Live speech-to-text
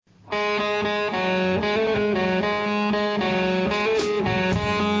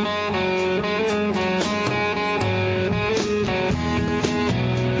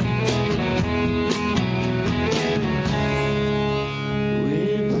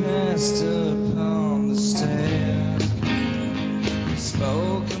stood upon the stair.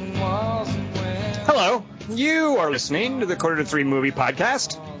 Spoken walls and windows. Hello, you are listening to the Quarter to Three Movie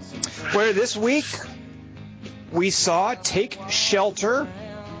Podcast, where this week we saw Take Shelter.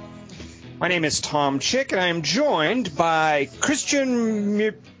 My name is Tom Chick, and I am joined by Christian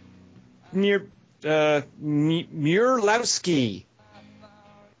Murlowski.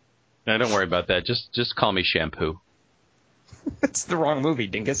 No, don't worry about that. Just call me Shampoo. It's the wrong movie,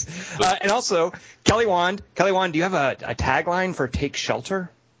 dingus. And also, Kelly Wand. Kelly Wand, do you have a tagline for Take Shelter?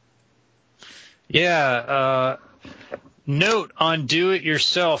 Yeah. Note on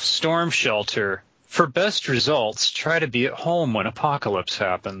do-it-yourself storm shelter. For best results, try to be at home when apocalypse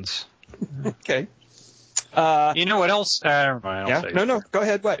happens. Okay. You know what else? Never mind. Yeah. No. Go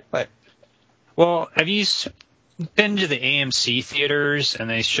ahead. What? Well, have you been to the AMC theaters and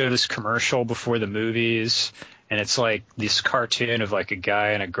they show this commercial before the movies? And it's like this cartoon of like a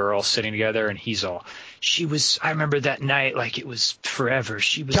guy and a girl sitting together, and he's all, I remember that night like it was forever.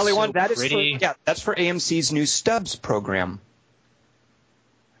 She was Kelly so Wand, that pretty. That's for AMC's new Stubbs program.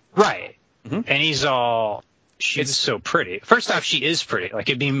 Right. Mm-hmm. And he's all, she was so pretty. First off, she is pretty. Like,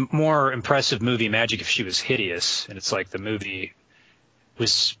 it'd be more impressive movie magic if she was hideous. And it's like the movie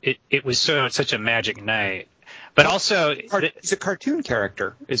was, it was such a magic night. But also, she's a cartoon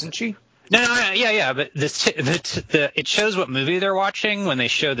character, isn't she? No, yeah. But it shows what movie they're watching. When they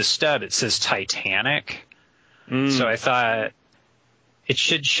show the stub, it says Titanic. So I thought it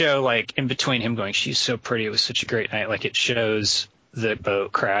should show, like, in between him going, she's so pretty, it was such a great night. Like, it shows the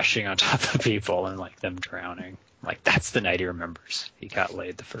boat crashing on top of people and, like, them drowning. Like, that's the night he remembers. He got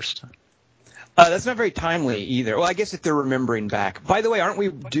laid the first time. That's not very timely either. Well, I guess if they're remembering back. By the way, aren't we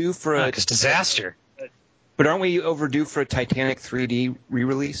due for a disaster? But aren't we overdue for a Titanic 3D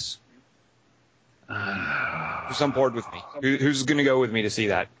re-release? Who's on board with me? Who's going to go with me to see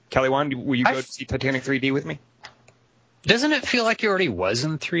that? Kelly Wand, will you go to see Titanic 3D with me? Doesn't it feel like it already was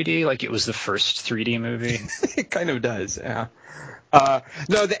in 3D? Like it was the first 3D movie? It kind of does, yeah.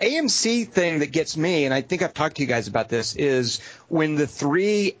 No, the AMC thing that gets me, and I think I've talked to you guys about this, is when the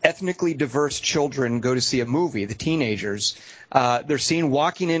three ethnically diverse children go to see a movie, the teenagers, they're seen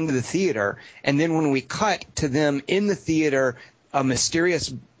walking into the theater, and then when we cut to them in the theater, a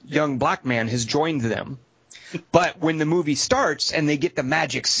mysterious young black man has joined them. But when the movie starts and they get the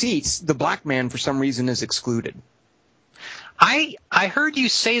magic seats, the black man, for some reason, is excluded. I heard you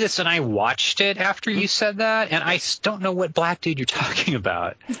say this, and I watched it after you said that, and I don't know what black dude you're talking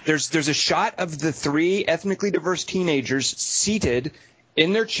about. There's a shot of the three ethnically diverse teenagers seated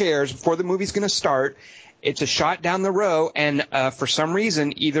in their chairs before the movie's going to start. It's a shot down the row, and for some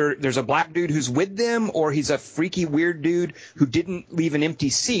reason, either there's a black dude who's with them, or he's a freaky, weird dude who didn't leave an empty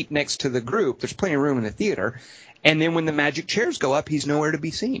seat next to the group. There's plenty of room in the theater. And then when the magic chairs go up, he's nowhere to be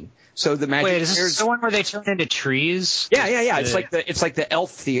seen. So the magic chairs. Is this the one where they turn into trees? Yeah. It's like the Elf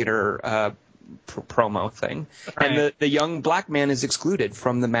Theater promo thing, right. And the young black man is excluded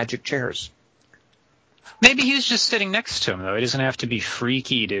from the magic chairs. Maybe he was just sitting next to him, though. He doesn't have to be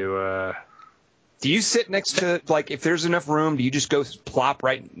freaky to. Do you sit next to, like, if there's enough room, do you just go plop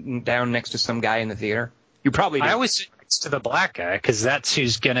right down next to some guy in the theater? You probably do. I always sit next to the black guy because that's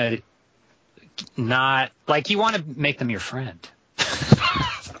who's gonna not like. You want to make them your friend.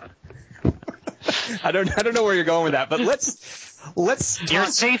 I don't know where you're going with that, but let's. You're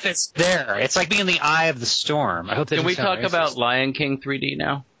safe. It's there. It's like being in the eye of the storm. I hope that. Can we talk about Lion King 3D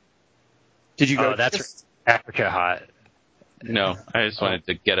now? Did you go? Oh, that's Africa hot. No, I just wanted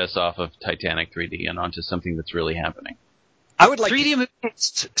to get us off of Titanic 3D and onto something that's really happening. I would like 3D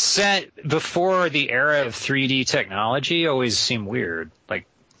movies set before the era of 3D technology always seem weird, like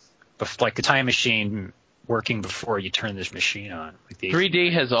the time machine working before you turn this machine on. Like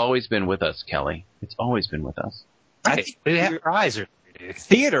 3D has always been with us, Kelly. It's always been with us. Right. Our eyes are 3D.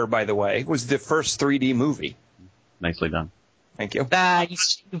 Theater, by the way, was the first 3D movie. Nicely done. Thank you.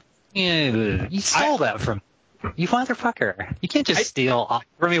 You stole that from. You motherfucker. You can't just steal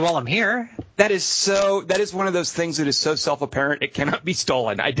from me while I'm here. That is one of those things that is so self-apparent it cannot be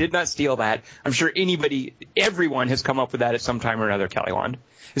stolen. I did not steal that. I'm sure everyone has come up with that at some time or another, Kelly Wand.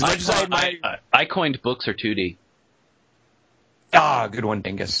 As much as I coined books are 2D. Ah, good one,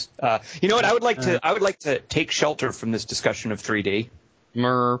 dingus. You know what? I would like to take shelter from this discussion of 3D.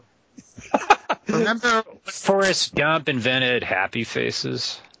 Remember Forrest Gump invented happy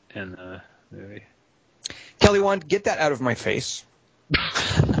faces in the movie? Kelly Wand, get that out of my face.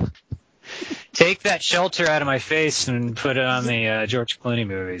 Take that shelter out of my face and put it on the George Clooney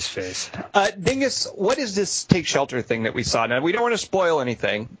movie's face. Dingus, what is this Take Shelter thing that we saw? Now, we don't want to spoil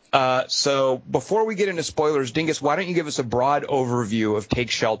anything. So before we get into spoilers, Dingus, why don't you give us a broad overview of Take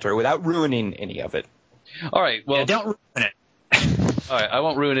Shelter without ruining any of it? All right. Well, Yeah, don't ruin it. all right. I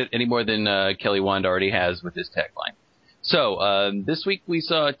won't ruin it any more than Kelly Wand already has with his tagline. So this week we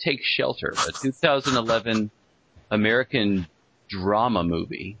saw Take Shelter, a 2011 American drama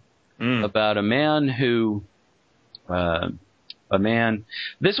movie about a man who.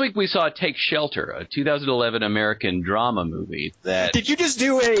 This week we saw Take Shelter, a 2011 American drama movie that. Did you just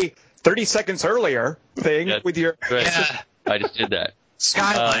do a 30 seconds earlier thing with your... Yeah. I just did that.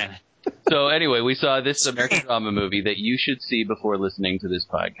 Skyline. So anyway, we saw this American drama movie that you should see before listening to this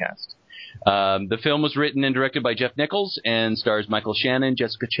podcast. The film was written and directed by Jeff Nichols and stars Michael Shannon,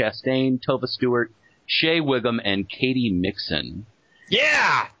 Jessica Chastain, Tova Stewart, Shea Wiggum, and Katie Mixon.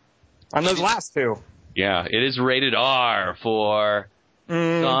 Yeah! On those last two. Yeah, it is rated R for...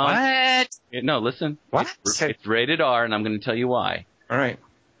 What? No, listen. What? It's rated R, and I'm going to tell you why. All right.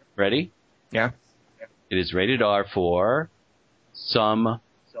 Ready? Yeah. It is rated R for some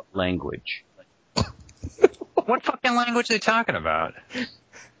language. What fucking language are they talking about?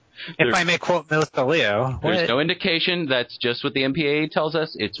 If I may quote Melissa Leo. There's what? no indication. That's just what the MPAA tells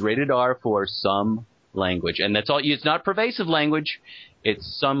us. It's rated R for some language. And that's all. It's not pervasive language. It's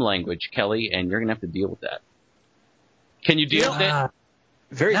some language, Kelly, and you're going to have to deal with that. Can you deal with it?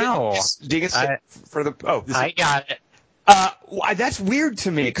 Very No. good. Dingus, for the... Oh, this I got it. that's weird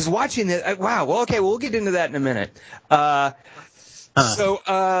to me, because watching it... wow, well, okay, we'll get into that in a minute. So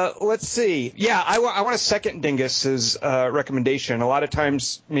let's see. Yeah, I want to second Dingus's recommendation. A lot of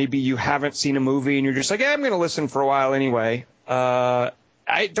times, maybe you haven't seen a movie and you're just like, I'm going to listen for a while anyway.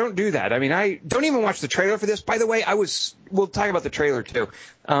 I don't do that. I mean, I don't even watch the trailer for this. By the way, we'll talk about the trailer too.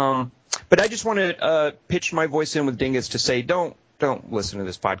 But I just want to pitch my voice in with Dingus to say, don't listen to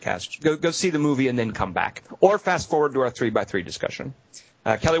this podcast. Go see the movie and then come back, or fast forward to our 3x3 discussion.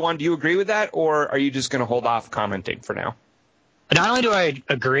 Kelly Wand, do you agree with that, or are you just going to hold off commenting for now? Not only do I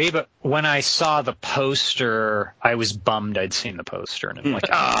agree, but when I saw the poster, I was bummed I'd seen the poster, and I'm like,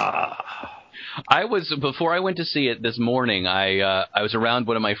 Before I went to see it this morning, I was around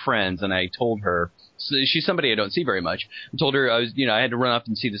one of my friends, and I told her, so she's somebody I don't see very much. I told her I had to run up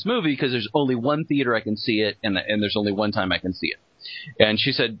and see this movie because there's only one theater I can see it, and there's only one time I can see it. And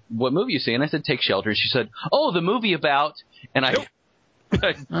she said, "What movie you see?" And I said, "Take Shelter." And she said, "Oh, the movie about," and I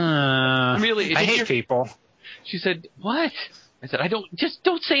really, I hate people. She said, "What?" I said,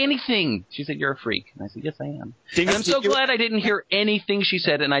 don't say anything. She said, "You're a freak." And I said, "Yes, I am." And I'm so glad I didn't hear anything she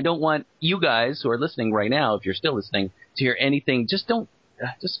said, and I don't want you guys who are listening right now, if you're still listening, to hear anything. Just go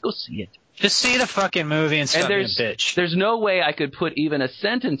see it. Just see the fucking movie and stop being a bitch. There's no way I could put even a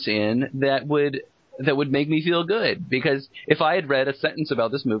sentence in that would make me feel good, because if I had read a sentence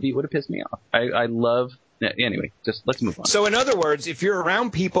about this movie, it would have pissed me off. I love... Anyway, just let's move on. So in other words, if you're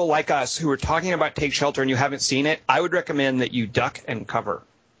around people like us who are talking about Take Shelter and you haven't seen it, I would recommend that you duck and cover.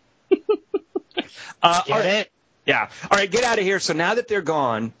 All right. Yeah. All right, get out of here. So now that they're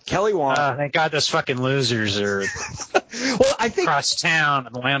gone, Kelly Wand. Thank God those fucking losers are well, I think across town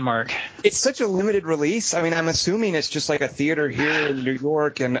at the Landmark. It's such a limited release. I mean, I'm assuming it's just like a theater here in New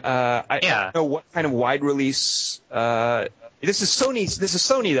York, and I don't know what kind of wide release. This is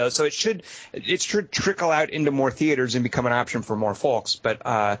Sony though, so it should trickle out into more theaters and become an option for more folks. But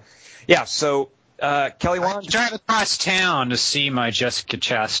so Kelly Wand, drive across town to see my Jessica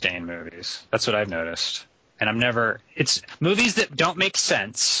Chastain movies. That's what I've noticed, and it's movies that don't make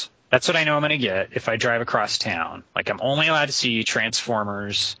sense. That's what I know I'm going to get if I drive across town. Like, I'm only allowed to see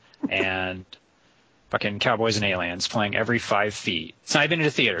Transformers and fucking Cowboys and Aliens playing every 5 feet. It's not even in a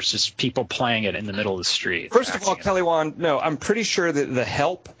theater. It's just people playing it in the middle of the street. First of all, Kelly Wand, no, I'm pretty sure that The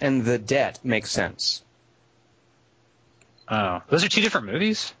Help and The Debt make sense. Oh, those are 2 different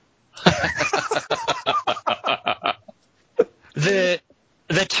movies?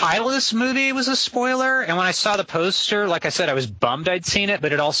 The title of this movie was a spoiler, and when I saw the poster, like I said, I was bummed I'd seen it,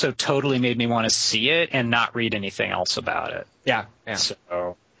 but it also totally made me want to see it and not read anything else about it. Yeah.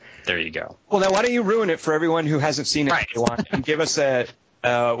 So there you go. Well, now why don't you ruin it for everyone who hasn't seen it? Right. And give us a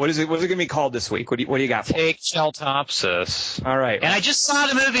what is it going to be called this week? What do you got? Take Sheltopsis. All right. And I just saw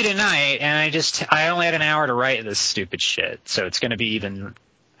the movie tonight, and I only had an hour to write this stupid shit, so it's going to be even.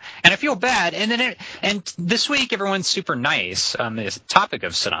 And I feel bad. And this week, everyone's super nice on the topic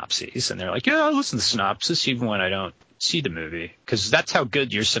of synopses. And they're like, yeah, I'll listen to synopsis even when I don't see the movie. Because that's how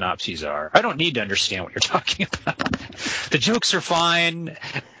good your synopses are. I don't need to understand what you're talking about. The jokes are fine.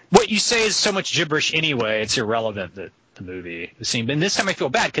 What you say is so much gibberish anyway, it's irrelevant that the movie, the scene. And this time I feel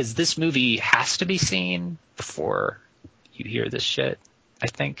bad because this movie has to be seen before you hear this shit, I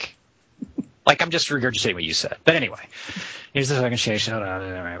think. Like, I'm just regurgitating what you said. But anyway, here's the second shade.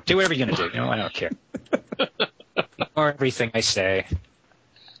 Do whatever you're going to do. I don't care. Or everything I say,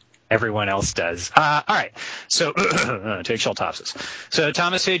 everyone else does. All right. So, take Sheltopsis. So,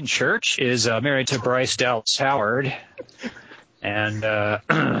 Thomas Hayden Church is married to Bryce Dallas Howard. And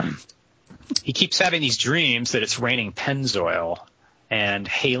he keeps having these dreams that it's raining Pennzoil and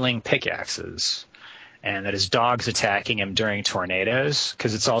hailing pickaxes. And that his dog's attacking him during tornadoes,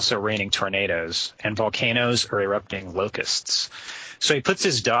 because it's also raining tornadoes, and volcanoes are erupting locusts. So he puts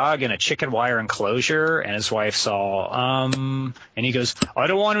his dog in a chicken wire enclosure, and his wife's all, and he goes, I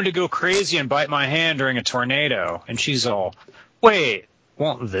don't want him to go crazy and bite my hand during a tornado. And she's all, wait,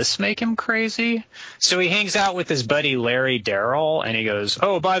 won't this make him crazy? So he hangs out with his buddy Larry Darrell, and he goes,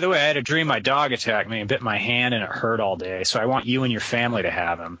 oh, by the way, I had a dream my dog attacked me and bit my hand, and it hurt all day, so I want you and your family to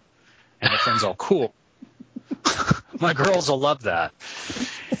have him. And the friend's all, cool. My girls will love that.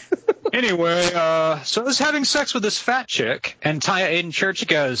 Anyway, so I was having sex with this fat chick, and Ty Aiden Church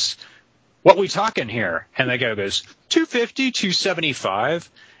goes, what we talking here? And the guy goes, 250, 275.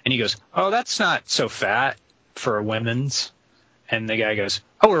 And he goes, oh, that's not so fat for a women's. And the guy goes,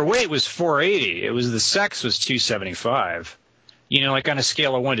 oh, her weight was 480. It was the sex was 275. You know, like on a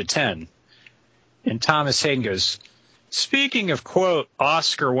scale of 1 to 10. And Thomas Hayden goes, speaking of, quote,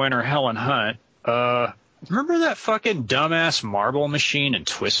 Oscar winner Helen Hunt, remember that fucking dumbass marble machine in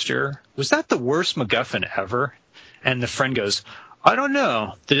Twister? Was that the worst MacGuffin ever? And the friend goes, I don't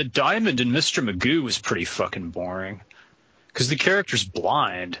know. The diamond in Mr. Magoo was pretty fucking boring. Because the character's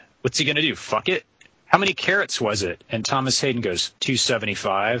blind. What's he going to do? Fuck it? How many carats was it? And Thomas Hayden goes,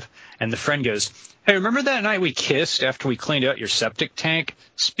 275. And the friend goes, hey, remember that night we kissed after we cleaned out your septic tank?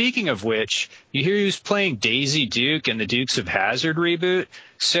 Speaking of which, you hear who's playing Daisy Duke in the Dukes of Hazzard reboot?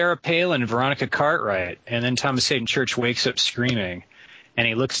 Sarah Palin and Veronica Cartwright. And then Thomas Hayden Church wakes up screaming. And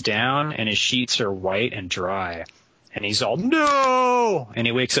he looks down, and his sheets are white and dry. And he's all, no! And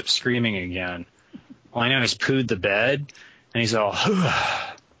he wakes up screaming again. Well, I know he's pooed the bed. And he's all,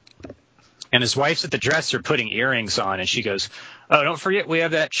 and his wife's at the dresser putting earrings on. And she goes, oh, don't forget we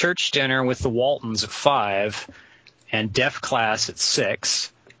have that church dinner with the Waltons at 5. And deaf class at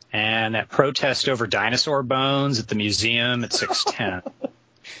 6. And that protest over dinosaur bones at the museum at 6:10.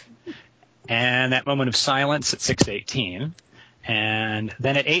 And that moment of silence at 6:18. And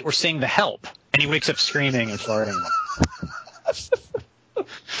then at 8, we're seeing The Help. And he wakes up screaming and farting.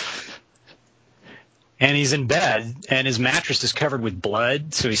 And he's in bed, and his mattress is covered with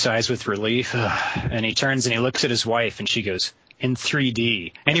blood, so he sighs with relief. And he turns and he looks at his wife, and she goes, in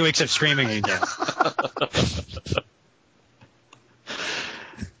 3D. And he wakes up screaming again.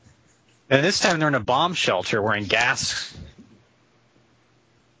 And this time they're in a bomb shelter wearing gas.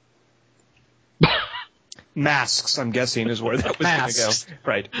 Masks, I'm guessing, is where that was going to go.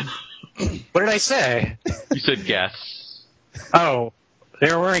 Right. What did I say? You said gas. Oh,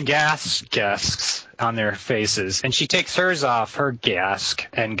 they were wearing gasks on their faces. And she takes hers off, her gask,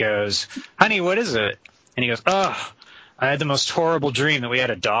 and goes, honey, what is it? And he goes, oh, I had the most horrible dream that we had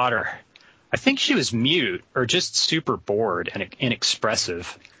a daughter. I think she was mute or just super bored and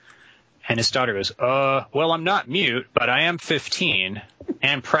inexpressive. And his daughter goes, well, I'm not mute, but I am 15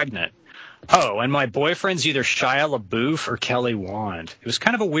 and pregnant. Oh, and my boyfriend's either Shia LaBeouf or Kelly Wand. It was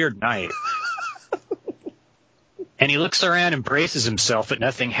kind of a weird night. And he looks around and braces himself, but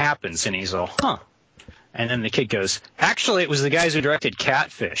nothing happens. And he's all, huh. And then the kid goes, actually, it was the guys who directed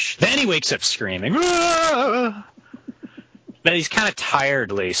Catfish. Then he wakes up screaming. Aah! But he's kind of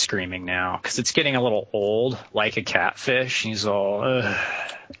tiredly screaming now because it's getting a little old, like a catfish. He's all, ugh.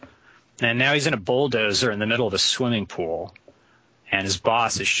 And now he's in a bulldozer in the middle of a swimming pool. And his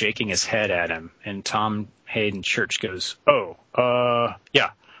boss is shaking his head at him. And Tom Hayden Church goes, yeah.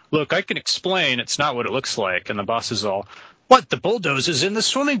 Look, I can explain. It's not what it looks like. And the boss is all, what? The bulldozer's in the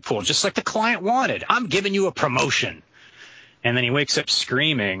swimming pool, just like the client wanted. I'm giving you a promotion. And then he wakes up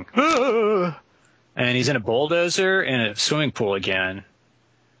screaming. Aah! And he's in a bulldozer in a swimming pool again.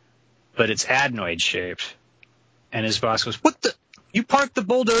 But it's adenoid shaped. And his boss goes, what the? You parked the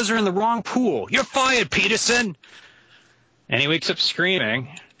bulldozer in the wrong pool. You're fired, Peterson. And he wakes up screaming.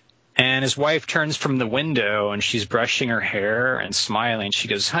 And his wife turns from the window, and she's brushing her hair and smiling. She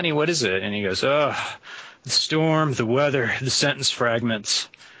goes, honey, what is it? And he goes, the storm, the weather, the sentence fragments.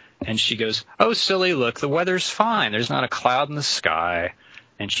 And she goes, oh, silly, look, the weather's fine. There's not a cloud in the sky.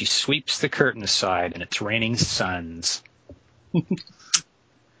 And she sweeps the curtain aside, and it's raining suns.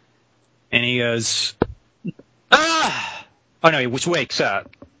 And he goes, ah! Oh, no, he wakes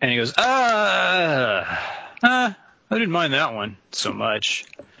up. And he goes, I didn't mind that one so much,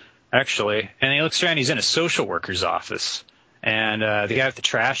 actually. And he looks around, he's in a social worker's office. And the guy with the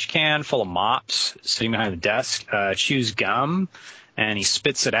trash can full of mops sitting behind the desk chews gum, and he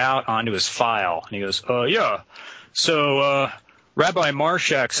spits it out onto his file. And he goes, yeah, so Rabbi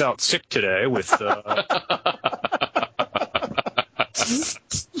Marshak's out sick today with...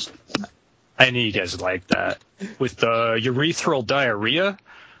 I knew you guys would like that. With urethral diarrhea.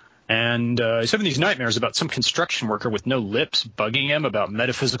 And he's having these nightmares about some construction worker with no lips bugging him about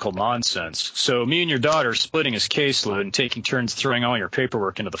metaphysical nonsense. So me and your daughter are splitting his caseload and taking turns throwing all your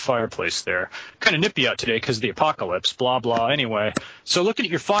paperwork into the fireplace there. Kind of nippy out today because of the apocalypse, blah, blah. Anyway, so looking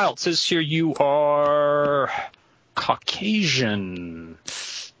at your file, it says here you are Caucasian.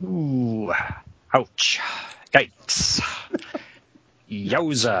 Ooh, ouch. Yikes.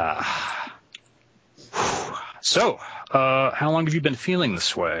 Yowza. So, how long have you been feeling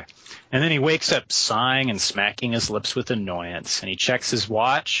this way? And then he wakes up sighing and smacking his lips with annoyance, and he checks his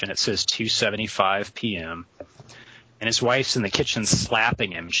watch, and it says 2:75 p.m. And his wife's in the kitchen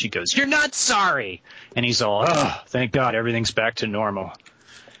slapping him. She goes, "You're not sorry!" And he's all, "Oh, thank God, everything's back to normal."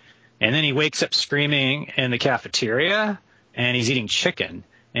 And then he wakes up screaming in the cafeteria, and he's eating chicken.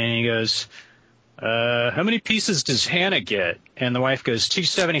 And he goes, how many pieces does Hannah get? And the wife goes,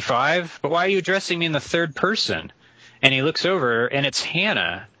 275. But why are you addressing me in the third person? And he looks over, and it's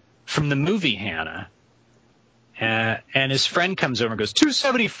Hannah from the movie Hannah. And his friend comes over and goes,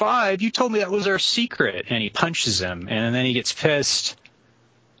 275? You told me that was our secret. And he punches him, and then he gets pissed.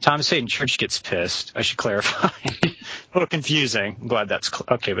 Thomas Hayden Church gets pissed. I should clarify. A little confusing. I'm glad that's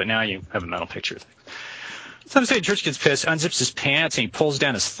okay, but now you have a mental picture of things. Thomas Hayden Church gets pissed, unzips his pants, and he pulls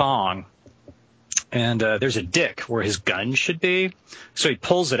down his thong. And there's a dick where his gun should be. So he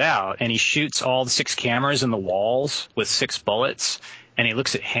pulls it out, and he shoots all the 6 cameras in the walls with 6 bullets. And he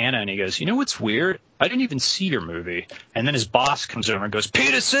looks at Hannah, and he goes, "You know what's weird? I didn't even see your movie." And then his boss comes over and goes,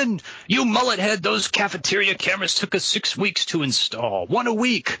 "Peterson, you mullet head, those cafeteria cameras took us 6 weeks to install. 1 a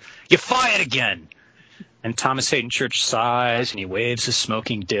week. You're fired again." And Thomas Hayden Church sighs, and he waves his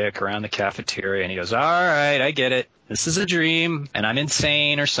smoking dick around the cafeteria, and he goes, "All right, I get it. This is a dream, and I'm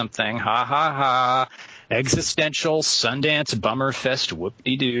insane or something. Ha, ha, ha. Existential Sundance Bummer Fest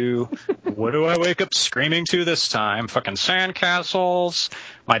whoop-de-doo. What do I wake up screaming to this time? Fucking sandcastles.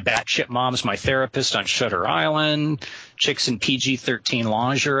 My batshit mom's my therapist on Shutter Island. Chicks in PG-13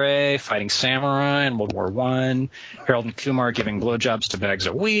 lingerie fighting samurai in World War I. Harold and Kumar giving blowjobs to bags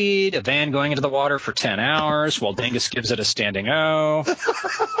of weed. A van going into the water for 10 hours while Dingus gives it a standing O.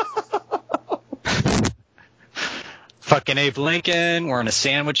 Fucking Abe Lincoln wearing a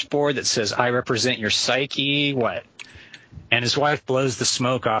sandwich board that says, "I represent your psyche." What? And his wife blows the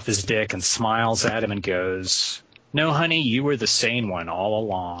smoke off his dick and smiles at him and goes, "No, honey, you were the sane one all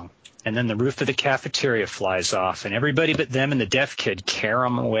along." And then the roof of the cafeteria flies off, and everybody but them and the deaf kid carry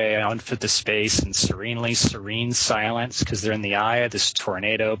them away out into space in serene silence because they're in the eye of this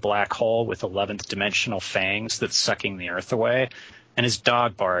tornado black hole with 11th dimensional fangs that's sucking the earth away. And his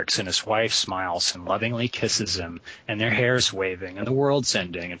dog barks, and his wife smiles and lovingly kisses him, and their hair's waving, and the world's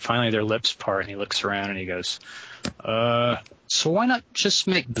ending, and finally their lips part, and he looks around and he goes, so why not just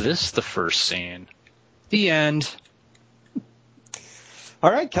make this the first scene? The end.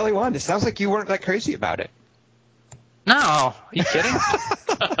 All right, Kelly Wand, it sounds like you weren't that crazy about it. No, are you kidding?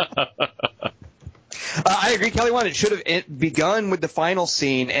 I agree, Kelly Wand. It should have begun with the final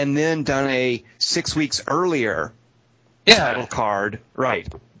scene and then done a 6 weeks earlier title card. Right.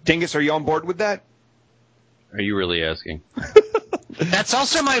 Dingus, are you on board with that? Are you really asking? That's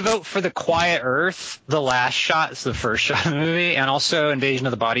also my vote for The Quiet Earth. The last shot is the first shot of the movie, and also Invasion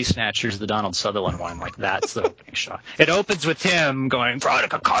of the Body Snatchers, the Donald Sutherland one. Like, that's the opening shot. It opens with him going,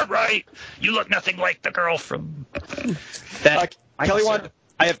 "Veronica Cartwright, you look nothing like the girl from..." That. Kelly Wand,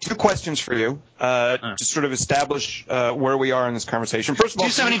 I have 2 questions for you to sort of establish where we are in this conversation. First of all,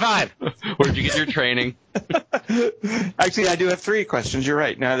 275. Where'd you get your training? Actually, I do have 3 questions. You're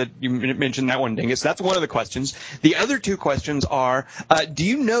right. Now that you mentioned that one, Dingus, that's one of the questions. The other 2 questions are, do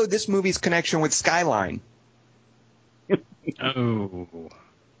you know this movie's connection with Skyline? Oh.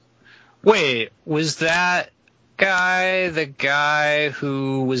 Wait, was that guy the guy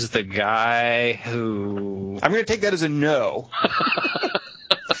who was the guy who... I'm going to take that as a no.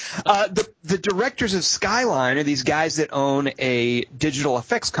 The directors of Skyline are these guys that own a digital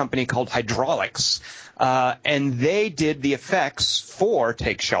effects company called Hydraulics. And they did the effects for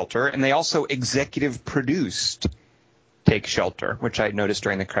Take Shelter, and they also executive produced Take Shelter, which I noticed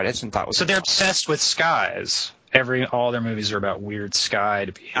during the credits and thought was... So they're obsessed with skies. all their movies are about weird sky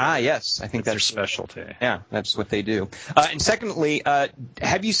to be. Yes, I think their that's specialty. Yeah, that's what they do. And secondly,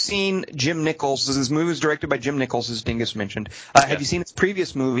 have you seen Jim Nichols? This movie was directed by Jim Nichols, as Dingus mentioned. Have you seen his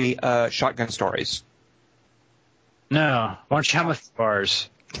previous movie, Shotgun Stories? No. Why don't you have with bars?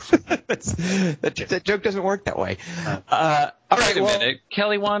 that joke doesn't work that way. All right, Wait a minute.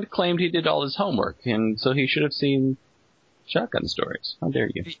 Kelly Wand claimed he did all his homework, and so he should have seen Shotgun Stories. How dare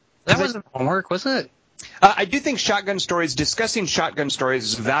you? That wasn't homework, was it? I do think discussing Shotgun Stories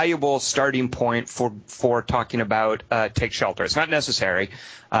is a valuable starting point for talking about Take Shelter. It's not necessary,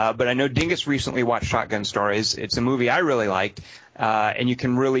 but I know Dingus recently watched Shotgun Stories. It's a movie I really liked, and you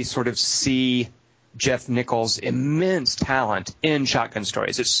can really sort of see Jeff Nichols' immense talent in Shotgun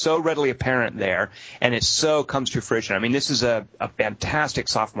Stories. It's so readily apparent there, and it so comes to fruition. I mean, this is a fantastic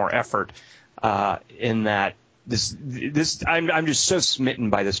sophomore effort in that. I'm just so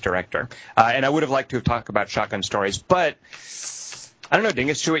smitten by this director, and I would have liked to have talked about Shotgun Stories, but I don't know,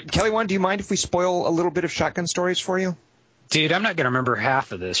 Dingus. Kelly Wand, do you mind if we spoil a little bit of Shotgun Stories for you? Dude, I'm not going to remember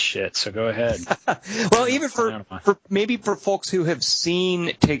half of this shit, so go ahead. Well, even for folks who have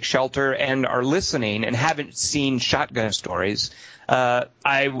seen Take Shelter and are listening and haven't seen Shotgun Stories,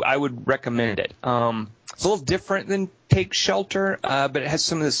 I would recommend it. It's a little different than Take Shelter, but it has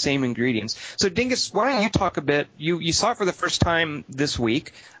some of the same ingredients. So, Dingus, why don't you talk a bit? You saw it for the first time this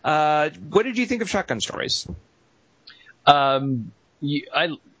week. What did you think of Shotgun Stories? I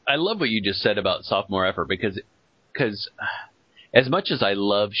love what you just said about sophomore effort because as much as I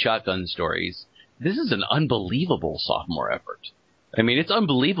love Shotgun Stories, this is an unbelievable sophomore effort. I mean, it's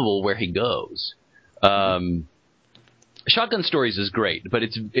unbelievable where he goes. Shotgun Stories is great, but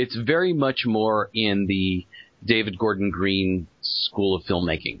it's very much more in the David Gordon Green school of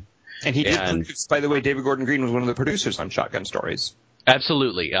filmmaking. And he did produce, by the way, David Gordon Green was one of the producers on Shotgun Stories.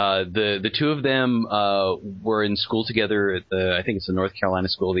 Absolutely. The two of them were in school together at I think it's the North Carolina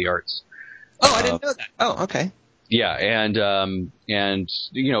School of the Arts. Oh, I didn't know that. Oh, okay. Yeah, and I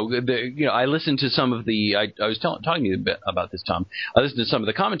listened to some of the. I was talking to you a bit about this, Tom. I listened to some of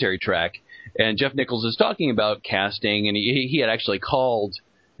the commentary track, and Jeff Nichols is talking about casting, and he had actually called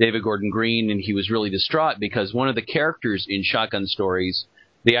David Gordon Green, and he was really distraught because one of the characters in Shotgun Stories,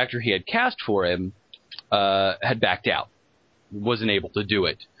 the actor he had cast for him, had backed out, wasn't able to do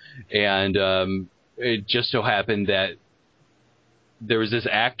it, and it just so happened that there was this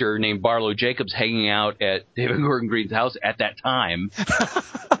actor named Barlow Jacobs hanging out at David Gordon Green's house at that time.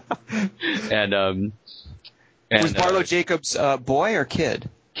 and was Barlow Jacobs boy or kid?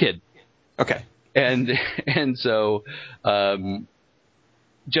 Kid. Okay. And so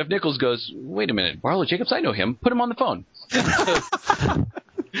Jeff Nichols goes, wait a minute, Barlow Jacobs, I know him. Put him on the phone.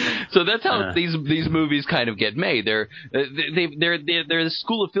 So that's how these movies kind of get made. They're the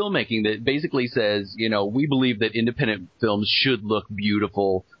school of filmmaking that basically says, we believe that independent films should look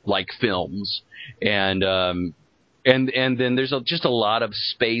beautiful like films, and then there's just a lot of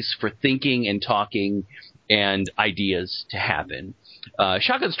space for thinking and talking and ideas to happen.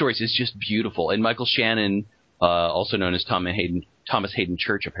 Shotgun Stories is just beautiful, and Michael Shannon, also known as Thomas Hayden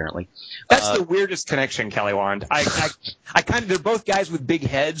Church, apparently. That's the weirdest connection, Kelly Wand. I kind of, they're both guys with big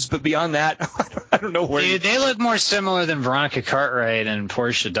heads, but beyond that, I don't know where. Dude, they look more similar than Veronica Cartwright and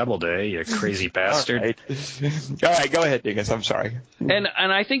Portia Doubleday, you crazy bastard. All right, go ahead, Dingus. I'm sorry. And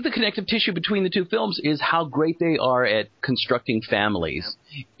I think the connective tissue between the two films is how great they are at constructing families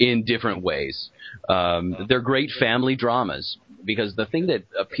in different ways. They're great family dramas because the thing that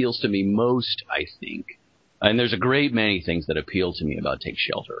appeals to me most, I think, and there's a great many things that appeal to me about Take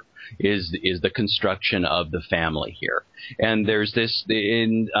Shelter, is the construction of the family here. And there's this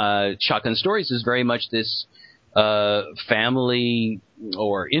in Shotgun Stories is very much this family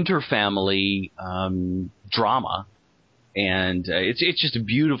or interfamily drama, and it's just a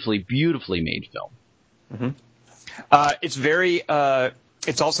beautifully made film. Mm-hmm. It's very.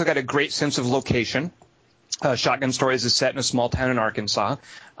 It's also got a great sense of location. Shotgun Stories is set in a small town in Arkansas.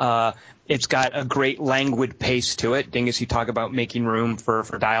 It's got a great languid pace to it. Dingus, you talk about making room for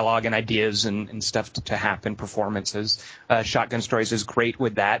dialogue and ideas and stuff to happen, performances. Shotgun Stories is great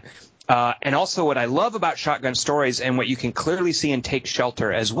with that. And also what I love about Shotgun Stories and what you can clearly see in Take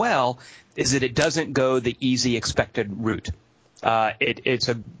Shelter as well is that it doesn't go the easy expected route. It's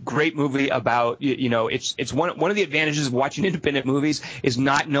a great movie about, it's one of the advantages of watching independent movies is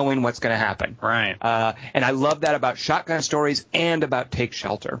not knowing what's going to happen. Right. And I love that about Shotgun Stories and about Take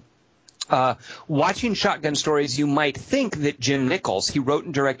Shelter. Watching Shotgun Stories, you might think that Jim Nichols, he wrote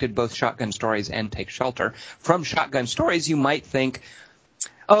and directed both Shotgun Stories and Take Shelter. From Shotgun Stories, you might think,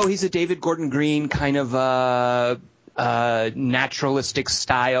 oh, he's a David Gordon Green kind of naturalistic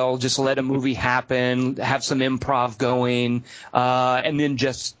style, just let a movie happen, have some improv going, and then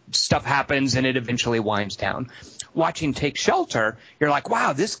just stuff happens and it eventually winds down. Watching Take Shelter, you're like,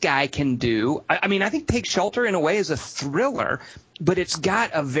 wow, this guy can do. I mean, I think Take Shelter in a way is a thriller, but it's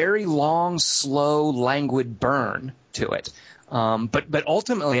got a very long, slow, languid burn to it. But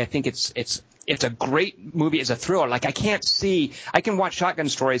ultimately, I think it's a great movie as a thriller. Like I can watch Shotgun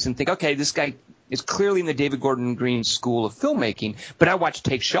Stories and think, okay, this guy is clearly in the David Gordon Green school of filmmaking. But I watch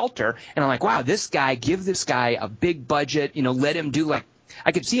Take Shelter and I'm like, wow, give this guy a big budget, let him do like.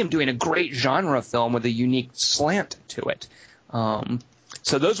 I could see him doing a great genre film with a unique slant to it.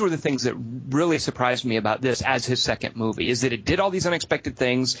 So those were the things that really surprised me about this as his second movie, is that it did all these unexpected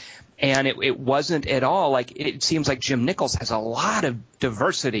things, and it wasn't at all like – it seems like Jim Nichols has a lot of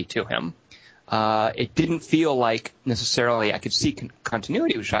diversity to him. It didn't feel like necessarily – I could see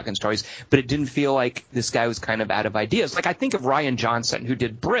continuity with Shotgun Stories, but it didn't feel like this guy was kind of out of ideas. Like I think of Rian Johnson, who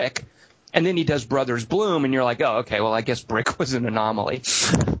did Brick – and then he does Brothers Bloom, and you're like, oh, okay, well, I guess Brick was an anomaly.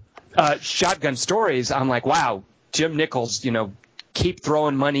 Shotgun Stories, I'm like, wow, Jim Nichols, keep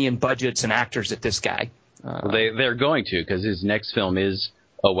throwing money and budgets and actors at this guy. Well, they're going to, because his next film is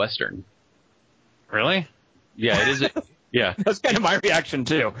a Western. Really? Yeah, it is. Yeah. That's kind of my reaction,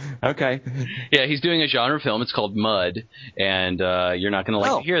 too. Okay. Yeah, he's doing a genre film. It's called Mud, and you're not going to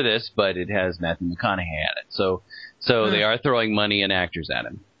like to hear this, but it has Matthew McConaughey in it. So they are throwing money and actors at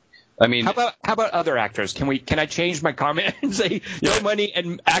him. I mean, how about other actors? Can I change my comment and say no money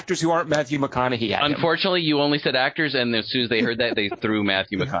and actors who aren't Matthew McConaughey at him? Unfortunately, you only said actors, and as soon as they heard that, they threw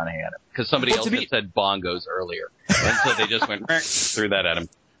Matthew McConaughey at him because somebody else had said bongos earlier, and so they just went threw that at him.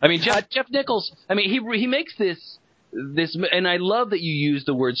 I mean, Jeff Nichols. I mean, he makes this, and I love that you use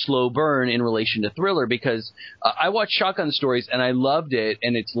the word slow burn in relation to thriller because I watched Shotgun Stories and I loved it,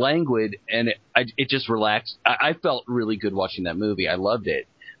 and it's languid and it just relaxed. I felt really good watching that movie. I loved it.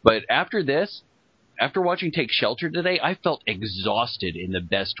 But after watching Take Shelter today, I felt exhausted in the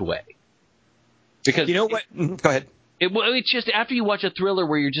best way. Because you know what? Go ahead. It's just after you watch a thriller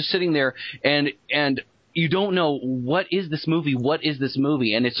where you're just sitting there and you don't know what is this movie,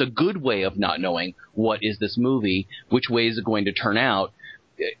 and it's a good way of not knowing what is this movie, which way is it going to turn out.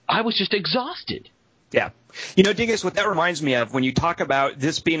 I was just exhausted. Yeah. Dingus, what that reminds me of when you talk about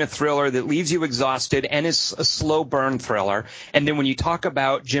this being a thriller that leaves you exhausted and is a slow burn thriller, and then when you talk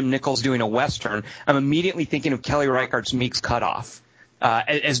about Jim Nichols doing a Western, I'm immediately thinking of Kelly Reichardt's Meek's Cutoff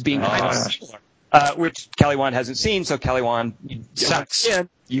as being kind of similar, which Kelly Wand hasn't seen, so Kelly Wand,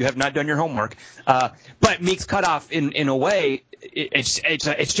 you have not done your homework. But Meek's Cutoff, in a way,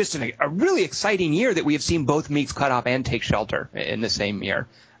 it's just a really exciting year that we have seen both Meek's Cutoff and Take Shelter in the same year.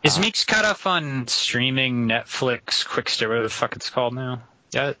 Is Meek's Cutoff on streaming, Netflix, Quickster, whatever the fuck it's called now?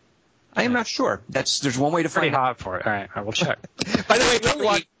 Yeah. I am not sure. There's one way to find Pretty out. hot for it. All right, I will check. By the way,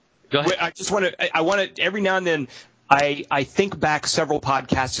 go ahead. I want to every now and then I think back several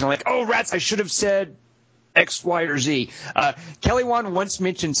podcasts and I'm like, oh rats, I should have said X, Y, or Z. Kelly Wand once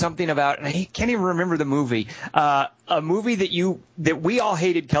mentioned something about, and I can't even remember the movie, a movie that we all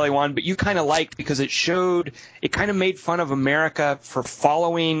hated, Kelly Wand, but you kind of liked because it kind of made fun of America for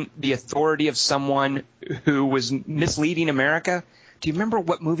following the authority of someone who was misleading America. Do you remember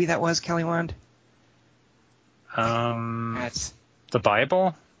what movie that was, Kelly Wand? The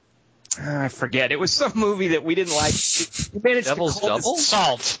Bible? I forget. It was some movie that we didn't like. Devil's Double?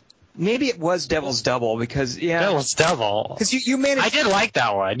 Salt. Maybe it was Devil's Double because Devil's Double. Because you managed. I did like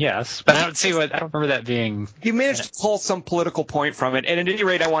that one, yes, but I don't remember that being. You managed to pull some political point from it, and at any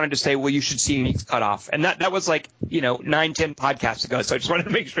rate, I wanted to say, well, you should see Meek's Cutoff, and that was like 9-10 podcasts ago, so I just wanted to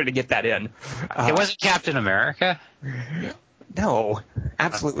make sure to get that in. It wasn't Captain America. No,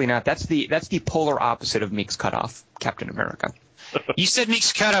 absolutely not. That's the polar opposite of Meek's Cutoff, Captain America. You said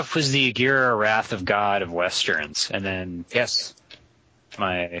Meek's Cutoff was the Aguirre Wrath of God of Westerns, and then yes.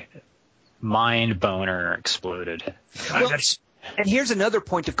 My mind boner exploded. Well, and here's another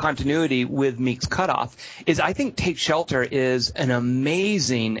point of continuity with Meek's Cutoff is I think Take Shelter is an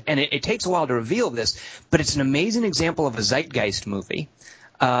amazing, and it takes a while to reveal this, but it's an amazing example of a zeitgeist movie.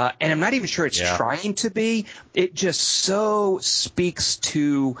 And I'm not even sure it's trying to be. It just so speaks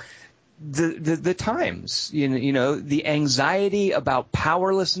to the times, the anxiety about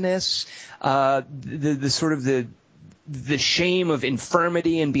powerlessness, the sort of the shame of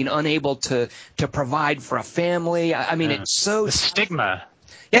infirmity and being unable to provide for a family. I mean, it's so the stigma.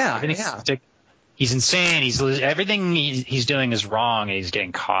 Yeah, He's insane. Everything he's doing is wrong, and he's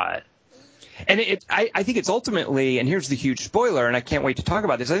getting caught. And I think it's ultimately, and here's the huge spoiler, and I can't wait to talk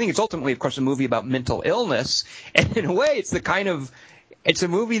about this. I think it's ultimately, of course, a movie about mental illness, and in a way, it's the kind of It's a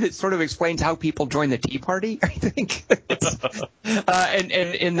movie that sort of explains how people join the Tea Party, I think. And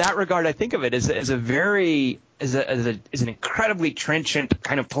in that regard, I think of it as an incredibly trenchant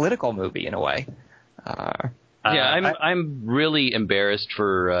kind of political movie in a way. I'm really embarrassed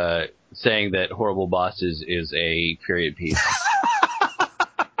for saying that Horrible Bosses is a period piece.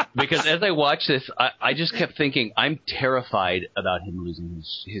 Because as I watched this, I just kept thinking, I'm terrified about him losing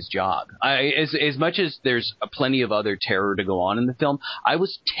his job. As much as there's plenty of other terror to go on in the film, I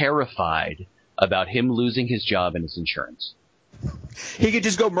was terrified about him losing his job and his insurance. He could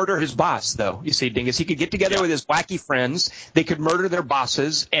just go murder his boss, though, you see, Dingus. He could get together with his wacky friends. They could murder their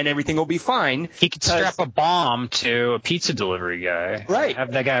bosses, and everything will be fine. He could strap a bomb to a pizza delivery guy. Right.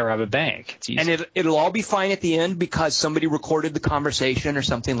 Have that guy rob a bank. It's easy. And it'll all be fine at the end because somebody recorded the conversation or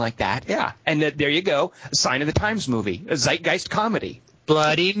something like that. Yeah. And there you go. A Sign of the Times movie. A zeitgeist comedy.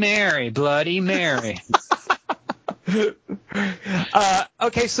 Bloody Mary. Bloody Mary.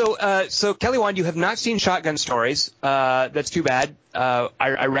 Okay, so Kelly Wand, you have not seen Shotgun Stories. That's too bad.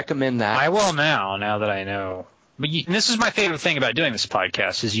 I recommend that. I will now that I know. But and this is my favorite thing about doing this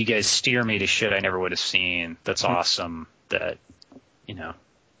podcast is you guys steer me to shit I never would have seen. That's awesome. That,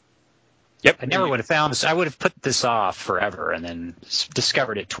 Yep. I never would have found this. I would have put this off forever and then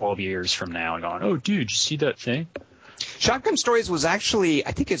discovered it 12 years from now and gone, oh, dude, did you see that thing? Shotgun Stories was actually,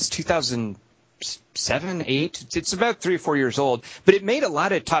 I think it's 2007, 2008. It's about 3 or 4 years old, but it made a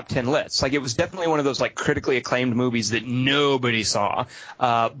lot of top 10 lists. Like, it was definitely one of those like critically acclaimed movies that nobody saw,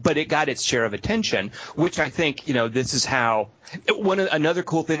 but it got its share of attention, which I think, this is how another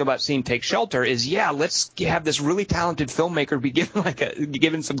cool thing about seeing Take Shelter is, let's have this really talented filmmaker be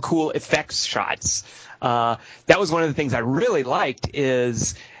given some cool effects shots. That was one of the things I really liked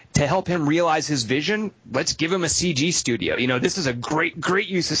is to help him realize his vision, let's give him a CG studio. This is a great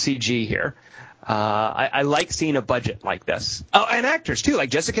use of CG here. I like seeing a budget like this. Oh, and actors, too,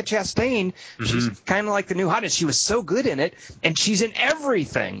 like Jessica Chastain. Mm-hmm. She's kind of like the new hottest. She was so good in it, and she's in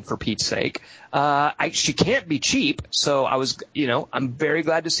everything, for Pete's sake. She can't be cheap, so I'm very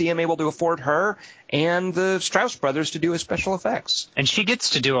glad to see him able to afford her and the Strauss brothers to do his special effects. And she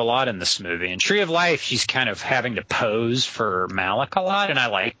gets to do a lot in this movie. In Tree of Life, she's kind of having to pose for Malik a lot, and I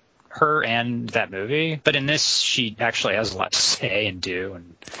like her and that movie, but in this she actually has a lot to say and do.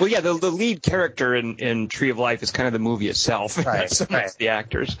 And well, yeah, the lead character in Tree of Life is kind of the movie itself, right? So right. The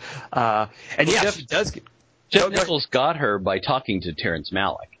actors, she does. Jeff Nichols got her by talking to Terrence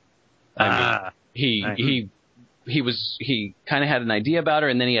Malick. He kind of had an idea about her,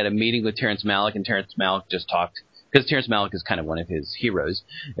 and then he had a meeting with Terrence Malick, and Terrence Malick just talked. Because Terrence Malick is kind of one of his heroes,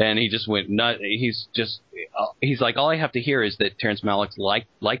 and he just went nuts. He's like, all I have to hear is that Terrence Malick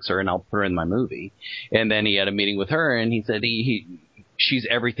likes her, and I'll put her in my movie. And then he had a meeting with her, and he said she's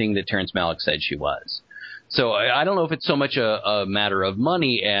everything that Terrence Malick said she was. So I don't know if it's so much a matter of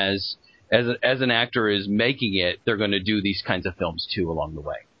money as an actor is making it, they're going to do these kinds of films too along the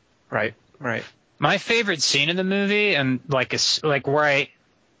way. Right. My favorite scene in the movie, and where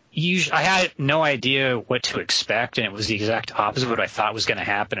I had no idea what to expect, and it was the exact opposite of what I thought was going to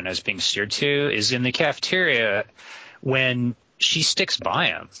happen and I was being steered to, is in the cafeteria when she sticks by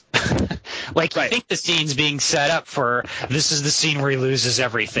him. You think the scene's being set up for, this is the scene where he loses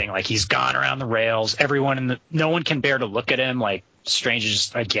everything. Like, he's gone around the rails. No one can bear to look at him. Like,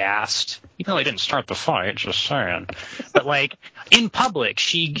 strangers aghast. Even though he didn't start the fight, just saying. But in public,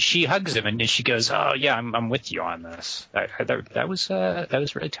 she hugs him and she goes, "Oh yeah, I'm with you on this." That was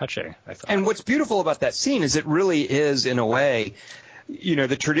really touching, I thought. And what's beautiful about that scene is it really is, in a way,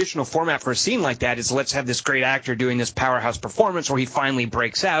 the traditional format for a scene like that is let's have this great actor doing this powerhouse performance where he finally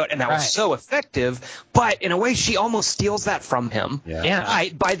breaks out, and that was so effective. But in a way, she almost steals that from him. Yeah.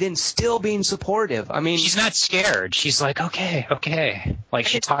 By then still being supportive. I mean, she's not scared. She's like, okay. Like,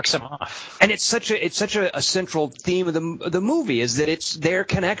 she talks him off. And it's such a central theme of the movie is that it's their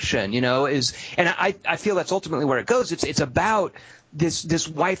connection. And I feel that's ultimately where it goes. It's about this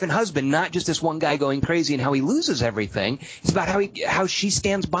wife and husband, not just this one guy going crazy and how he loses everything. It's about how she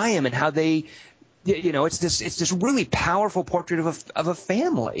stands by him and how they, it's this really powerful portrait of a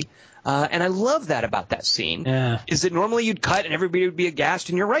family. And I love that about that scene. Yeah. Is that normally you'd cut and everybody would be aghast,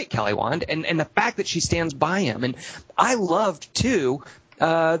 and you're right, Kelly Wand. And the fact that she stands by him. And I loved too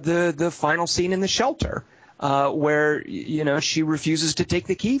the final scene in the shelter. Where she refuses to take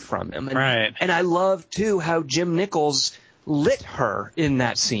the key from him. And I love too how Jim Nichols lit her in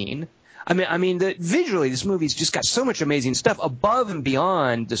that scene. I mean, visually, this movie's just got so much amazing stuff above and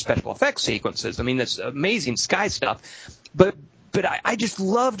beyond the special effects sequences. I mean, that's amazing sky stuff. But I just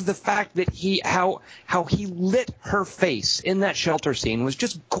loved the fact that how he lit her face in that shelter scene was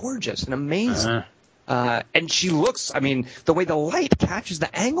just gorgeous and amazing. And she looks, I mean, the way the light catches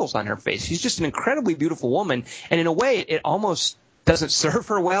the angles on her face, she's just an incredibly beautiful woman. And in a way, it almost doesn't serve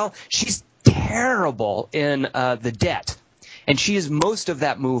her well. She's terrible in The Debt. And she is most of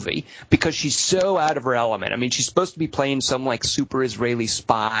that movie because she's so out of her element. I mean, she's supposed to be playing some like super Israeli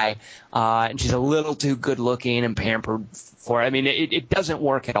spy, and she's a little too good looking and pampered for it. I mean, it doesn't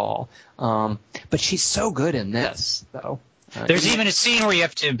work at all. But she's so good in this, though. There's even a scene where you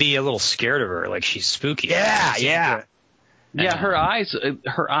have to be a little scared of her, like she's spooky. Yeah. Her eyes,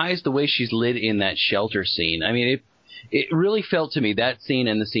 the way she's lit in that shelter scene. I mean, it really felt to me, that scene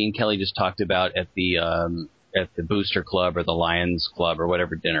and the scene Kelly just talked about at the Booster Club or the Lions Club or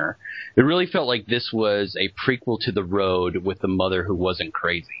whatever dinner. It really felt like this was a prequel to The Road with the mother who wasn't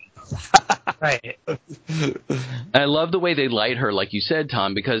crazy. Right. I love the way they light her, like you said,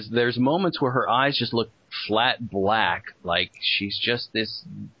 Tom, because there's moments where her eyes just look flat black, like she's just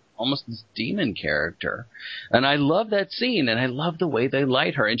almost this demon character. And I love that scene, and I love the way they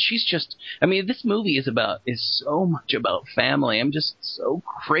light her. And she's just, I mean, this movie is so much about family. I'm just so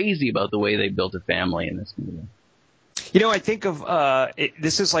crazy about the way they built a family in this movie. You know, I think of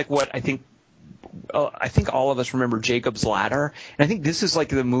this is like what I think all of us remember Jacob's Ladder, and I think this is like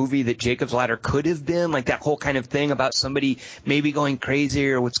the movie that Jacob's Ladder could have been, like that whole kind of thing about somebody maybe going crazy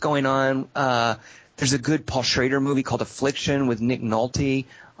or what's going on. There's a good Paul Schrader movie called Affliction with Nick Nolte.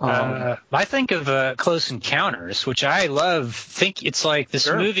 I think of Close Encounters, which I love. Think it's like this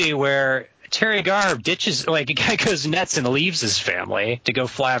movie where Terry Garb ditches, like a guy goes nuts and leaves his family to go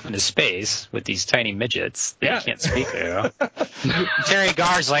fly up into space with these tiny midgets that he can't speak to. Terry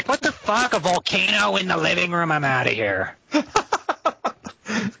Garb's like, what the fuck, a volcano in the living room? I'm out of here.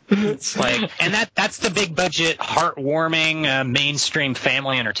 It's like, and that's the big budget, heartwarming, mainstream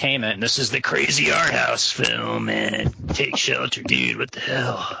family entertainment. And this is the crazy art house film. And take shelter, dude. What the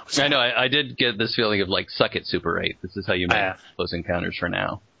hell? I know. I did get this feeling of like, suck it, Super 8. This is how you make Close Encounters for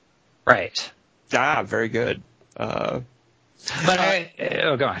now. Right. Very good. But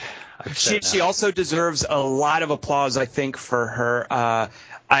go on. She also deserves a lot of applause, I think, for her.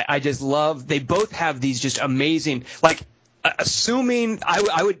 I just love. They both have these just amazing, like. Assuming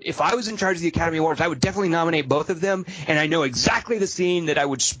I would, if I was in charge of the Academy Awards, I would definitely nominate both of them. And I know exactly the scene that I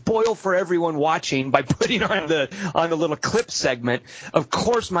would spoil for everyone watching by putting on the little clip segment. Of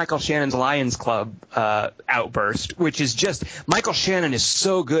course, Michael Shannon's Lions Club outburst, which is just Michael Shannon is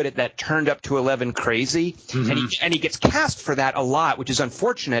so good at that turned up to 11 crazy, and he gets cast for that a lot, which is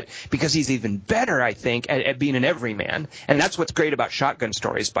unfortunate because he's even better, I think, at being an everyman. And that's what's great about Shotgun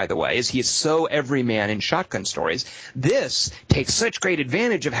Stories, by the way, is he is so everyman in Shotgun Stories. This takes such great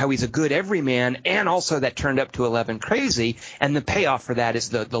advantage of how he's a good everyman and also that turned up to 11 crazy, and the payoff for that is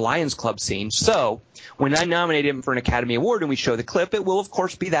the Lions Club scene. So when I nominate him for an Academy Award and we show the clip, it will of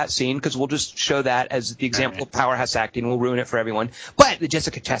course be that scene because we'll just show that as the example of powerhouse acting. We'll ruin it for everyone. But the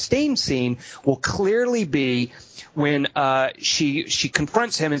Jessica Chastain scene will clearly be when she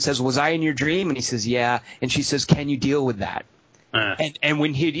confronts him and says, "Was I in your dream?" And he says, "Yeah." And she says, "Can you deal with that?" And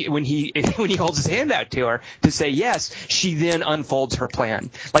when he holds his hand out to her to say yes, she then unfolds her plan.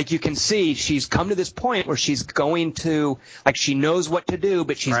 Like you can see, she's come to this point where she's going to, like she knows what to do,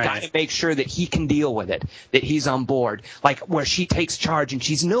 but she's got to make sure that he can deal with it, that he's on board. Like where she takes charge, and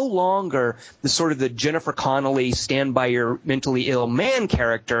she's no longer the sort of the Jennifer Connelly stand by your mentally ill man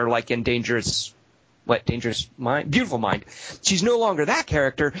character like in Dangerous Mind? Beautiful Mind. She's no longer that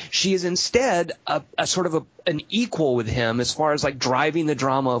character. She is instead a sort of an equal with him as far as like driving the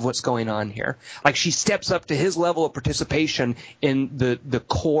drama of what's going on here. Like she steps up to his level of participation in the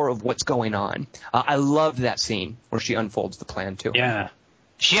core of what's going on. I love that scene where she unfolds the plan too. Yeah.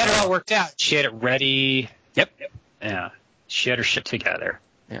 She had it all worked out. She had it ready. Yep. Yeah. She had her shit together.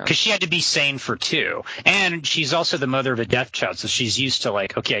 Because she had to be sane for two. And she's also the mother of a deaf child, so she's used to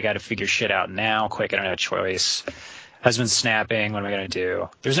like, okay, I got to figure shit out now, quick, I don't have a choice. Husband's snapping, what am I going to do?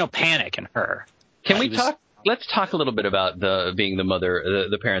 There's no panic in her. Let's talk a little bit about being the mother,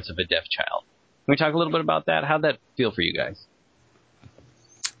 the parents of a deaf child. Can we talk a little bit about that? How'd that feel for you guys?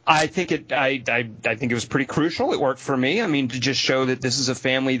 I think I think it was pretty crucial. It worked for me. I mean, to just show that this is a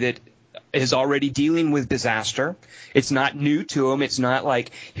family that is already dealing with disaster. It's not new to them. It's not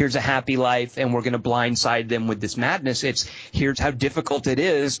like, here's a happy life and we're going to blindside them with this madness. It's, here's how difficult it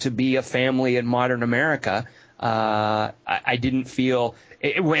is to be a family in modern America. I didn't feel –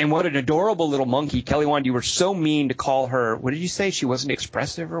 and what an adorable little monkey. Kelly Wand, you were so mean to call her – what did you say? She wasn't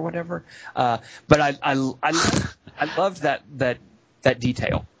expressive or whatever? But I loved that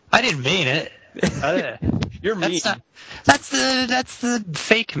detail. I didn't mean it. You're mean. That's the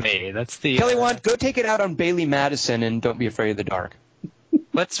fake me. That's the Kelly Wand, go take it out on Bailey Madison and don't be afraid of the dark.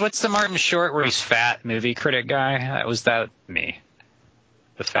 What's the Martin Short where he's fat movie critic guy? Was that me?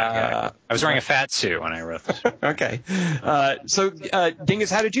 The fat guy. I was wearing a fat suit when I wrote this. Okay. So, Dingus,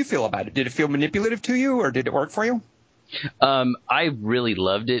 how did you feel about it? Did it feel manipulative to you, or did it work for you? I really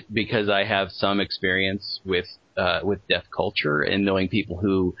loved it because I have some experience with deaf culture and knowing people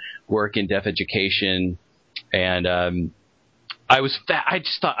who work in deaf education, and I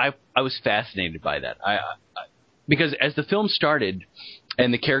just thought I was fascinated by that. Because as the film started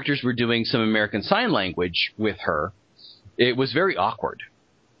and the characters were doing some American Sign Language with her, it was very awkward.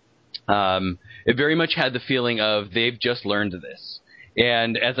 It very much had the feeling of they've just learned this.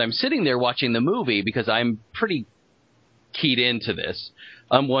 And as I'm sitting there watching the movie, because I'm pretty keyed into this,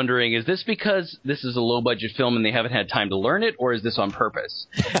 I'm wondering, is this because this is a low-budget film and they haven't had time to learn it, or is this on purpose?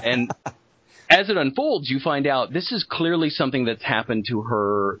 And as it unfolds, you find out this is clearly something that's happened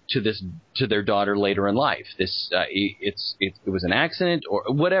to their daughter later in life. It was an accident or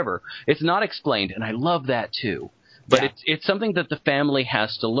whatever. It's not explained, and I love that too. But it's something that the family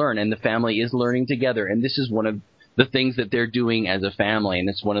has to learn, and the family is learning together. And this is one of the things that they're doing as a family, and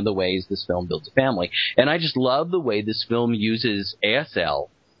it's one of the ways this film builds a family. And I just love the way this film uses ASL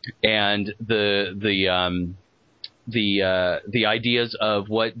and the ideas of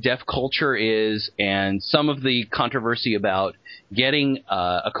what deaf culture is, and some of the controversy about getting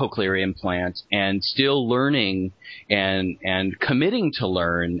a cochlear implant and still learning and committing to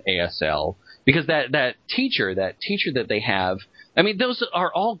learn ASL. Because that teacher that they have, I mean, those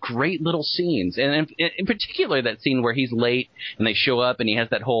are all great little scenes. And in particular, that scene where he's late and they show up and he has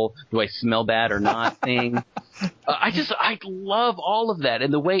that whole, do I smell bad or not thing. I love all of that.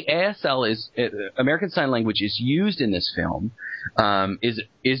 And the way ASL American Sign Language is used in this film,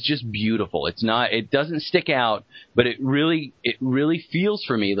 is just beautiful. It doesn't stick out, but it really feels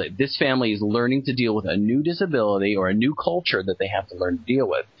for me that this family is learning to deal with a new disability or a new culture that they have to learn to deal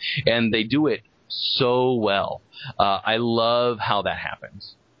with. And they do it so well. I love how that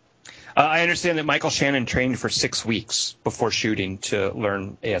happens. I understand that Michael Shannon trained for 6 weeks before shooting to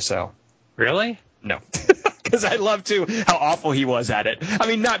learn ASL. Really? No. Because I love, too, how awful he was at it. I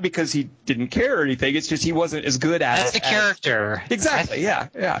mean, not because he didn't care or anything. It's just he wasn't as good at it. That's the character. Exactly,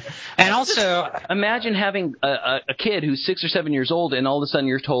 yeah. And also, imagine having a kid who's 6 or 7 years old, and all of a sudden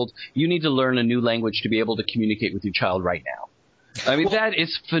you're told you need to learn a new language to be able to communicate with your child right now. I mean, that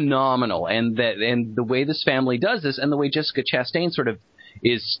is phenomenal. And the way this family does this, and the way Jessica Chastain sort of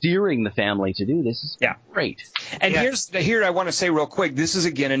is steering the family to do this is great. And here I want to say real quick, this is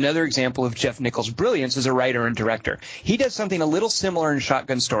again another example of Jeff Nichols' brilliance as a writer and director. He does something a little similar in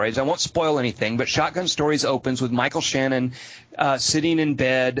Shotgun Stories. I won't spoil anything, but Shotgun Stories opens with Michael Shannon sitting in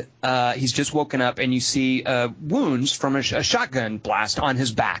bed. He's just woken up, and you see wounds from a shotgun blast on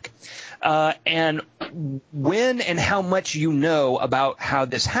his back. And when and how much you know about how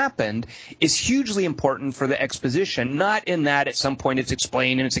this happened is hugely important for the exposition, not in that at some point it's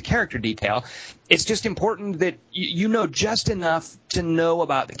explained and it's a character detail. It's just important that you know just enough to know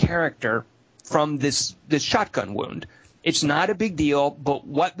about the character from this shotgun wound. It's not a big deal, but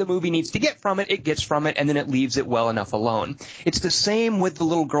what the movie needs to get from it, it gets from it, and then it leaves it well enough alone. It's the same with the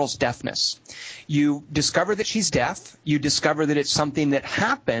little girl's deafness. You discover that she's deaf. You discover that it's something that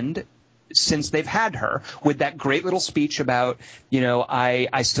happened since they've had her, with that great little speech about,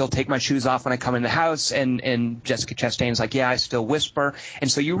 I still take my shoes off when I come in the house, and Jessica Chastain's like, yeah, I still whisper. And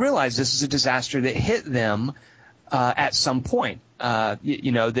so you realize this is a disaster that hit them at some point, and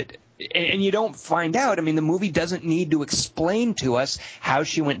you don't find out. I mean, the movie doesn't need to explain to us how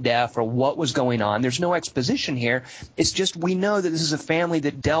she went deaf or what was going on. There's no exposition here. It's just we know that this is a family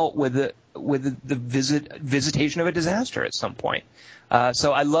that dealt with the visitation of a disaster at some point.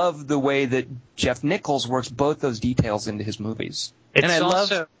 So I love the way that Jeff Nichols works both those details into his movies. Go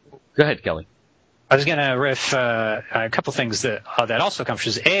ahead, Kelly. I was going to riff a couple things that also comes, which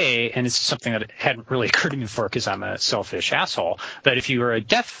is and it's something that hadn't really occurred to me before because I'm a selfish asshole, but if you were a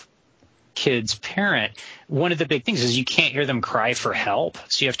deaf kid's parent, one of the big things is you can't hear them cry for help,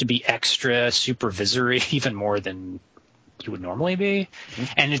 so you have to be extra supervisory, even more than you would normally be.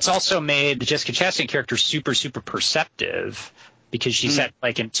 Mm-hmm. And it's also made the Jessica Chastain character super, super perceptive, because she's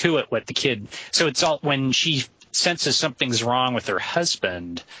intuit what the kid. So it's all when she senses something's wrong with her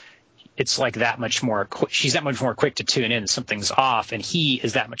husband, it's like that much more. She's that much more quick to tune in. Something's off, and he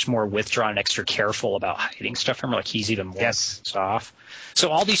is that much more withdrawn and extra careful about hiding stuff from her. Like he's even more off. So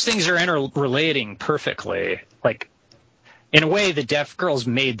all these things are interrelating perfectly. Like in a way, the deaf girls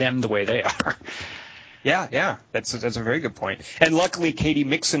made them the way they are. Yeah. That's a very good point. And luckily, Katie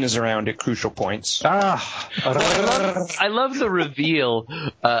Mixon is around at crucial points. I love the reveal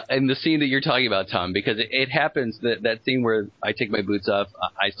in the scene that you're talking about, Tom, because it happens that scene where I take my boots off,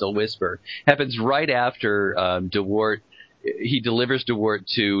 I still whisper, happens right after DeWart. He delivers DeWart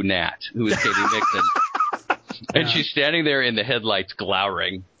to Nat, who is Katie Mixon, and she's standing there in the headlights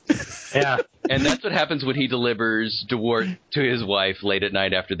glowering. Yeah. And that's what happens when he delivers DeWart to his wife late at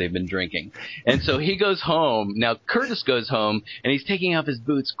night after they've been drinking. And so he goes home. Now Curtis goes home, and he's taking off his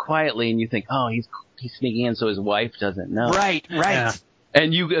boots quietly, and you think, oh, he's sneaking in so his wife doesn't know. Right. Yeah.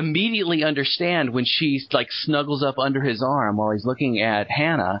 And you immediately understand when she like snuggles up under his arm while he's looking at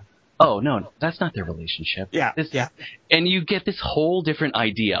Hannah. Oh, no, that's not their relationship. Yeah. And you get this whole different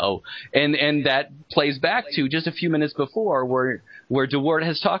idea. Oh, and that plays back to just a few minutes before where DeWart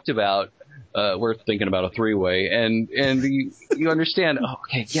has talked about, we're thinking about a three-way, and you understand, oh,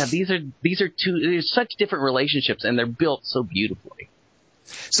 okay, yeah, these are two, such different relationships, and they're built so beautifully.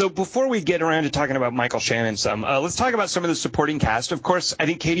 So before we get around to talking about Michael Shannon some, let's talk about some of the supporting cast. Of course, I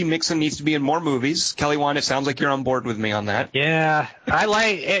think Katie Mixon needs to be in more movies. Kelly Wand, it sounds like you're on board with me on that. Yeah.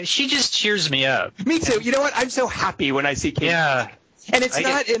 She just cheers me up. Me too. You know what? I'm so happy when I see Katie. Yeah. And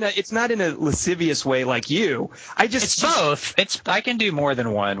it's not in a lascivious way like you. It's both. I can do more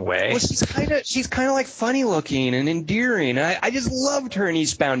than one way. Well, she's kind of like funny looking and endearing. I just loved her in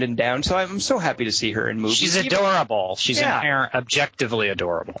Eastbound and Down, so I'm so happy to see her in movies. She's adorable. She's objectively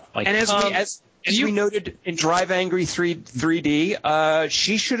adorable. Like, and as we noted in Drive Angry 3D,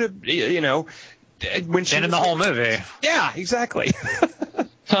 she should have, when she been in the whole movie. Yeah, exactly.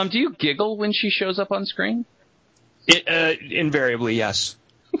 Tom, do you giggle when she shows up on screen? Invariably, yes.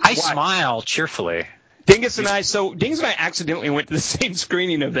 I smile cheerfully. Dingus and I accidentally went to the same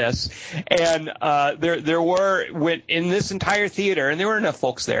screening of this, and there were in this entire theater, and there were enough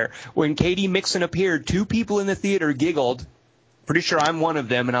folks there. When Katie Mixon appeared, 2 people in the theater giggled. Pretty sure I'm one of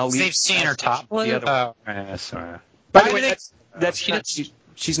them, and I'll leave. They've seen her topless. The other one. Sorry. By the way,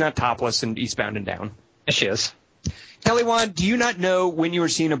 she's not topless in Eastbound and Down. Yes, she is. Kelly Wand, do you not know when you were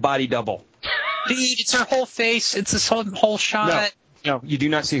seeing a body double? Dude, it's her whole face. It's this whole shot. No, you do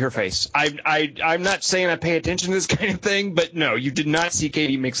not see her face. I'm not saying I pay attention to this kind of thing, but no, you did not see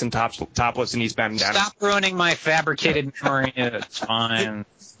Katie Mixon topless in Eastbound and Down. Stop ruining my fabricated memory. It's fine.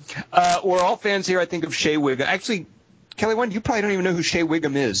 We're all fans here, I think, of Shea Wiggum. Actually, Kelly Wand, you probably don't even know who Shea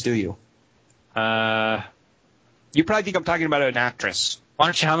Wiggum is, do you? You probably think I'm talking about an actress. Why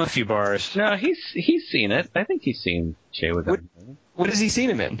don't you hum a few bars? No, he's seen it. I think he's seen Shea Wiggum. What has he seen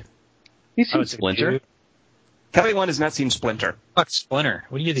him in? He's seen Splinter. Kelly Wand has not seen Splinter. Fuck Splinter.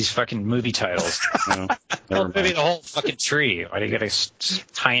 What do you do these fucking movie titles? Maybe the whole fucking tree. Why do you get a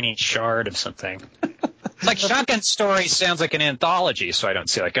tiny shard of something? It's like Shotgun Story sounds like an anthology, so I don't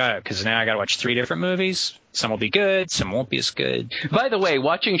see because now I got to watch 3 different movies. Some will be good, some won't be as good. By the way,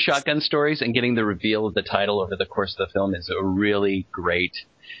 watching Shotgun Stories and getting the reveal of the title over the course of the film is a really great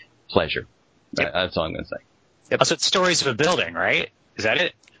pleasure. Yep. That's all I'm going to say. Yep. So it's stories of a building, right? Is that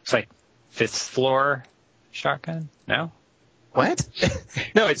it? It's like 5th floor shotgun? No? What?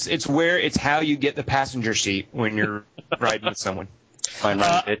 No, it's how you get the passenger seat when you're riding with someone. Fine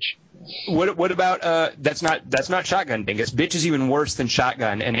riding bitch. What about that's not Shotgun Dingus. Bitch is even worse than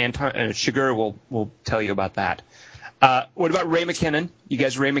Shotgun, and Anton Chigurh will tell you about that. What about Ray McKinnon? You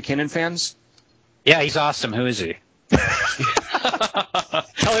guys Ray McKinnon fans? Yeah, he's awesome. Who is he? I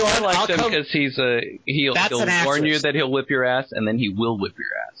like him because he'll warn you that he'll whip your ass, and then he will whip your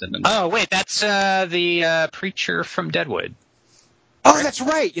ass. And then oh wait, that's the preacher from Deadwood. Oh, right? That's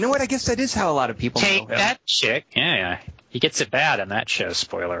right. You know what? I guess that is how a lot of people take know him. that chick. Yeah. He gets it bad on that show,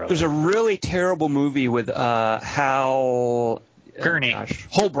 spoiler alert. There's a really terrible movie with Hal Gurney.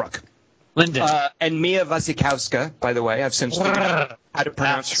 Holbrook. Linden. And Mia Wasikowska, by the way. I've since figured out how to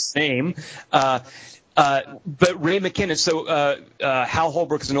pronounce her name. But Ray McKinnon, so Hal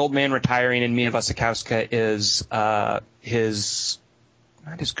Holbrook is an old man retiring, and Mia Wasikowska is is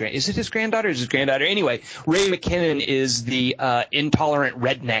it his granddaughter or is his granddaughter? Anyway, Ray McKinnon is the intolerant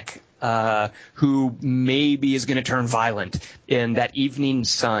redneck who maybe is going to turn violent. And That Evening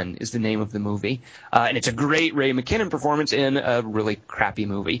Sun is the name of the movie. And it's a great Ray McKinnon performance in a really crappy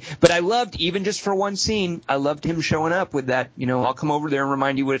movie. But I loved, even just for one scene, I loved him showing up with that, I'll come over there and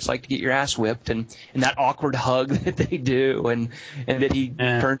remind you what it's like to get your ass whipped, and that awkward hug that they do, and that he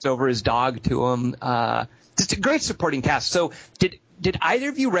turns over his dog to him. Just a great supporting cast. So did either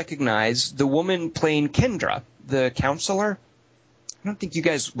of you recognize the woman playing Kendra, the counselor? I don't think you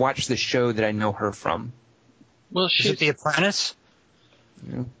guys watched the show that I know her from. Well, is it The Apprentice?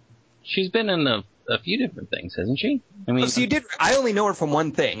 Yeah. She's been in a a few different things, hasn't she? I mean, Oh, so you did. I only know her from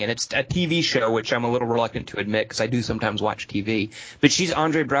one thing, and it's a TV show, which I'm a little reluctant to admit because I do sometimes watch TV. But she's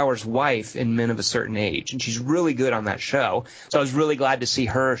Andre Braugher's wife in Men of a Certain Age, and she's really good on that show. So I was really glad to see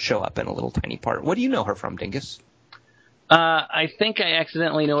her show up in a little tiny part. What do you know her from, Dingus? I think I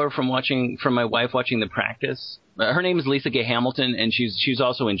accidentally know her from my wife watching The Practice. Her name is Lisa Gay Hamilton, and she's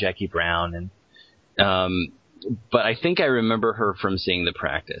also in Jackie Brown. And but I think I remember her from seeing The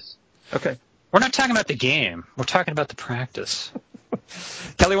Practice. Okay. We're not talking about the game. We're talking about The Practice.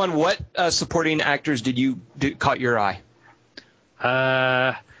 Kelly Wand, what supporting actors caught your eye?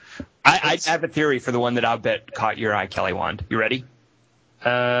 I have a theory for the one that I'll bet caught your eye, Kelly Wand. You ready?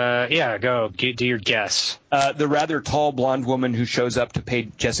 Yeah, go. Do your guess. The rather tall blonde woman who shows up to pay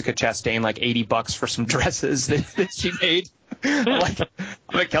Jessica Chastain like $80 for some dresses that she made. I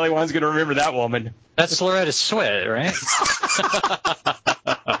bet Kelly Wand's going to remember that woman. That's Loretta Swit, right?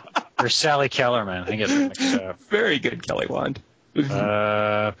 Or Sally Kellerman. I get them mixed up. Very good, Kelly Wand.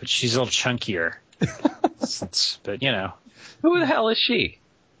 But she's a little chunkier. But, you know. Who the hell is she?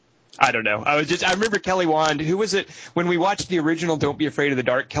 I don't know. I remember Kelly Wand. Who was it when we watched the original Don't Be Afraid of the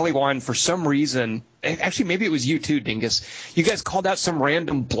Dark? Kelly Wand, for some reason, actually maybe it was you too, Dingus. You guys called out some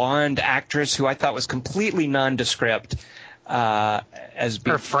random blonde actress who I thought was completely nondescript as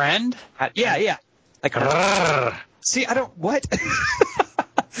being Her friend? Yeah. Like see, I don't what.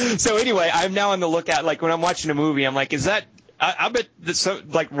 So anyway, I'm now on the lookout. Like when I'm watching a movie, I'm like, is that? I bet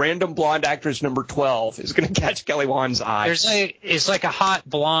like random blonde actress number 12 is going to catch Kelly Wand's eye. It's like a hot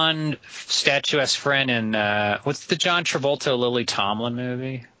blonde statuesque friend in what's the John Travolta Lily Tomlin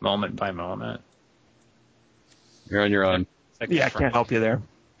movie? Moment by Moment. You're on your own. Like I can't help you there.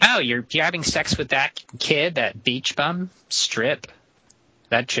 Oh, you're having sex with that kid, that beach bum strip.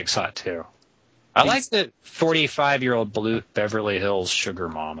 That chick's hot too. I like the 45-year-old Beverly Hills sugar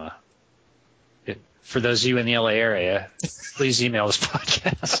mama. For those of you in the LA area, please email this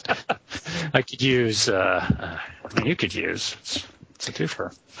podcast. I could use, you could use. It's a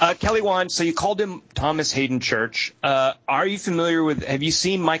twofer. Kelly Wand, so you called him Thomas Hayden Church. Are you familiar with, have you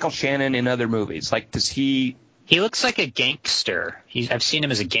seen Michael Shannon in other movies? Like, does he... He looks like a gangster. I've seen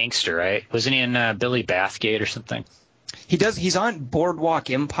him as a gangster, right? Wasn't he in Billy Bathgate or something? He does. He's on Boardwalk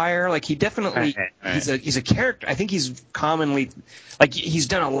Empire. Like he definitely, right. He's a character. I think he's commonly, like he's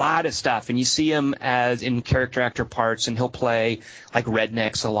done a lot of stuff, and you see him as in character actor parts, and he'll play like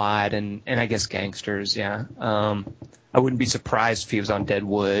rednecks a lot, and I guess gangsters. Yeah. I wouldn't be surprised if he was on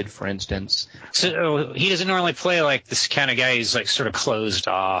Deadwood, for instance. So he doesn't normally play like this kind of guy. He's like sort of closed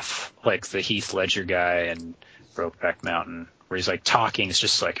off, like the Heath Ledger guy in Brokeback Mountain, where he's like talking. It's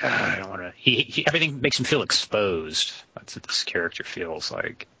just like, I don't want to. He everything makes him feel exposed. That's what this character feels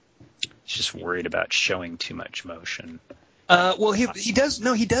like. He's just worried about showing too much motion. Well, he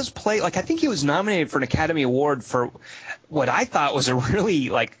does play. Like I think he was nominated for an Academy Award for what I thought was a really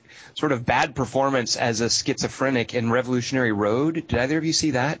like sort of bad performance as a schizophrenic in Revolutionary Road. Did either of you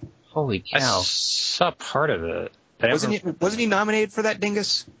see that? Holy cow! I saw part of it. Wasn't he nominated for that,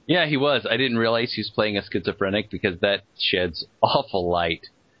 Dingus? Yeah, he was. I didn't realize he was playing a schizophrenic because that sheds awful light.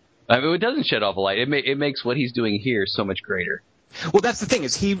 I mean, it doesn't shed awful light. It makes what he's doing here so much greater. Well, that's the thing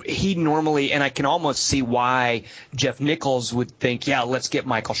is he normally, and I can almost see why Jeff Nichols would think, yeah, let's get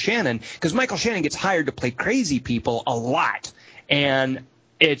Michael Shannon, because Michael Shannon gets hired to play crazy people a lot, and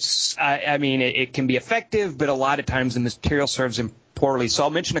it's, I mean, it can be effective, but a lot of times the material serves him poorly. So I'll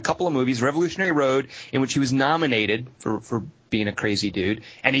mention a couple of movies: Revolutionary Road, in which he was nominated for being a crazy dude,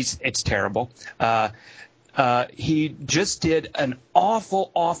 and it's terrible. He just did an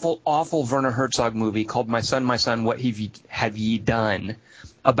awful Werner Herzog movie called My Son, What Have Ye Done?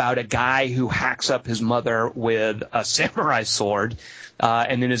 About a guy who hacks up his mother with a samurai sword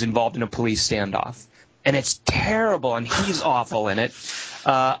and then is involved in a police standoff. And it's terrible, and he's awful in it.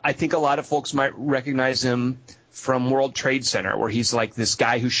 I think a lot of folks might recognize him from World Trade Center, where he's like this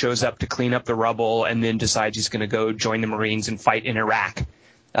guy who shows up to clean up the rubble and then decides he's going to go join the Marines and fight in Iraq.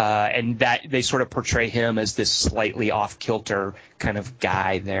 And that they sort of portray him as this slightly off-kilter kind of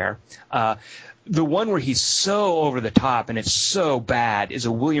guy there. The one where he's so over the top and it's so bad is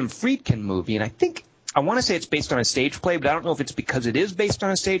a William Friedkin movie, and I want to say it's based on a stage play, but I don't know if it's because it is based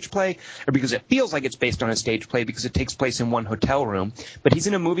on a stage play or because it feels like it's based on a stage play because it takes place in one hotel room. But he's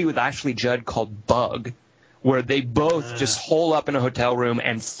in a movie with Ashley Judd called Bug, where they both just hole up in a hotel room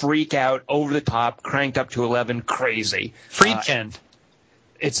and freak out over the top, cranked up to 11, crazy. Friedkin.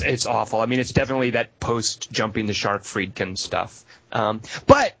 It's awful. I mean, it's definitely that post-jumping the shark Friedkin stuff.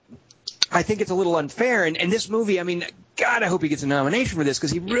 But I think it's a little unfair. And this movie, I mean, God, I hope he gets a nomination for this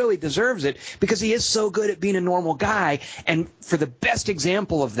because he really deserves it because he is so good at being a normal guy. And for the best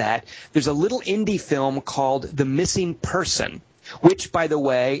example of that, there's a little indie film called The Missing Person, which, by the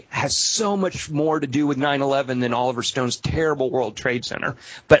way, has so much more to do with 9/11 than Oliver Stone's terrible World Trade Center.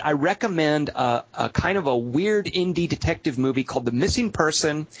 But I recommend a kind of a weird indie detective movie called The Missing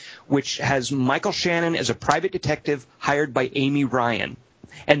Person, which has Michael Shannon as a private detective hired by Amy Ryan.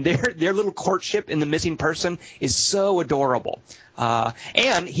 And their little courtship in The Missing Person is so adorable.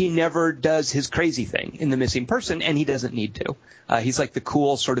 And he never does his crazy thing in The Missing Person, and he doesn't need to. He's like the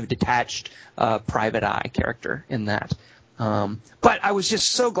cool, sort of detached private eye character in that. But I was just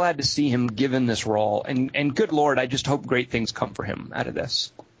so glad to see him given this role. And good Lord, I just hope great things come for him out of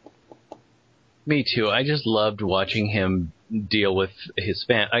this. Me too. I just loved watching him deal with his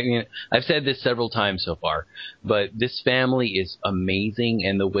I mean, I've said this several times so far, but this family is amazing,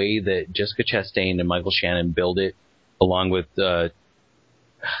 and the way that Jessica Chastain and Michael Shannon build it, along with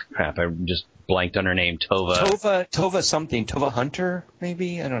crap, I just blanked on her name, Tova something, Tova Hunter,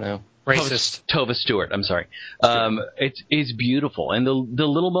 maybe, I don't know. Racist. Tova Stewart. I'm sorry. It's beautiful, and the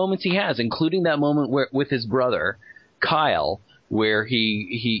little moments he has, including that moment with his brother Kyle, where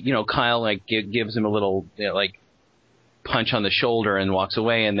he Kyle like gives him a little like punch on the shoulder and walks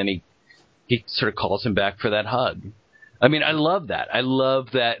away, and then he sort of calls him back for that hug. I mean, I love that. I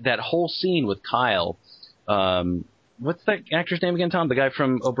love that whole scene with Kyle. What's that actor's name again, Tom? The guy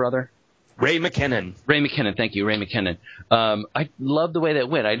from Oh Brother? Ray McKinnon. Ray McKinnon, thank you, Ray McKinnon. I love the way that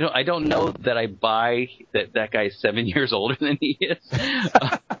went. I don't know that I buy that guy's 7 years older than he is.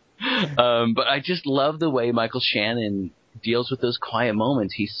 But I just love the way Michael Shannon deals with those quiet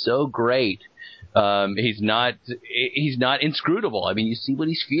moments. He's so great. He's not inscrutable. I mean, you see what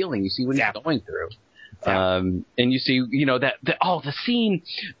he's feeling. You see what he's going through. Yeah. And you see, the scene.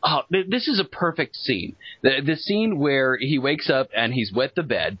 Oh, this is a perfect scene. The scene where he wakes up and he's wet the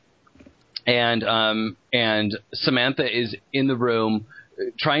bed, and Samantha is in the room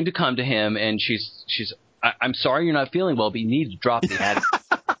trying to come to him, and she's. I'm sorry you're not feeling well, but you need to drop the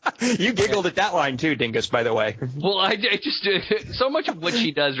attitude. You giggled at that line too, Dingus, by the way. Well, I just so much of what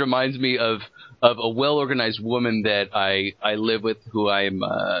she does reminds me of a well-organized woman that I live with, who I'm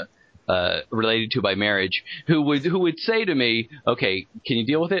related to by marriage, who would say to me, "Okay, can you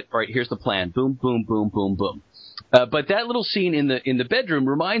deal with it? All right, here's the plan. Boom, boom, boom, boom, boom." But that little scene in the bedroom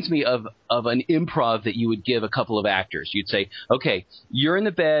reminds me of an improv that you would give a couple of actors. You'd say, okay, you're in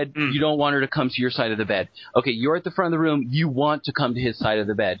the bed. You don't want her to come to your side of the bed. Okay, you're at the front of the room. You want to come to his side of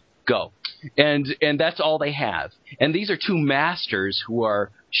the bed. Go. And that's all they have. And these are two masters who are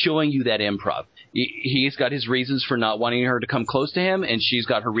showing you that improv. He's got his reasons for not wanting her to come close to him, and she's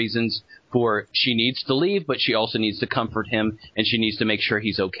got her reasons for she needs to leave, but she also needs to comfort him, and she needs to make sure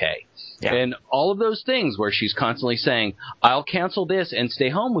he's okay. Yeah. And all of those things where she's constantly saying, I'll cancel this and stay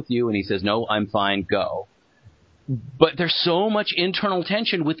home with you. And he says, no, I'm fine, go. But there's so much internal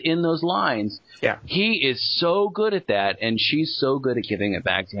tension within those lines. Yeah. He is so good at that, and she's so good at giving it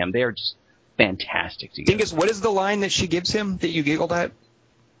back to him. They are just fantastic together. Dingus, what is the line that she gives him that you giggled at?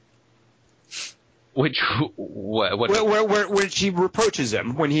 Which what? Where she reproaches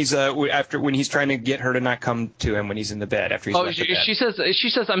him when he's when he's trying to get her to not come to him when he's in the bed after he's left the bed. She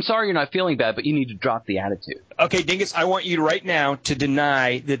says I'm sorry you're not feeling bad, but you need to drop the attitude. Okay, Dingus, I want you right now to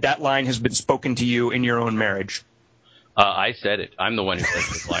deny that line has been spoken to you in your own marriage. I said it. I'm the one who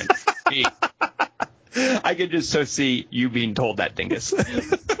said this line. I could just so see you being told that, Dingus.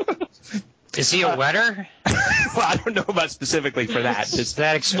 Is he a wetter? Well, I don't know about specifically for that.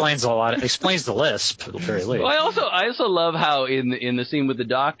 That explains a lot. It explains the lisp, at the very least. Well, I also love how in the scene with the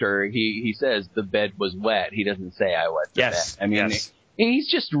doctor, he says the bed was wet. He doesn't say I wet the bed. I mean, he's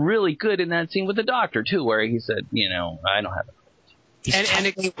just really good in that scene with the doctor too, where he said, I don't have it. He's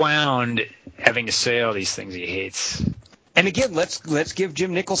tightly wound, having to say all these things he hates. And again, let's give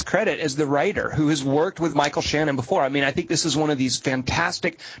Jim Nichols credit as the writer who has worked with Michael Shannon before. I mean, I think this is one of these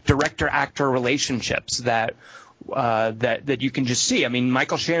fantastic director-actor relationships that you can just see. I mean,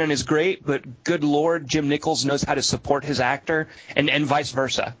 Michael Shannon is great, but good Lord, Jim Nichols knows how to support his actor, and vice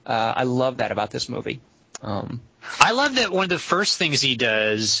versa. I love that about this movie. I love that one of the first things he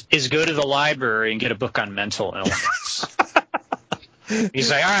does is go to the library and get a book on mental illness.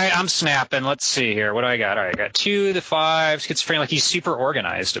 He's like, all right, I'm snapping. Let's see here. What do I got? All right, I got 2 to 5 schizophrenia. Like, he's super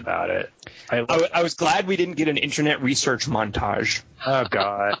organized about it. I was glad we didn't get an internet research montage. Oh,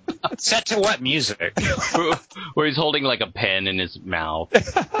 God. Set to what music? Where he's holding, like, a pen in his mouth.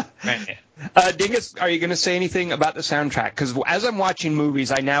 Dingus, are you going to say anything about the soundtrack? Because as I'm watching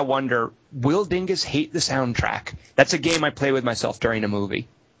movies, I now wonder, will Dingus hate the soundtrack? That's a game I play with myself during a movie.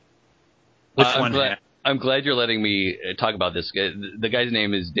 Which one? I'm glad you're letting me talk about this. The guy's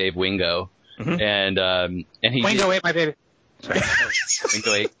name is Dave Wingo, and he Wingo ate my baby.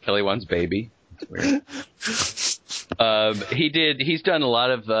 Wingo ate Kelly Wan's baby. Weird. He's done a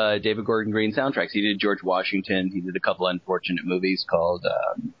lot of David Gordon Green soundtracks. He did George Washington. He did a couple unfortunate movies called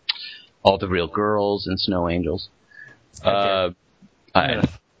All the Real Girls and Snow Angels. I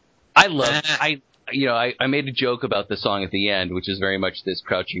made a joke about the song at the end, which is very much this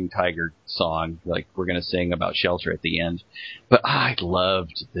Crouching Tiger song, like we're going to sing about shelter at the end. But I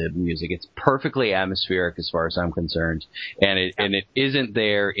loved the music. It's perfectly atmospheric as far as I'm concerned, and it isn't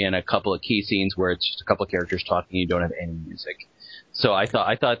there in a couple of key scenes where it's just a couple of characters talking. You don't have any music. So I thought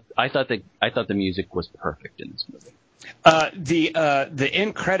the music was perfect in this movie. The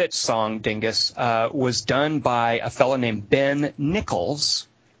end credits song, Dingus, was done by a fellow named Ben Nichols.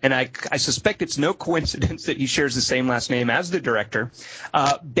 And I suspect it's no coincidence that he shares the same last name as the director.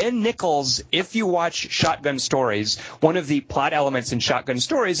 Ben Nichols, if you watch Shotgun Stories, one of the plot elements in Shotgun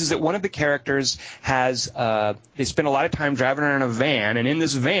Stories is that one of the characters has they spend a lot of time driving around in a van, and in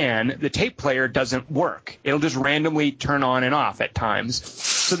this van, the tape player doesn't work. It'll just randomly turn on and off at times.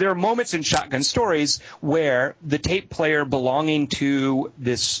 So there are moments in Shotgun Stories where the tape player belonging to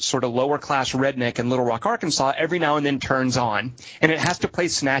this sort of lower-class redneck in Little Rock, Arkansas, every now and then turns on, and it has to play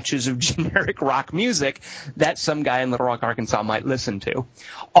snatches of generic rock music that some guy in Little Rock, Arkansas might listen to.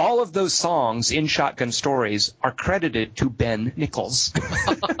 All of those songs in Shotgun Stories are credited to Ben Nichols.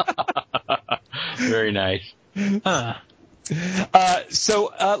 Very nice.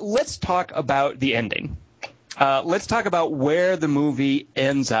 So let's talk about the ending. Let's talk about where the movie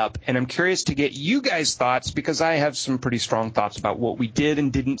ends up, and I'm curious to get you guys' thoughts because I have some pretty strong thoughts about what we did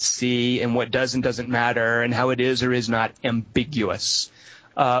and didn't see and what does and doesn't matter and how it is or is not ambiguous.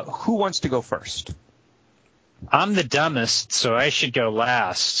 Who wants to go first? I'm the dumbest, so I should go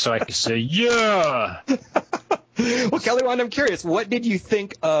last, so I can say, yeah! Well, Kelly Wand, I'm curious. What did you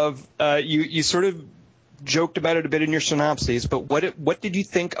think of, you sort of joked about it a bit in your synopses, but what did you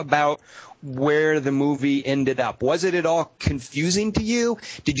think about where the movie ended up? Was it at all confusing to you?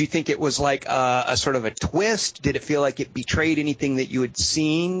 Did you think it was like a sort of a twist? Did it feel like it betrayed anything that you had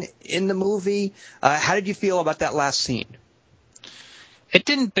seen in the movie? How did you feel about that last scene? It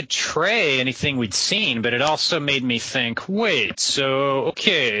didn't betray anything we'd seen, but it also made me think, wait, so,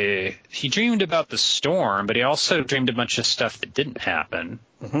 okay, he dreamed about the storm, but he also dreamed a bunch of stuff that didn't happen.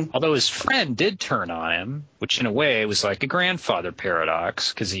 Mm-hmm. Although his friend did turn on him, which in a way was like a grandfather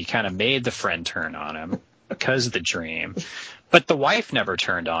paradox, because he kind of made the friend turn on him because of the dream. But the wife never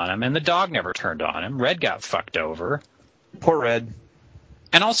turned on him, and the dog never turned on him. Red got fucked over. Poor Red.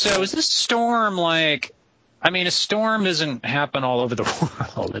 And also, is this storm like... I mean, a storm doesn't happen all over the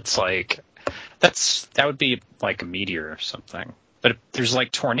world. It's like that would be like a meteor or something. But if there's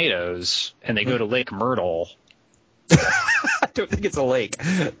like tornadoes and they go to Lake Myrtle. I don't think it's a lake.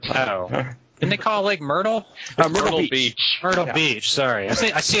 Oh, didn't they call it Lake Myrtle? Myrtle Beach. Myrtle Beach. Sorry, I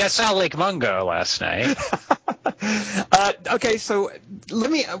saw Lake Mungo last night. Okay, so let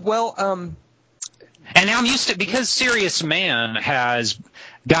me. And now I'm used to, because Serious Man has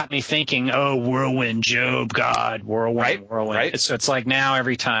got me thinking, oh, Whirlwind, Job, God, Whirlwind. Right. So it's like now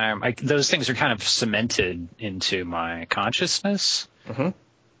every time, those things are kind of cemented into my consciousness. Mm-hmm.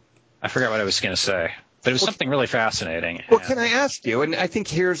 I forgot what I was going to say, but it was something really fascinating. Well, can I ask you, and I think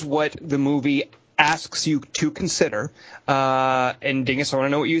here's what the movie asks you to consider, and Dingus, I want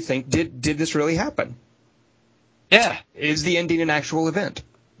to know what you think. Did this really happen? Yeah. Is the ending an actual event?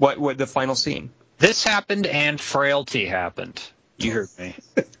 What the final scene? This happened and Frailty happened. You heard me.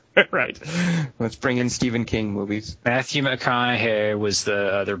 Right. Let's bring in Stephen King movies. Matthew McConaughey was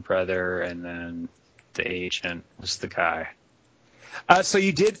the other brother, and then the agent was the guy. So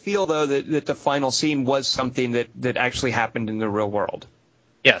you did feel, though, that the final scene was something that actually happened in the real world?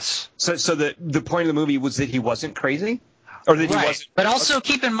 Yes. So the point of the movie was that he wasn't crazy? Or that he wasn't. But also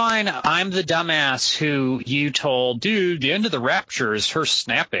keep in mind, I'm the dumbass who you told, dude, the end of the rapture is her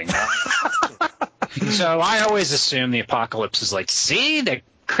snapping. So I always assume the apocalypse is like, see, the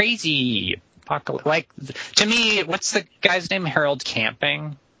crazy apocalypse. Like, to me, what's the guy's name? Harold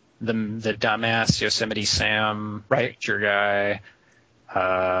Camping, the dumbass Yosemite Sam picture guy,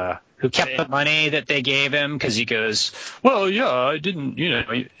 who kept the money that they gave him because he goes, well, yeah, I didn't,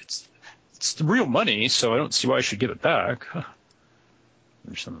 it's the real money, so I don't see why I should give it back. Or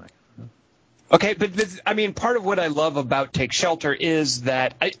something like that. Okay, but I mean, part of what I love about Take Shelter is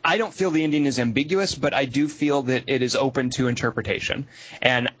that I don't feel the ending is ambiguous, but I do feel that it is open to interpretation.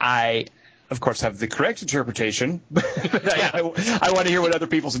 And I, of course, have the correct interpretation, but I want to hear what other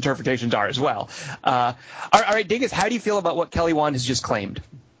people's interpretations are as well. All right, Dingus, how do you feel about what Kelly Wand has just claimed?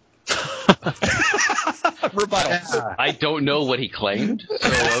 Rebuttal. Yeah. I don't know what he claimed, so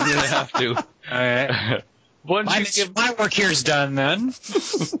I'm going to have to. All right. Why don't you give? My work here's done then.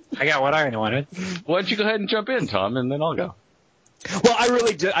 I got what I wanted. Why don't you go ahead and jump in, Tom, and then I'll go. Well, I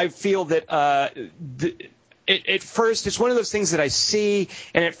really do. I feel that at first it's one of those things that I see,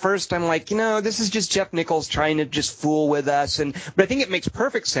 and at first I'm like, this is just Jeff Nichols trying to just fool with us. But I think it makes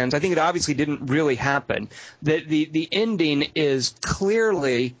perfect sense. I think it obviously didn't really happen. The ending is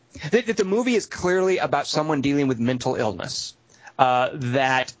clearly that the movie is clearly about someone dealing with mental illness.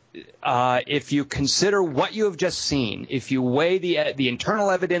 If you consider what you have just seen, if you weigh the internal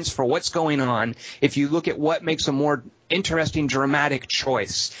evidence for what's going on, if you look at what makes a more interesting, dramatic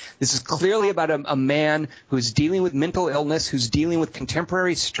choice, this is clearly about a man who's dealing with mental illness, who's dealing with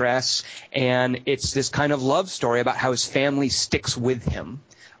contemporary stress, and it's this kind of love story about how his family sticks with him.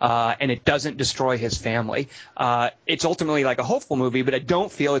 And it doesn't destroy his family. It's ultimately like a hopeful movie, but I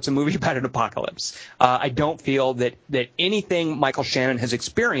don't feel it's a movie about an apocalypse. I don't feel that anything Michael Shannon has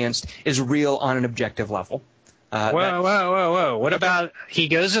experienced is real on an objective level. Whoa. What about he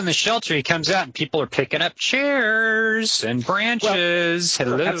goes in the shelter, he comes out, and people are picking up chairs and branches.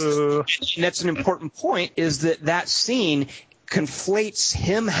 Well, hello. That's an important point, is that scene conflates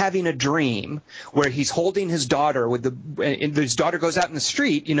him having a dream where he's holding his daughter and his daughter goes out in the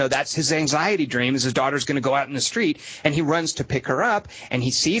street. That's his anxiety dream, is his daughter's going to go out in the street, and he runs to pick her up, and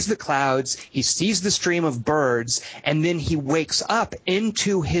he sees the clouds, he sees the stream of birds, and then he wakes up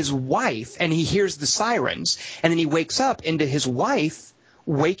into his wife, and he hears the sirens, and then he wakes up into his wife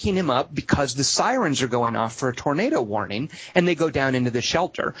waking him up because the sirens are going off for a tornado warning, and they go down into the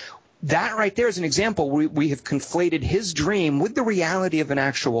shelter. That right there is an example. We have conflated his dream with the reality of an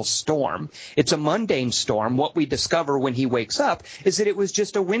actual storm. It's a mundane storm. What we discover when he wakes up is that it was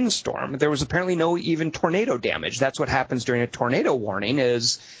just a windstorm. There was apparently no even tornado damage. That's what happens during a tornado warning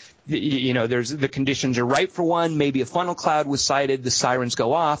is, there's the conditions are right for one. Maybe a funnel cloud was sighted. The sirens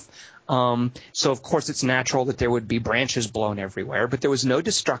go off. So, of course, it's natural that there would be branches blown everywhere, but there was no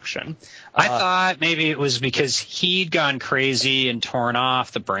destruction. I thought maybe it was because he'd gone crazy and torn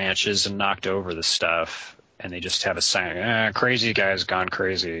off the branches and knocked over the stuff, and they just have a sign, crazy guy's gone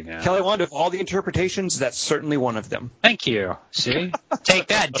crazy. Yeah. Kelly Wand, of all the interpretations, that's certainly one of them. Thank you. See? Take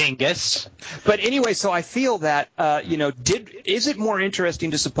that, dingus. But anyway, so I feel that, is it more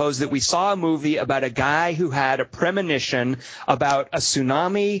interesting to suppose that we saw a movie about a guy who had a premonition about a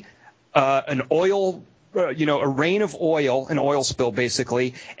tsunami, an oil, a rain of oil, an oil spill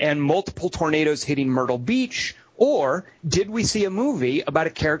basically, and multiple tornadoes hitting Myrtle Beach? Or did we see a movie about a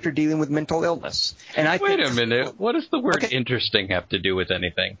character dealing with mental illness? And Wait a minute. What does the word interesting have to do with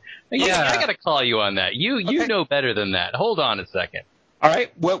anything? Yeah. I got to call you on that. You know better than that. Hold on a second. All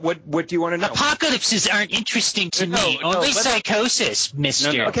right. What do you want to know? Apocalypses aren't interesting to me. Only psychosis,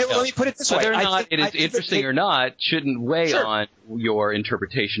 mister. No. Okay, well, let me put it this way. Whether or not it is interesting or not shouldn't weigh on your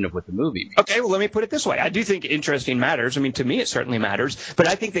interpretation of what the movie means. Okay, well, let me put it this way. I do think interesting matters. I mean, to me, it certainly matters. But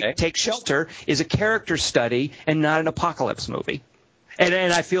I think that Take Shelter is a character study and not an apocalypse movie.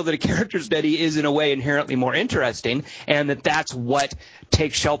 And I feel that a character study is, in a way, inherently more interesting, and that's what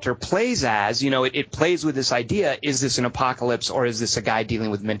Take Shelter plays as. It plays with this idea, is this an apocalypse or is this a guy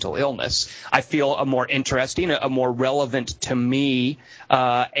dealing with mental illness? I feel a more interesting, a more relevant to me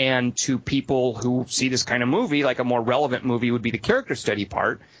and to people who see this kind of movie, like a more relevant movie would be the character study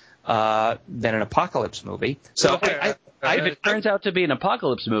part than an apocalypse movie. So if it turns out to be an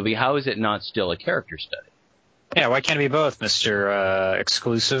apocalypse movie, how is it not still a character study? Yeah, why can't it be both, Mr.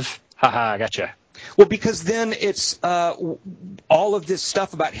 Exclusive? Haha, gotcha. Well, because then it's all of this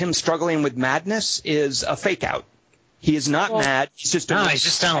stuff about him struggling with madness is a fake out. He is not mad. He's just he's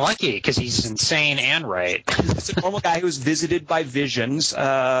just unlucky because he's insane and right. He's a normal guy who's visited by visions,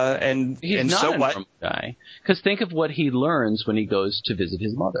 and he's not so a what? normal guy. Because think of what he learns when he goes to visit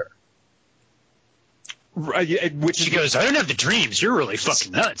his mother. Which she goes, I don't have the dreams. You're really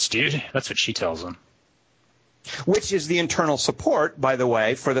fucking nuts, dude. That's what she tells him. Which is the internal support, by the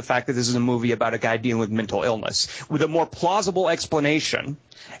way, for the fact that this is a movie about a guy dealing with mental illness. With a more plausible explanation,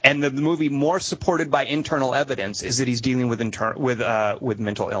 and the movie more supported by internal evidence, is that he's dealing with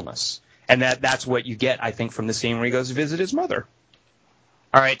mental illness. And that's what you get, I think, from the scene where he goes to visit his mother.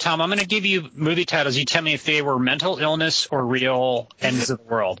 All right, Tom, I'm going to give you movie titles. You tell me if they were mental illness or real ends of the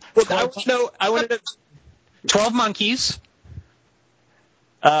world. Well, I want to know. 12 Monkeys.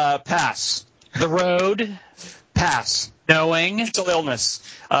 Pass. The Road. Pass. Knowing. Mental illness.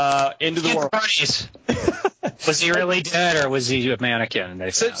 End of the world. Was he really dead or was he a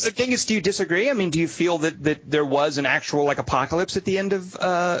mannequin? So the thing is, do you disagree? I mean, do you feel that there was an actual apocalypse at the end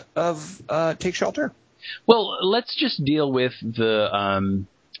of Take Shelter? Well, let's just deal with the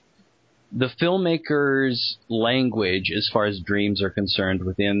the filmmaker's language as far as dreams are concerned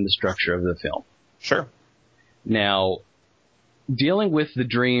within the structure of the film. Sure. Now, dealing with the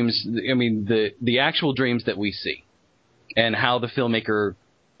dreams, I mean, the actual dreams that we see and how the filmmaker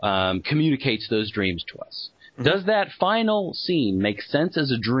communicates those dreams to us. Mm-hmm. Does that final scene make sense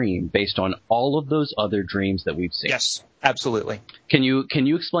as a dream based on all of those other dreams that we've seen? Yes, absolutely. Can you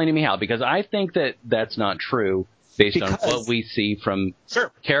explain to me how? Because I think that that's not true based on what we see from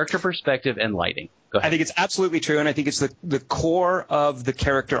character perspective and lighting. Go ahead. I think it's absolutely true, and I think it's the core of the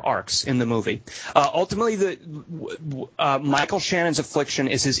character arcs in the movie. Ultimately, Michael Shannon's affliction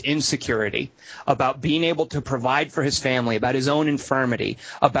is his insecurity about being able to provide for his family, about his own infirmity,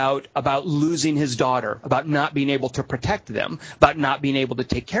 about losing his daughter, about not being able to protect them, about not being able to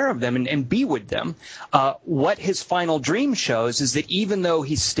take care of them and be with them. What his final dream shows is that even though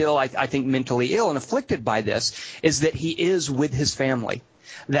he's still, I think, mentally ill and afflicted by this, is that he is with his family.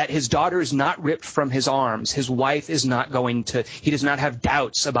 That his daughter is not ripped from his arms. His wife is not going to, he does not have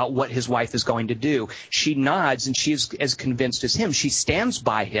doubts about what his wife is going to do. She nods, and she is as convinced as him. She stands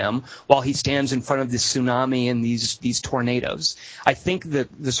by him while he stands in front of this tsunami and these tornadoes. I think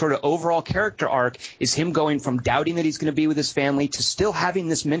the sort of overall character arc is him going from doubting that he's going to be with his family to still having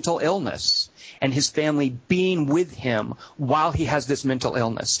this mental illness, and his family being with him while he has this mental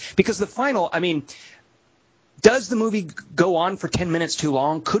illness. Because the final, I mean, does the movie go on for 10 minutes too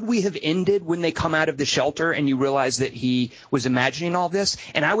long? Could we have ended when they come out of the shelter and you realize that he was imagining all this?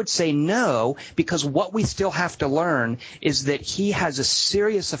 And I would say no, because what we still have to learn is that he has a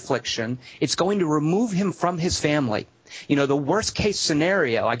serious affliction. It's going to remove him from his family. You know, the worst case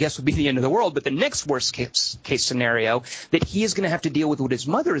scenario, I guess, would be the end of the world, but the next worst case scenario that he is going to have to deal with what his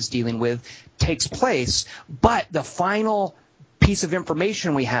mother is dealing with takes place. But the final piece of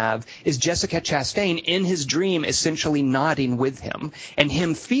information we have is Jessica Chastain in his dream essentially nodding with him and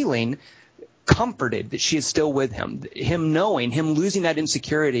him feeling comforted that she is still with him, him knowing, him losing that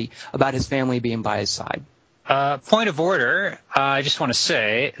insecurity about his family being by his side. Point of order, I just want to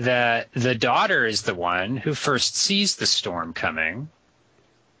say that the daughter is the one who first sees the storm coming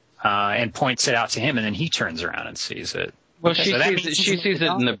and points it out to him, and then he turns around and sees it. Well, she sees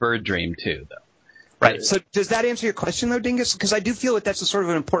it in the bird dream, too, though. Right. So does that answer your question, though, Dingus? Because I do feel that that's a sort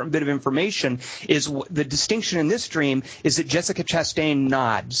of an important bit of information. Is the distinction in this dream is that Jessica Chastain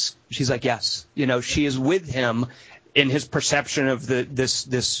nods. She's like, yes. You know, she is with him in his perception of this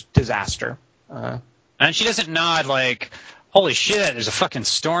disaster. And she doesn't nod like, holy shit, there's a fucking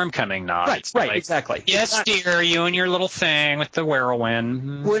storm coming now. Right, like, exactly. Yes, dear, you and your little thing with the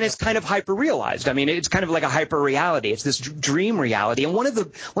whirlwind. Well, and it's kind of hyper-realized. I mean, it's kind of like a hyper-reality. It's this dream reality. And one of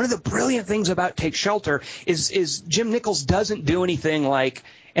the brilliant things about Take Shelter is Jim Nichols doesn't do anything like,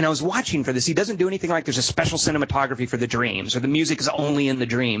 and I was watching for this, he doesn't do anything like there's a special cinematography for the dreams or the music is only in the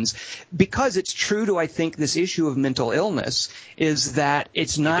dreams. Because it's true to, I think, this issue of mental illness is that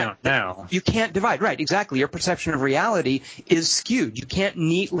it's not... You don't know. You can't divide. Right, exactly. Your perception of reality is skewed. You can't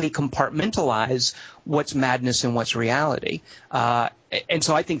neatly compartmentalize what's madness and what's reality. And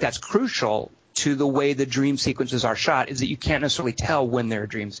so I think that's crucial to the way the dream sequences are shot, is that you can't necessarily tell when they're a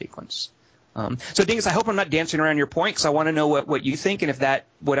dream sequence. So, Dingus, I hope I'm not dancing around your point, because I want to know what you think and if that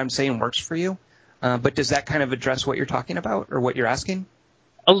what I'm saying works for you. But does that kind of address what you're talking about or what you're asking?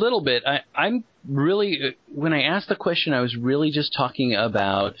 A little bit. I'm really, when I asked the question, I was really just talking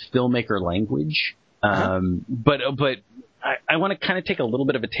about filmmaker language. But I want to kind of take a little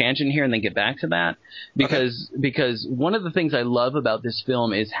bit of a tangent here and then get back to that, because one of the things I love about this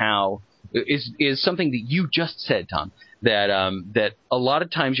film is how is something that you just said, Tom. That a lot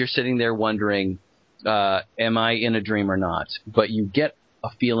of times you're sitting there wondering, am I in a dream or not? But you get a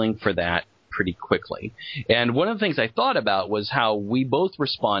feeling for that pretty quickly. And one of the things I thought about was how we both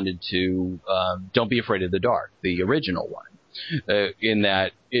responded to Don't Be Afraid of the Dark, the original one, in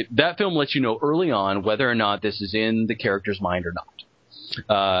that that film lets you know early on whether or not this is in the character's mind or not.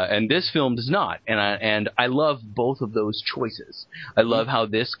 And this film does not, and I love both of those choices. I love how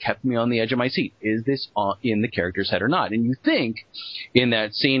this kept me on the edge of my seat. Is this in the character's head or not? And you think in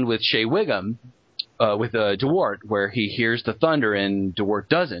that scene with Shea Whigham, with DeWart, where he hears the thunder and DeWart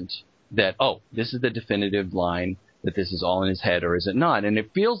doesn't, that, oh, this is the definitive line that this is all in his head, or is it not? And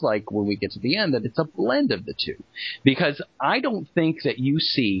it feels like when we get to the end that it's a blend of the two. Because I don't think that you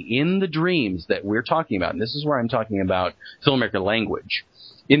see in the dreams that we're talking about, and this is where I'm talking about filmmaker language,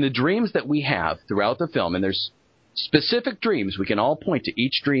 in the dreams that we have throughout the film, and there's specific dreams, we can all point to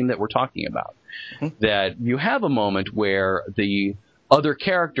each dream that we're talking about, that you have a moment where the other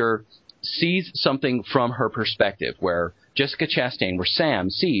character sees something from her perspective, where Jessica Chastain, where Sam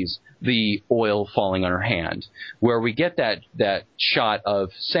sees the oil falling on her hand, where we get that shot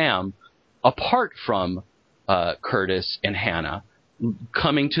of Sam apart from Curtis and Hannah,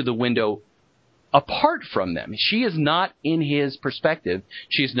 coming to the window apart from them. She is not in his perspective.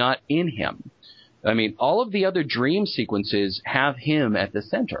 She's not in him. I mean, all of the other dream sequences have him at the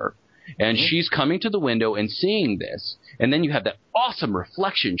center, and she's coming to the window and seeing this, and then you have that awesome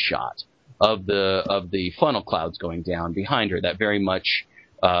reflection shot of the funnel clouds going down behind her, that very much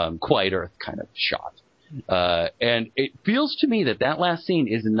Quiet Earth kind of shot. And it feels to me that last scene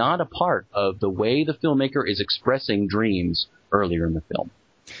is not a part of the way the filmmaker is expressing dreams earlier in the film.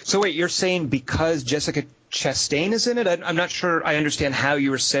 So wait, you're saying because Jessica Chastain is in it? I'm not sure I understand how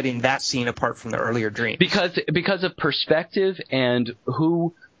you were setting that scene apart from the earlier dream. Because of perspective and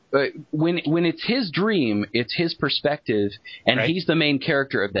who... when it's his dream, it's his perspective, and right. He's the main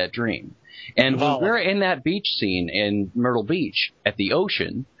character of that dream. And when we're in that beach scene in Myrtle Beach at the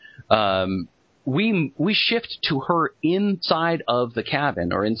ocean, we shift to her inside of the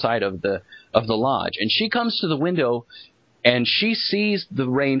cabin or inside of the lodge, and she comes to the window and she sees the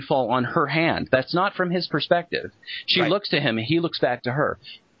rain fall on her hand. That's not from his perspective. She looks to him, he looks back to her.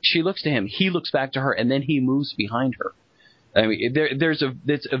 She looks to him, he looks back to her, and then he moves behind her. I mean,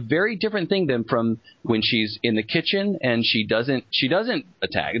 it's a very different thing than from when she's in the kitchen and she doesn't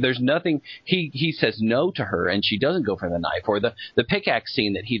attack. There's nothing. He says no to her and she doesn't go for the knife, or the pickaxe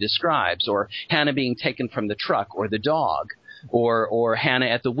scene that he describes, or Hannah being taken from the truck, or the dog, or Hannah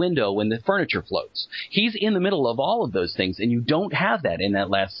at the window when the furniture floats. He's in the middle of all of those things, and you don't have that in that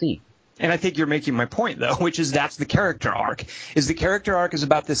last scene. And I think you're making my point, though, which is that's the character arc. The character arc is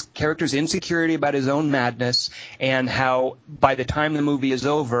about this character's insecurity about his own madness, and how by the time the movie is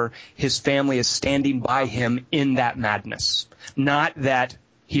over, his family is standing by him in that madness. Not that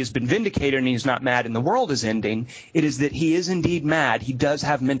he has been vindicated and he's not mad and the world is ending. It is that he is indeed mad. He does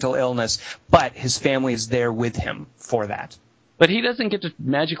have mental illness, but his family is there with him for that. But he doesn't get to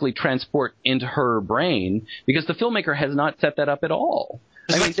magically transport into her brain because the filmmaker has not set that up at all.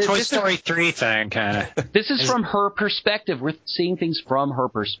 It's like the Toy Story 3 thing, kind of. This is from her perspective. We're seeing things from her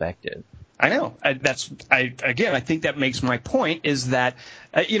perspective. I know. I think that makes my point is that,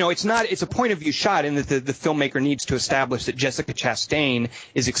 it's a point of view shot in that the filmmaker needs to establish that Jessica Chastain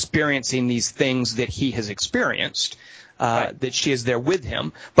is experiencing these things that he has experienced. That she is there with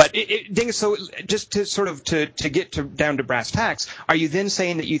him. But Dingus, so just to sort of to get down to brass tacks, are you then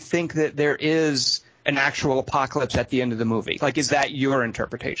saying that you think that there is an actual apocalypse at the end of the movie? Like, is that your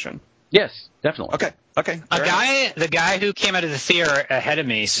interpretation? Yes, definitely. Okay. The guy who came out of the theater ahead of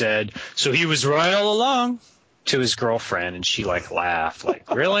me said, "So he was right all along," to his girlfriend, and she laughed,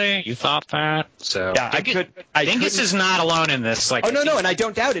 "Really? You thought that?" So yeah, Dingus is not alone in this. No, and I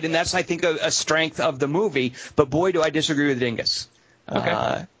don't doubt it, and that's I think a strength of the movie. But boy, do I disagree with Dingus.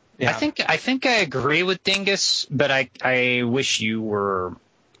 Okay. Yeah. I think I agree with Dingus, but I wish you were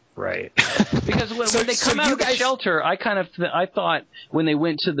right. Because when they come out of the shelter, I thought when they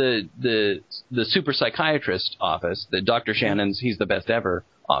went to the super psychiatrist office, the Dr. Shannon's He's the Best Ever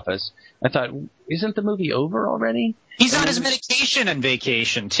office, I thought, isn't the movie over already? He's on his medication and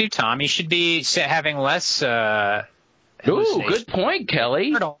vacation too, Tom. He should be having less. Ooh, good point,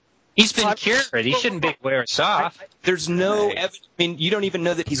 Kelly. He's been cured. He shouldn't be worse off. There's no evidence. I mean, you don't even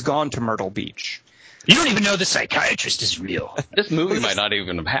know that he's gone to Myrtle Beach. You don't even know the psychiatrist is real. This movie might not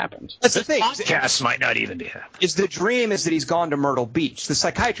even have happened. That's the thing. Podcast might not even be happening. The dream is that he's gone to Myrtle Beach. The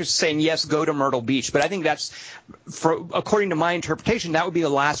psychiatrist is saying, yes, go to Myrtle Beach. But I think that's, according to my interpretation, that would be the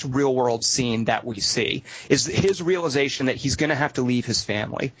last real-world scene that we see, is his realization that he's going to have to leave his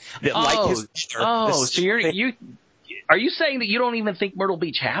family. That, so are you saying that you don't even think Myrtle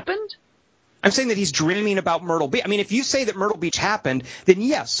Beach happened? I'm saying that he's dreaming about Myrtle Beach. I mean, if you say that Myrtle Beach happened, then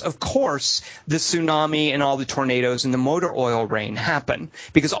yes, of course, the tsunami and all the tornadoes and the motor oil rain happen,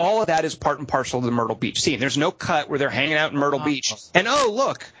 because all of that is part and parcel of the Myrtle Beach scene. There's no cut where they're hanging out in Myrtle Beach, and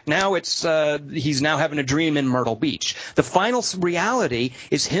look, now he's now having a dream in Myrtle Beach. The final reality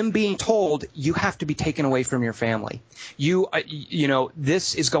is him being told, you have to be taken away from your family.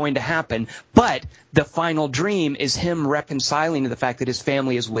 This is going to happen, but the final dream is him reconciling to the fact that his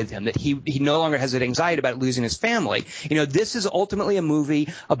family is with him, that he no longer has that anxiety about losing his family. This is ultimately a movie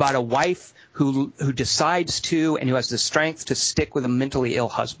about a wife who decides to and who has the strength to stick with a mentally ill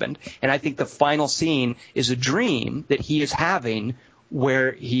husband. And I think the final scene is a dream that he is having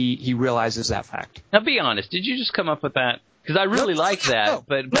where he realizes that fact. Now, be honest. Did you just come up with that? Because I really like that,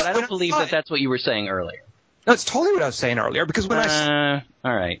 but I don't believe that that's what you were saying earlier. No, it's totally what I was saying earlier, because when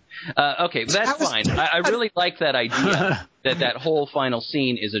all right. Okay, that's fine. I really like that idea, that whole final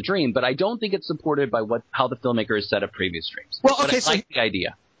scene is a dream, but I don't think it's supported by how the filmmaker has set up previous dreams. Well, but okay, I like the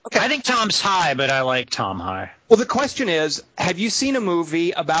idea. I think Tom's high, but I like Tom high. Well, the question is, have you seen a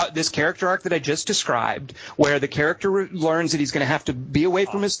movie about this character arc that I just described, where the character learns that he's going to have to be away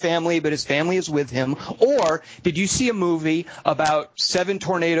from his family, but his family is with him? Or did you see a movie about 7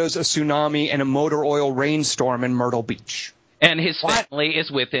 tornadoes, a tsunami, and a motor oil rainstorm in Myrtle Beach? And his family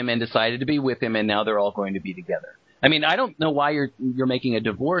is with him and decided to be with him, and now they're all going to be together. I mean, I don't know why you're making a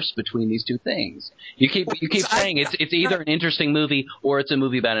divorce between these two things. You keep saying it's either an interesting movie or it's a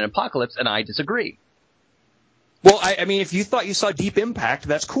movie about an apocalypse, and I disagree. Well, I mean, if you thought you saw Deep Impact,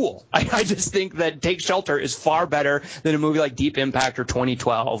 that's cool. I just think that Take Shelter is far better than a movie like Deep Impact or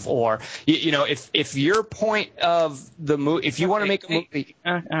 2012. Or, you know, if your point of the movie, if you want to make a movie.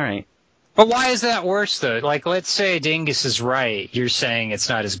 All right. But why is that worse, though? Like, let's say Dingus is right. You're saying it's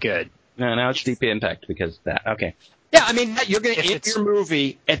not as good. No, now it's Deep Impact because of that. Okay. Yeah, I mean, you're going to end your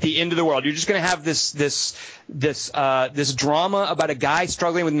movie at the end of the world. You're just going to have this drama about a guy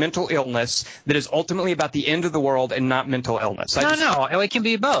struggling with mental illness that is ultimately about the end of the world and not mental illness. No, it can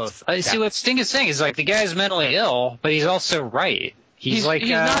be both. See, what Sting is saying is like the guy's mentally ill, but he's also right. He's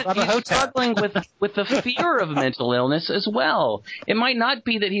struggling with the fear of mental illness as well. It might not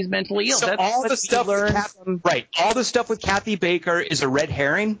be that he's mentally ill. So That's all the stuff all the stuff with Kathy Baker is a red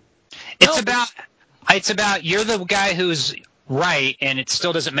herring. It's about you're the guy who's right, and it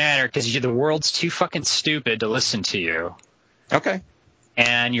still doesn't matter because the world's too fucking stupid to listen to you. Okay.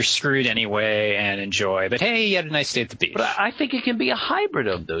 And you're screwed anyway, and enjoy. But hey, you had a nice day at the beach. But I think it can be a hybrid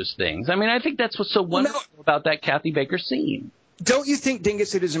of those things. I mean, I think that's what's so wonderful about that Kathy Baker scene. Don't you think,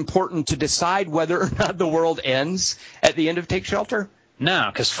 Dingus, it is important to decide whether or not the world ends at the end of Take Shelter? No,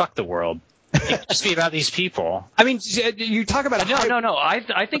 because fuck the world. It just be about these people. I mean, you talk about No.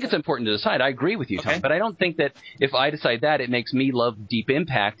 I think it's important to decide. I agree with you, Tom. But I don't think that if I decide that, it makes me love Deep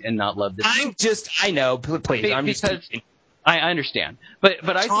Impact and not love this. I know. Please, I understand, but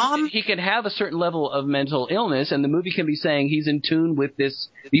I think that he can have a certain level of mental illness, and the movie can be saying he's in tune with these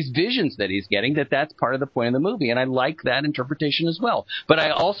visions that he's getting. That's part of the point of the movie, and I like that interpretation as well. But I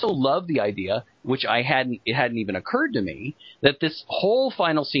also love the idea, which it hadn't even occurred to me, that this whole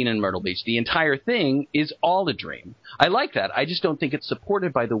final scene in Myrtle Beach, the entire thing, is all a dream. I like that. I just don't think it's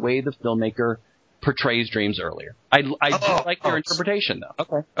supported by the way the filmmaker portrays dreams earlier. I do like your interpretation,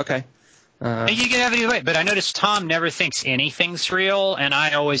 though. Okay. You can have it either way, but I noticed Tom never thinks anything's real, and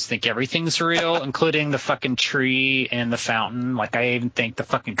I always think everything's real, including the fucking tree and the fountain. Like, I even think the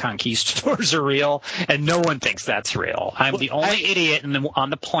fucking conquistadors are real, and no one thinks that's real. I'm the only idiot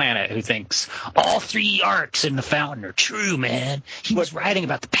on the planet who thinks all 3 arcs in the fountain are true, man. He was writing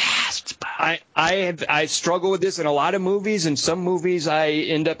about the past. I struggle with this in a lot of movies. In some movies, I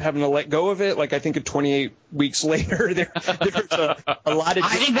end up having to let go of it. Like, I think of 28 Weeks Later, there's a lot of...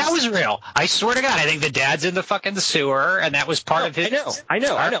 I think that was real. I swear to God, I think the dad's in the fucking sewer, and that was part of his... I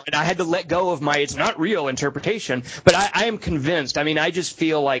know. And I had to let go of my it's not real interpretation, but I am convinced. I mean, I just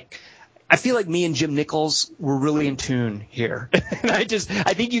feel like... I feel like me and Jim Nichols were really in tune here. And I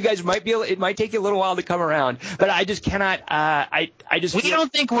think you guys might be able, it might take you a little while to come around, but I just cannot, We don't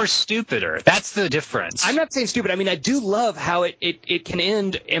think we're stupider. That's the difference. I'm not saying stupid. I mean, I do love how it can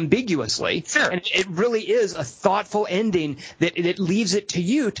end ambiguously. Sure. And it really is a thoughtful ending that it leaves it to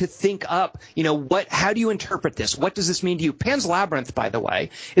you to think up, how do you interpret this? What does this mean to you? Pan's Labyrinth, by the way,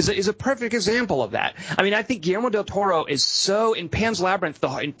 is a perfect example of that. I mean, I think Guillermo del Toro is so, in Pan's Labyrinth,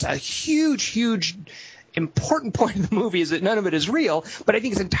 a huge important point of the movie is that none of it is real, but I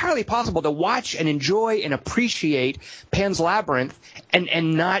think it's entirely possible to watch and enjoy and appreciate Pan's Labyrinth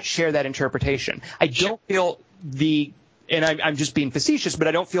and not share that interpretation. I don't feel and I'm just being facetious, but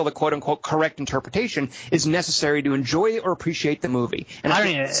I don't feel the quote-unquote correct interpretation is necessary to enjoy or appreciate the movie. And I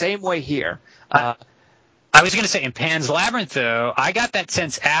think the same way here. I was going to say, in Pan's Labyrinth, though, I got that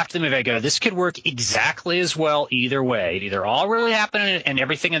sense after the movie. I go, this could work exactly as well either way. It either all really happened and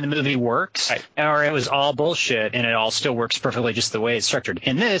everything in the movie works, or it was all bullshit and it all still works perfectly just the way it's structured.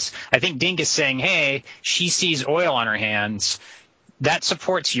 In this, I think Dingus saying, hey, she sees oil on her hands. That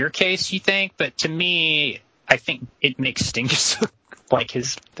supports your case, you think? But to me, I think it makes Dingus like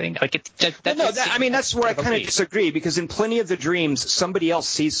his thing. Like that's where I kind of disagree, because in Plenty of the Dreams, somebody else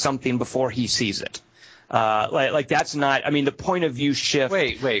sees something before he sees it. Like that's not. I mean, the point of view shift.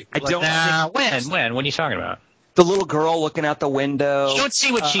 Wait. I don't. When? What are you talking about? The little girl looking out the window. You don't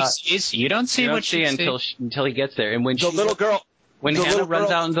see what she sees. You don't see what she sees until he gets there. And when when Hannah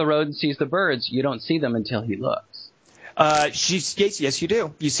runs out into the road and sees the birds, you don't see them until he looks. Yes, you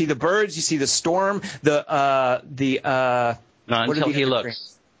do. You see the birds. You see the storm. Not until he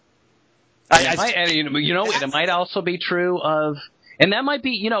looks. It might also be true of And that might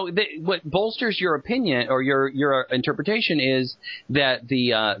be, what bolsters your opinion or your interpretation is that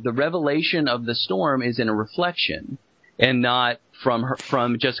the revelation of the storm is in a reflection and not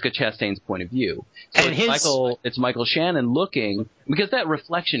from Jessica Chastain's point of view. So and it's Michael Shannon looking, because that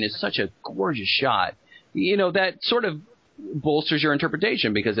reflection is such a gorgeous shot. That sort of bolsters your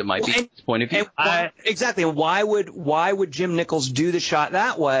interpretation because it might be his point of view. Exactly. Why would Jim Nichols do the shot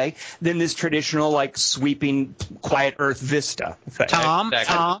that way than this traditional, like, sweeping quiet Earth vista? Tom,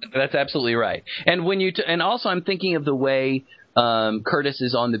 that's absolutely right. And when and also I'm thinking of the way Curtis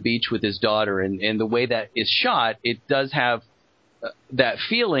is on the beach with his daughter, and the way that is shot, it does have that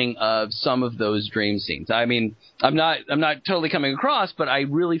feeling of some of those dream scenes. I mean, I'm not totally coming across, but I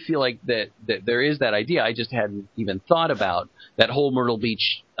really feel like that there is that idea. I just hadn't even thought about that whole Myrtle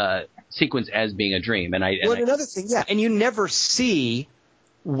Beach sequence as being a dream. Another thing, yeah, and you never see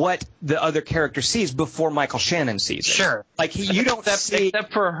what the other character sees before Michael Shannon sees it. Sure. Like, you don't see...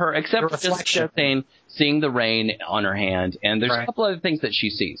 Except for Jessica Chastain seeing the rain on her hand, and there's a couple other things that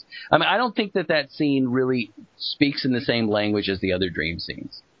she sees. I mean, I don't think that scene really speaks in the same language as the other dream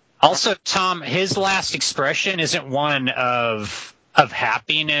scenes. Also, Tom, his last expression isn't one of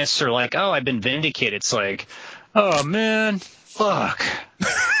happiness or like, oh, I've been vindicated. It's like, oh, man, fuck.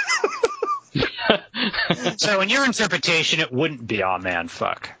 So in your interpretation, it wouldn't be, oh, man,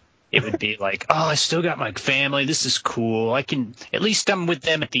 fuck. It would be like, oh, I still got my family. This is cool. At least I'm with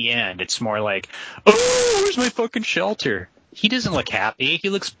them at the end. It's more like, oh, where's my fucking shelter? He doesn't look happy. He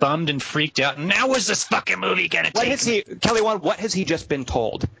looks bummed and freaked out. Now where's this fucking movie going to take me? Kelly Wand, what has he just been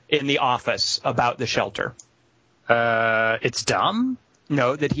told in the office about the shelter? It's dumb?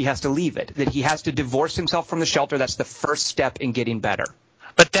 No, that he has to leave it. That he has to divorce himself from the shelter. That's the first step in getting better.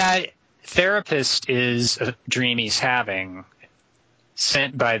 But that therapist is a dream he's having,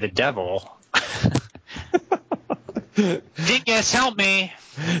 sent by the devil. Dingus, help me.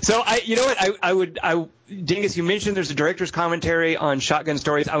 So Dingus, you mentioned there's a director's commentary on Shotgun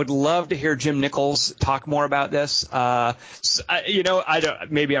Stories. I would love to hear Jim Nichols talk more about this.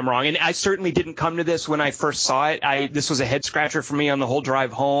 Maybe I'm wrong, and I certainly didn't come to this when I first saw it. This was a head scratcher for me on the whole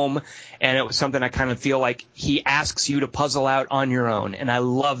drive home, and it was something I kind of feel like he asks you to puzzle out on your own, and I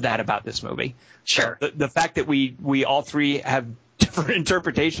love that about this movie. Sure. The fact that we all three have different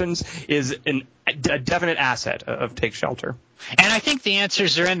interpretations is a definite asset of Take Shelter. And I think the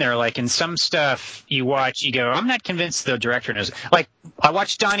answers are in there. Like, in some stuff you watch, you go, I'm not convinced the director knows. Like, I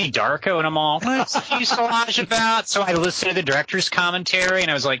watched Donnie Darko, and I'm all, what's the fuselage about? So I listened to the director's commentary,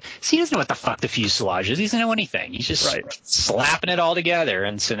 and I was like, he doesn't know what the fuck the fuselage is. He doesn't know anything. He's just slapping it all together.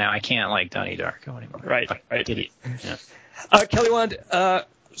 And so now I can't like Donnie Darko anymore. Right. Idiot. Yeah. Kelly Wand,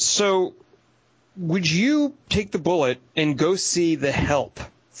 so would you take the bullet and go see The Help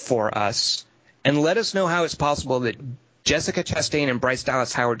for us and let us know how it's possible that Jessica Chastain and Bryce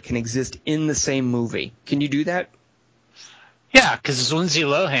Dallas Howard can exist in the same movie? Can you do that? Yeah, because Lindsay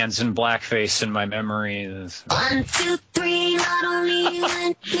Lohan's in blackface in my memory. 1, 2, 3, not only you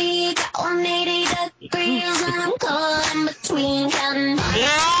and me, got 180 degrees, and I'm caught in between, counting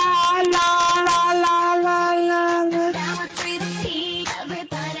la la la la la la la. Down with 3 to P,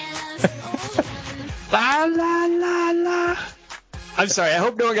 everybody loves la la la la. I'm sorry, I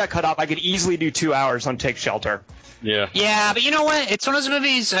hope no one got cut off. I could easily do 2 hours on Take Shelter. Yeah. Yeah, but you know what? It's one of those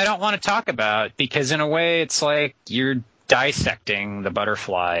movies I don't want to talk about because in a way it's like you're dissecting the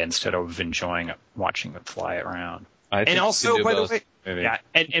butterfly instead of enjoying watching it fly around. And also, by the way, yeah,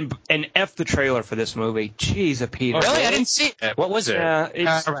 and F the trailer for this movie. Jeez, Peter. Oh, really? I didn't see it. What was it? Yeah,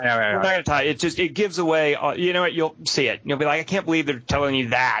 we're not going to tell you. It gives away. You know what? You'll see it. You'll be like, I can't believe they're telling you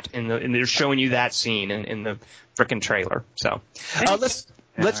that, and they're showing you that scene in the frickin' trailer. So let's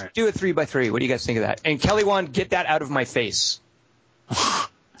do a 3x3. What do you guys think of that? And Kelly Wand, get that out of my face. You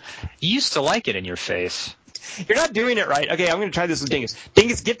used to like it in your face. You're not doing it right. Okay, I'm going to try this with Dingus.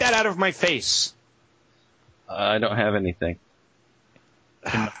 Dingus, get that out of my face. I don't have anything.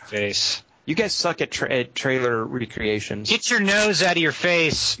 In my face. You guys suck at trailer recreations. Get your nose out of your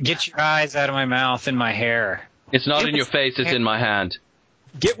face. Get your eyes out of my mouth and my hair. It's not in your face. It's in my hand.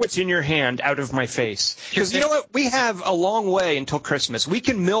 Get what's in your hand out of my face. Because you know what? We have a long way until Christmas. We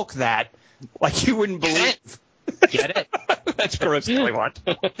can milk that like you wouldn't believe. Get it? That's gross, Kelly Wand.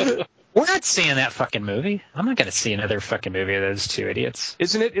 We're not seeing that fucking movie. I'm not going to see another fucking movie of those two idiots.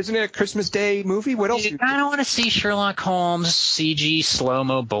 Isn't it a Christmas Day movie? What else? I don't want to see Sherlock Holmes CG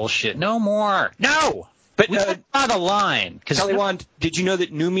slow-mo bullshit. No more. No! But we draw the line. Kelly Wand, did you know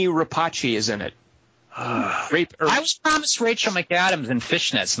that Numi Rapace is in it? I was promised Rachel McAdams in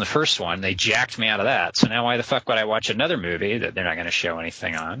Fishnets in the first one. They jacked me out of that. So now why the fuck would I watch another movie that they're not going to show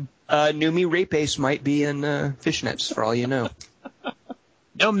anything on? Numi Rapace might be in Fishnets, for all you know.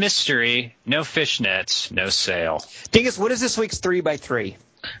 No mystery, no fishnets, no sale. Dingus, what is this week's 3x3?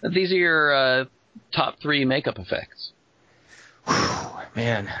 These are your top 3 makeup effects.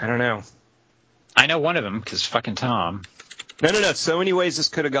 Man, I don't know. I know one of them because fucking Tom. No. So many ways this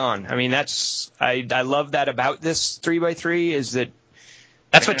could have gone. I mean, I love that about this 3x3 is that.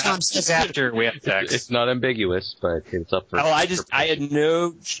 That's what Tom says after we have sex. It's not ambiguous, but it's up for. Oh, I had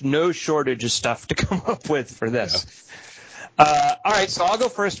no shortage of stuff to come up with for this. Yeah. All right, so I'll go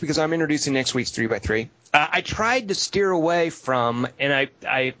first because I'm introducing next week's 3x3. I tried to steer away from, and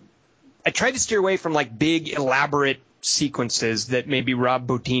I tried to steer away from like big elaborate sequences that maybe Rob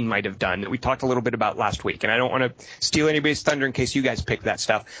Bottin might have done that we talked a little bit about last week, and I don't want to steal anybody's thunder in case you guys pick that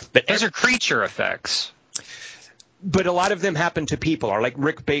stuff. But those are creature effects. But a lot of them happen to people, or like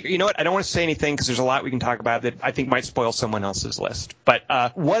Rick Baker. You know what? I don't want to say anything because there's a lot we can talk about that I think might spoil someone else's list. But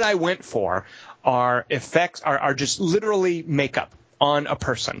what I went for are effects, are just literally makeup on a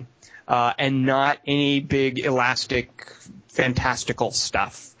person, and not any big elastic, fantastical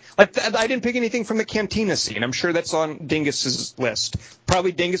stuff. Like I didn't pick anything from the Cantina scene. I'm sure that's on Dingus's list.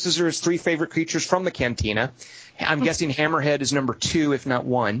 Probably Dingus's are his 3 favorite creatures from the Cantina. I'm guessing Hammerhead is number 2, if not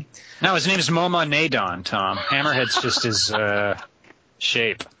 1. No, his name is Moma Nadon, Tom. Hammerhead's just his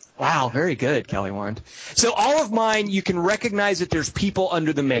shape. Wow, very good, Kelly Wand. So all of mine, you can recognize that there's people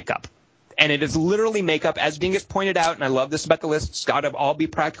under the makeup. And it is literally makeup, as Dingus pointed out, and I love this about the list. It's got to all be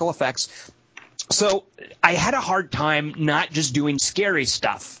practical effects. So I had a hard time not just doing scary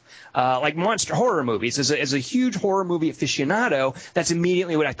stuff. Like monster horror movies. As a huge horror movie aficionado, that's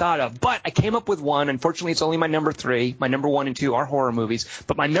immediately what I thought of. But I came up with one. Unfortunately, it's only my number 3. My number 1 and 2 are horror movies.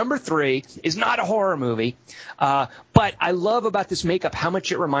 But my number 3 is not a horror movie. But I love about this makeup how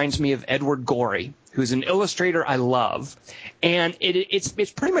much it reminds me of Edward Gorey, who's an illustrator I love. And it's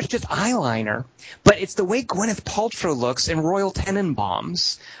pretty much just eyeliner. But it's the way Gwyneth Paltrow looks in Royal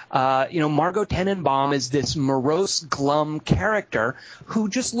Tenenbaums. Margot Tenenbaum is this morose, glum character who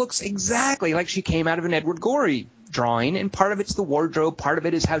just looks exactly like she came out of an Edward Gorey drawing, and part of it's the wardrobe, part of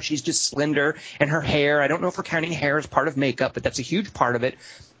it is how she's just slender, and her hair. I don't know if we're counting hair as part of makeup, but that's a huge part of it.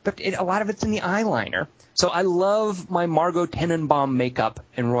 But a lot of it's in the eyeliner. So I love my Margot Tenenbaum makeup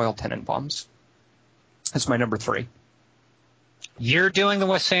in Royal Tenenbaums. That's my number 3. You're doing the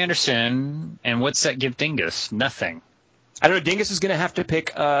Wes Anderson, and what's that give Dingus? Nothing. I don't know. Dingus is going to have to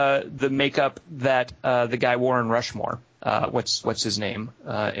pick the makeup that the guy wore in Rushmore. What's his name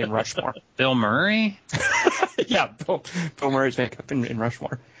in Rushmore? Bill Murray? Yeah, Bill Murray's makeup in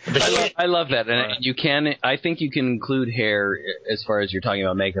Rushmore. I love that, and I think you can include hair as far as you're talking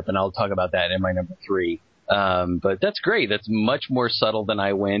about makeup, and I'll talk about that in my number 3. But that's great. That's much more subtle than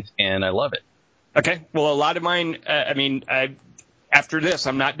I went, and I love it. Okay. Well, a lot of mine. After this,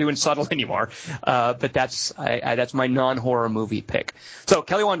 I'm not doing subtle anymore. But that's my non-horror movie pick. So,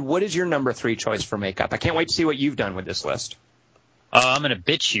 Kelly Wand, what is your number 3 choice for makeup? I can't wait to see what you've done with this list. I'm going to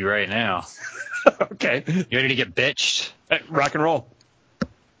bitch you right now. Okay. You ready to get bitched? Rock and roll.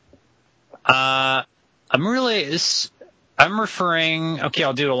 I'm referring. Okay,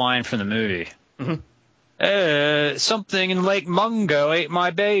 I'll do a line from the movie. Mm-hmm. Something in Lake Mungo ate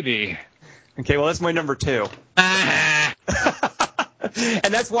my baby. Okay, well, that's my number 2.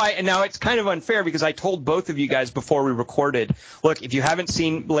 And that's why, and now it's kind of unfair because I told both of you guys before we recorded, look, if you haven't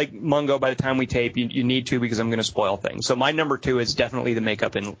seen Lake Mungo by the time we tape, you need to because I'm going to spoil things. So my number 2 is definitely the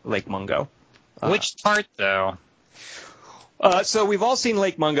makeup in Lake Mungo. Which part, though? So we've all seen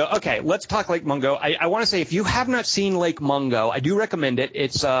Lake Mungo. Okay, let's talk Lake Mungo. I want to say if you have not seen Lake Mungo, I do recommend it.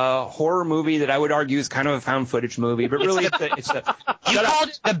 It's a horror movie that I would argue is kind of a found footage movie, but really it's a you called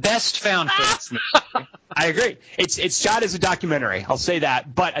it the best found footage movie. I agree. It's shot as a documentary. I'll say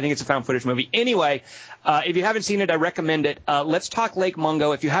that, but I think it's a found footage movie. Anyway, if you haven't seen it, I recommend it. Let's talk Lake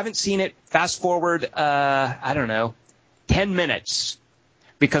Mungo. If you haven't seen it, fast forward, 10 minutes,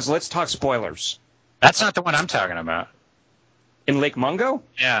 because let's talk spoilers. That's not the one I'm talking about. In Lake Mungo?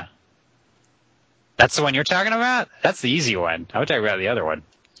 Yeah. That's the one you're talking about? That's the easy one. I would talk about the other one.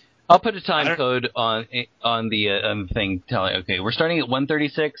 I'll put a time code on the thing telling, okay, we're starting at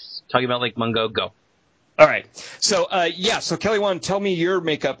 1:36, talking about Lake Mungo, go. All right. So, so Kelly Wand, tell me your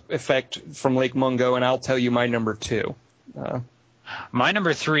makeup effect from Lake Mungo, and I'll tell you my number 2. My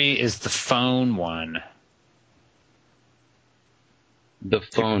number 3 is the phone one. The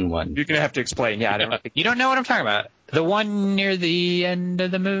phone one. You're going to have to explain. Yeah, I don't think you don't know what I'm talking about. The one near the end of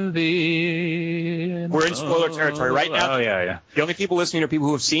the movie. We're in spoiler territory right now. Oh, yeah. The only people listening are people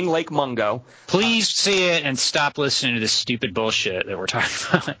who have seen Lake Mungo. Please see it and stop listening to this stupid bullshit that we're talking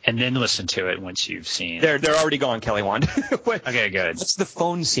about, and then listen to it once you've seen it. They're already gone, Kelly Wand. Okay, good. What's the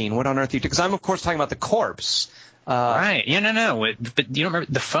phone scene? What on earth are you doing? Because I'm, of course, talking about the corpse. Right. Yeah, no. But you don't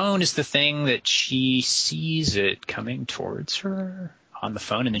remember, the phone is the thing that she sees it coming towards her on the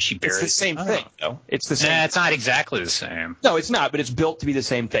phone, and then she buries it. It's the same thing, though. It's the same. Nah, it's not exactly the same. No, it's not, but it's built to be the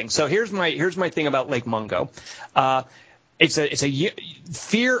same thing. So here's my thing about Lake Mungo. It's a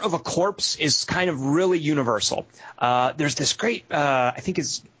fear of a corpse is kind of really universal. There's this great, I think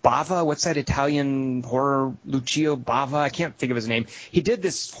it's Bava. What's that Italian horror? Lucio Bava. I can't think of his name. He did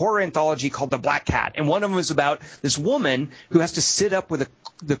this horror anthology called The Black Cat, and one of them was about this woman who has to sit up with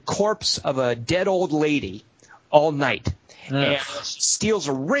the corpse of a dead old lady all night. And she steals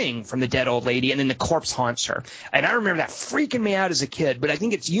a ring from the dead old lady, and then the corpse haunts her. And I remember that freaking me out as a kid, but I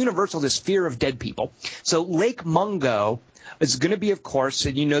think it's universal, this fear of dead people. So Lake Mungo is going to be, of course,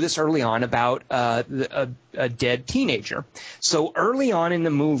 and you know this early on, about a dead teenager. So early on in the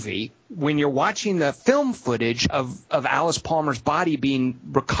movie, when you're watching the film footage of Alice Palmer's body being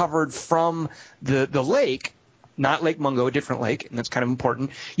recovered from the lake, not Lake Mungo, a different lake, and that's kind of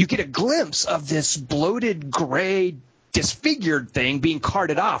important, you get a glimpse of this bloated, gray, disfigured thing being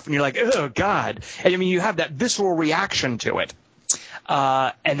carted off, and you're like, oh, God. And I mean, you have that visceral reaction to it.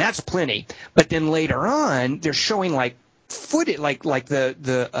 And that's plenty. But then later on, they're showing, like, footage, like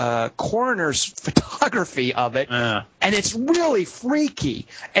the coroner's photography of it, and it's really freaky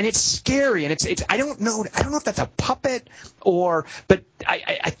and it's scary, and it's I don't know if that's a puppet but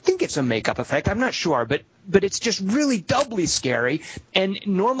I think it's a makeup effect. I'm not sure, but it's just really doubly scary. And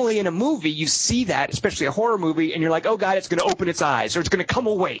normally in a movie you see that, especially a horror movie, and you're like, oh God, it's going to open its eyes or it's going to come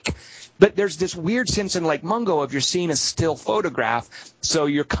awake. But there's this weird sense in Lake Mungo of you're seeing a still photograph, so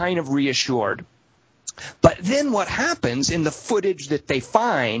you're kind of reassured. But then what happens in the footage that they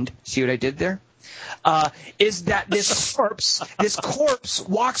find, see what I did there? Is that this corpse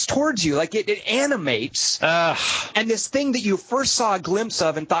walks towards you, like it animates, and this thing that you first saw a glimpse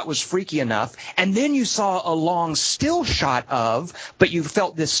of and thought was freaky enough, and then you saw a long still shot of, but you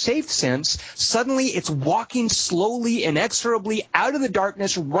felt this safe sense, suddenly it's walking slowly, inexorably out of the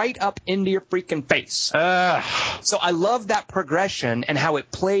darkness right up into your freaking face. So I love that progression and how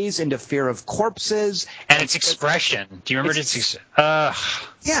it plays into fear of corpses. And its expression. Do you remember its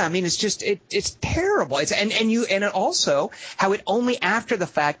Yeah, I mean, it's just it's terrible. And also how it only after the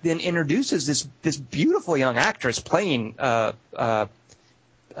fact then introduces this beautiful young actress playing Laura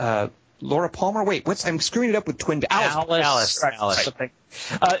Palmer. Wait, I'm screwing it up with twin Alice. Right.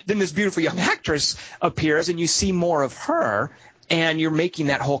 Then this beautiful young actress appears, and you see more of her. And you're making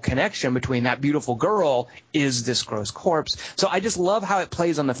that whole connection between that beautiful girl is this gross corpse. So I just love how it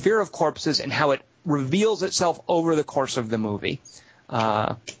plays on the fear of corpses and how it reveals itself over the course of the movie.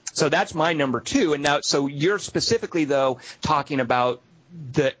 So that's my number 2. And now, so you're specifically, though, talking about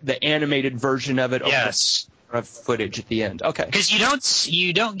the animated version of it. Yes. Of footage at the end. Okay. Because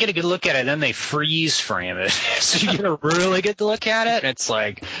you don't get a good look at it, then they freeze frame it. So you get a really good look at it, and it's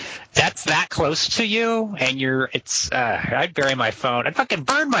like, that's that close to you, and I'd bury my phone. I'd fucking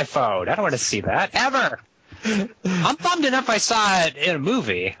burn my phone. I don't want to see that, ever. I'm bummed enough I saw it in a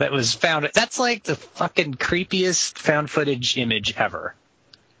movie that was found. That's like the fucking creepiest found footage image ever.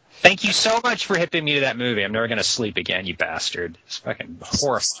 Thank you so much for hipping me to that movie. I'm never going to sleep again, you bastard. It's fucking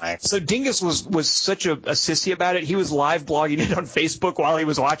horrifying. So Dingus was such a sissy about it. He was live blogging it on Facebook while he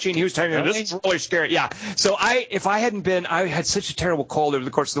was watching. He was telling me, this is really scary. Yeah. So if I hadn't been, I had such a terrible cold over the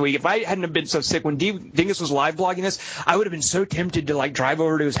course of the week. If I hadn't have been so sick, when Dingus was live blogging this, I would have been so tempted to like drive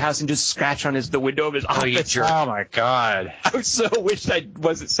over to his house and just scratch on the window of his office. Oh my God. I so wished I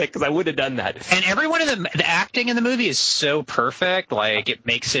wasn't sick because I would have done that. And every one of the acting in the movie is so perfect. Like, it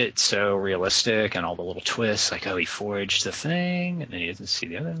makes it so realistic, and all the little twists, like, oh, he forged the thing and then he doesn't see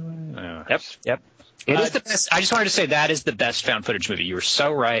the other one. Oh. Yep. It is the best. I just wanted to say that is the best found footage movie. You were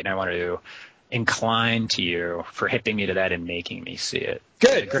so right, and I wanted to incline to you for hipping me to that and making me see it.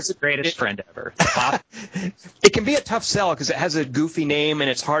 Good. It's the greatest friend ever. It can be a tough sell because it has a goofy name and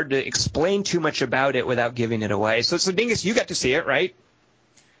it's hard to explain too much about it without giving it away. So Dingus, you got to see it, right?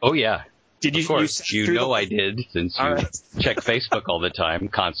 Oh yeah. Did you? Of course, you know I did, since you check Facebook all the time,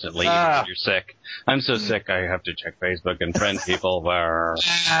 constantly. You're sick. I'm so sick, I have to check Facebook and friend people. Well,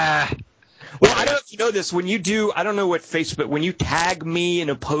 I don't know if you know this. When you do, I don't know what Facebook, when you tag me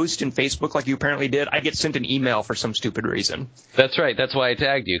in a post in Facebook like you apparently did, I get sent an email for some stupid reason. That's right. That's why I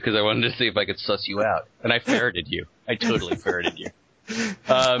tagged you, because I wanted to see if I could suss you out. And I ferreted you. I totally ferreted you.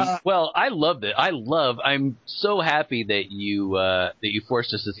 Well, I loved it. I'm so happy that you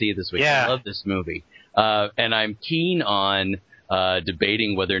forced us to see it this week. Yeah. I love this movie. And I'm keen on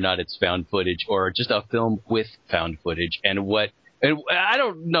debating whether or not it's found footage or just a film with found footage, and I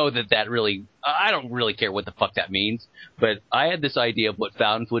don't know that really, I don't really care what the fuck that means, but I had this idea of what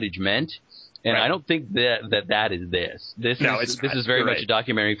found footage meant, And Right. I don't think that is this. This is very You're much right. a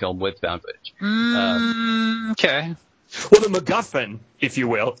documentary film with found footage. Okay. Well, the MacGuffin, if you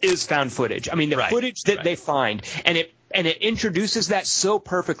will, is found footage. I mean, the Right. footage that they find, and it introduces that so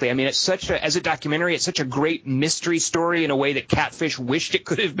perfectly. I mean, it's as a documentary, it's such a great mystery story in a way that Catfish wished it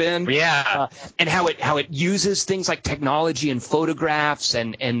could have been. Yeah. And how it uses things like technology and photographs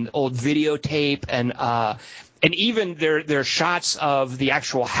and old videotape and even there are shots of the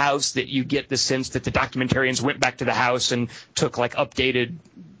actual house that you get the sense that the documentarians went back to the house and took like updated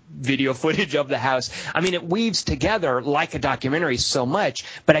video footage of the house. I mean, it weaves together like a documentary so much,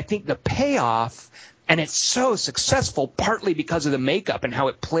 but I think the payoff, and it's so successful partly because of the makeup and how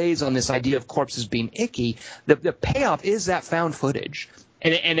it plays on this idea of corpses being icky, the payoff is that found footage.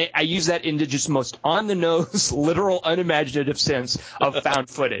 And I use that in the just most on-the-nose, literal, unimaginative sense of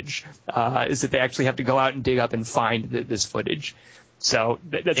found footage, is that they actually have to go out and dig up and find this footage. So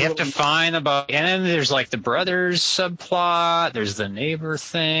that's They have to find the body. And then there's like the brothers subplot. There's the neighbor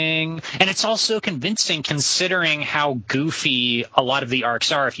thing. And it's also convincing considering how goofy a lot of the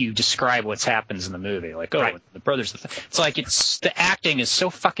arcs are if you describe what happens in the movie. Like, oh, Right. the brothers. It's like the acting is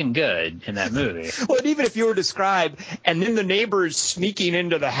so fucking good in that movie. Well, and even if you were to describe, and then the neighbors sneaking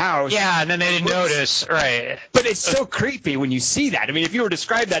into the house. Yeah, and then they didn't notice. Right. But it's so creepy when you see that. I mean, if you were to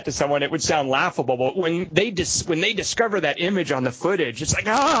describe that to someone, it would sound laughable. But when they discover that image on the footage, it's like,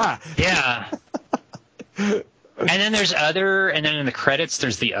 ah! Yeah. And then and then in the credits,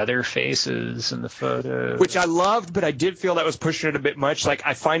 there's the other faces in the photo. Which I loved, but I did feel that was pushing it a bit much. Like,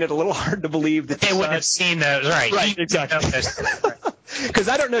 I find it a little hard to believe that They wouldn't have seen those. Right. Right, exactly. Because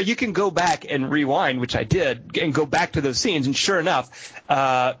I don't know, you can go back and rewind, which I did, and go back to those scenes, and sure enough,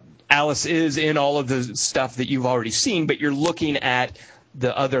 Alice is in all of the stuff that you've already seen, but you're looking at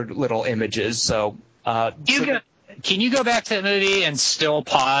the other little images. So, Can you go back to the movie and still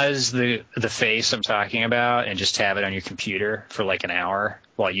pause the face I'm talking about and just have it on your computer for like an hour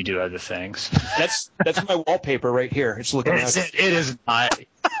while you do other things? that's my wallpaper right here. It's looking at It is not.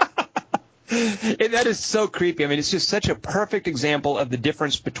 And that is so creepy. I mean, it's just such a perfect example of the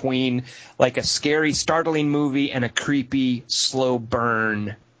difference between like a scary, startling movie and a creepy, slow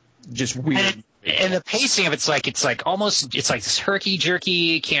burn, just weird. And the pacing of it's like this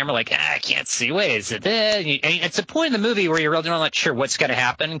herky-jerky camera, like, I can't see. Wait, is it there? And it's a point in the movie where you're really not sure what's going to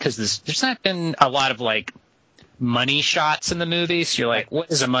happen because there's not been a lot of like money shots in the movie. So you're like,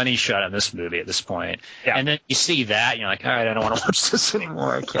 what is a money shot in this movie at this point? Yeah. And then you see that, and you're like, all right, I don't want to watch this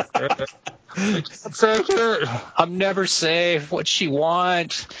anymore. I can't do it. Take it. I'm never safe. What's she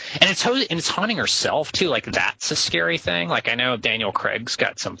want? And it's haunting herself too. Like that's a scary thing. Like I know Daniel Craig's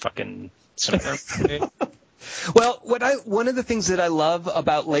got some. Well, one of the things that I love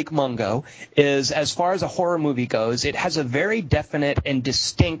about Lake Mungo is, as far as a horror movie goes, it has a very definite and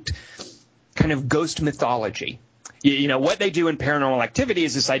distinct kind of ghost mythology. You know, what they do in Paranormal Activity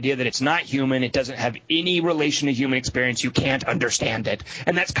is this idea that it's not human, it doesn't have any relation to human experience, you can't understand it.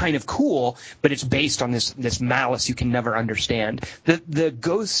 And that's kind of cool, but it's based on this malice you can never understand. The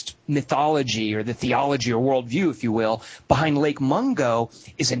ghost mythology, or the theology or worldview, if you will, behind Lake Mungo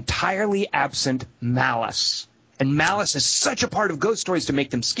is entirely absent malice. And malice is such a part of ghost stories to make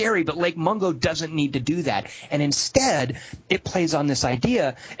them scary, but Lake Mungo doesn't need to do that. And instead, it plays on this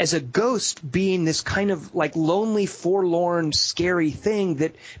idea as a ghost being this kind of like lonely, forlorn, scary thing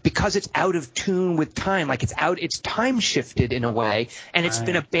that because it's out of tune with time, like it's time shifted in a way, and it's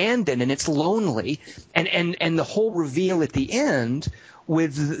been abandoned and it's lonely. And the whole reveal at the end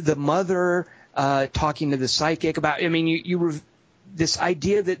with the mother talking to the psychic about, I mean, this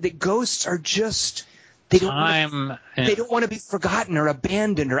idea that ghosts are just... They don't want to be forgotten or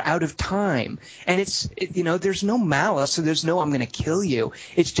abandoned or out of time. And there's no malice, so there's no I'm going to kill you.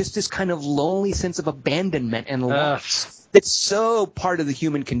 It's just this kind of lonely sense of abandonment and loss that's so part of the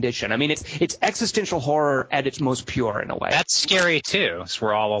human condition. I mean, it's existential horror at its most pure in a way. That's scary too, because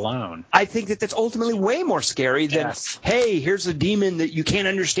we're all alone. I think that's ultimately way more scary than, hey, here's a demon that you can't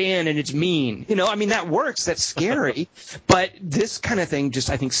understand and it's mean. You know, I mean, that works. That's scary. But this kind of thing just,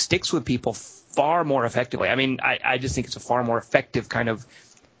 I think, sticks with people far more effectively. I mean, I just think it's a far more effective kind of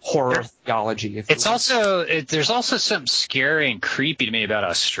horror theology. There's also something scary and creepy to me about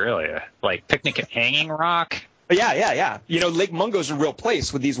Australia, like Picnic at Hanging Rock. Yeah. You know, Lake Mungo's a real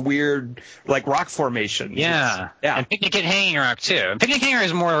place with these weird, like, rock formations. Yeah. And Picnic at Hanging Rock, too. And Picnic at Hanging Rock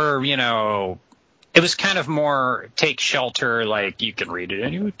is more, you know, it was kind of more take shelter, like, you can read it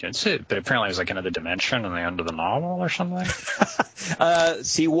and that's it. But apparently it was like another dimension in the end of the novel or something.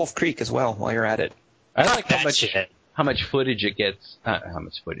 See Wolf Creek as well while you're at it. I like how much how much footage it gets, how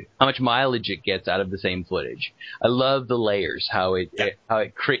much mileage it gets out of the same footage. I love the layers, and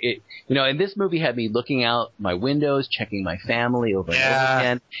this movie had me looking out my windows, checking my family over and over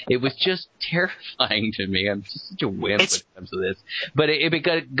again. It was just terrifying to me. I'm just such a wimp when it comes to this. But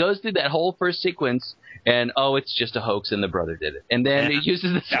it goes through that whole first sequence, and it's just a hoax and the brother did it. And then it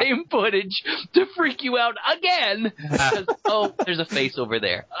uses the same footage to freak you out again. Because, there's a face over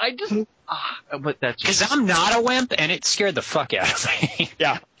there. But that's because I'm not a wimp, and it scared the fuck out of me.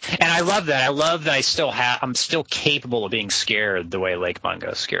 Yeah. And I love that. I love that I'm still capable of being scared the way Lake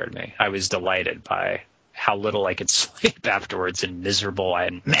Mungo scared me. I was delighted by how little I could sleep afterwards and miserable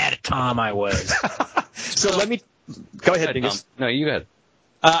and mad at Tom I was. So let me go ahead, Dingus. No, you go ahead.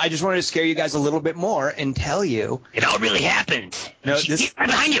 I just wanted to scare you guys a little bit more and tell you It all really happened. No, She's right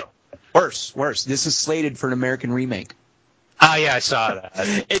behind you. worse. This is slated for an American remake. Oh, yeah, I saw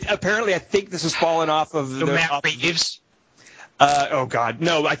that. Apparently, I think this has fallen off of the Matt Reeves? oh God,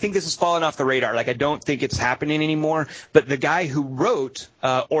 no! I think this has fallen off the radar. Like I don't think it's happening anymore. But the guy who wrote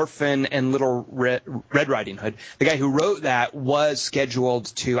Orphan and Little Red Riding Hood, the guy who wrote that was scheduled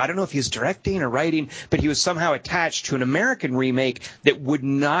to. I don't know if he's directing or writing, but he was somehow attached to an American remake that would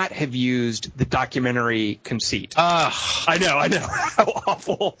not have used the documentary conceit. I know. How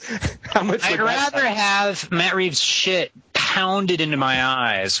awful. How much? I'd rather have Matt Reeves' shit pounded into my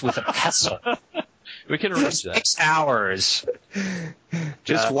eyes with a pestle. We can arrange that. 6 hours.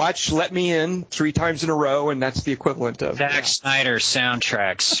 Just watch Let Me In 3 times in a row, and that's the equivalent of Zack Snyder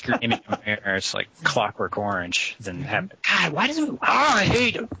soundtrack screaming in my ear. It's like Clockwork Orange. Then God, why doesn't? I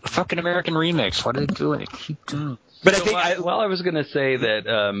hate fucking American remakes. Why do they do it? Keep doing. But So I was going to say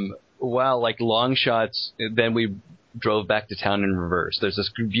that like long shots, then we drove back to town in reverse. There's this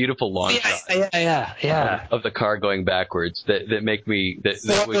beautiful long shot of the car going backwards that make me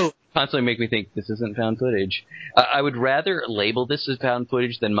that would constantly make me think this isn't found footage. I would rather label this as found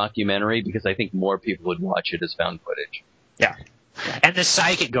footage than mockumentary because I think more people would watch it as found footage. Yeah. And the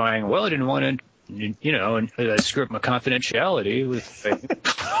psychic going, well, I didn't want to, screw up my confidentiality with.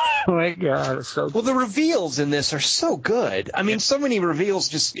 Oh my God, it's so. Well, the reveals in this are so good. I mean, so many reveals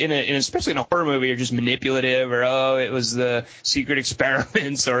just especially in a horror movie are just manipulative, or it was the secret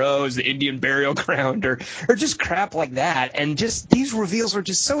experiments, or it was the Indian burial ground, or just crap like that. And just these reveals are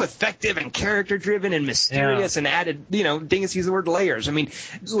just so effective and character driven and mysterious and added. Dingus used the word layers. I mean,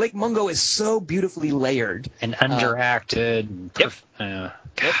 Lake Mungo is so beautifully layered and underacted.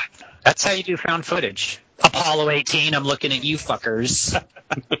 God, that's how you do found footage. Apollo 18, I'm looking at you fuckers.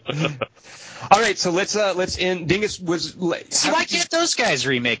 All right, so let's end. Dingus was. See, why can't those guys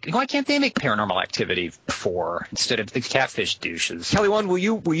remake? Why can't they make Paranormal Activity 4 instead of the catfish douches? Kelly Wand, will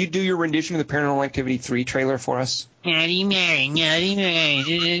you do your rendition of the Paranormal Activity 3 trailer for us? Natty Mary,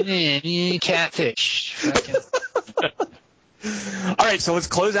 catfish. All right, so let's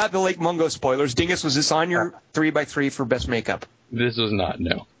close out the Lake Mungo spoilers. Dingus, was this on your 3x3 for best makeup? This was not,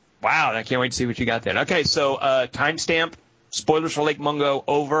 no. Wow, I can't wait to see what you got then. Okay, so timestamp, spoilers for Lake Mungo,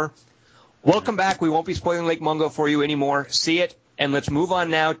 over. Welcome back. We won't be spoiling Lake Mungo for you anymore. See it, and let's move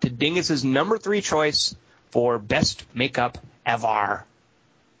on now to Dingus's number 3 choice for best makeup ever.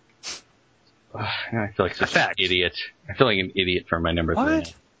 I feel like such an idiot. I feel like an idiot for my number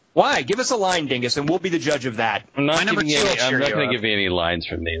 3. Why? Give us a line, Dingus, and we'll be the judge of that. I'm not going to give you any lines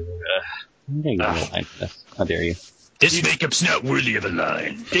from these. I'm going to give you a line for this. How dare you? This makeup's not worthy of a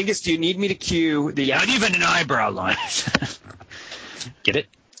line. Dingus, do you need me to cue the... Not even an eyebrow line. Get it?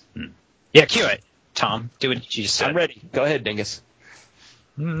 Yeah, cue it. Tom, do what you just said. I'm ready. Go ahead, Dingus.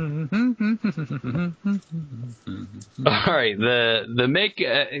 All right,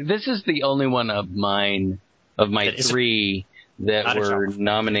 this is the only one of my 3 that were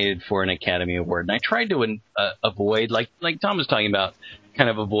nominated for an Academy Award, and I tried to avoid, like Tom was talking about,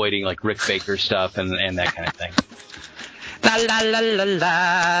 kind of avoiding like Rick Baker stuff and that kind of thing. La la la la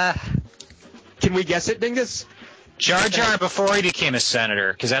la. Can we guess it, Dingus? Jar Jar before he became a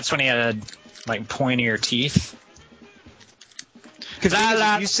senator, because that's when he had like pointier teeth. Because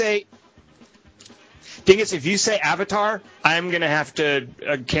Dingus, if you say Avatar, I'm gonna have to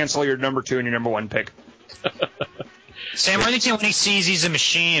cancel your number 2 and your number 1 pick. Sam Worthington, when he sees he's a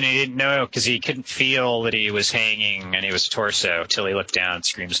machine, he didn't know because he couldn't feel that he was hanging and he was torso till he looked down and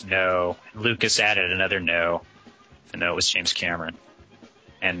screams no. Lucas added another no. And no, it was James Cameron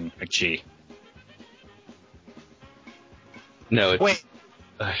and McGee. No, it's... Wait.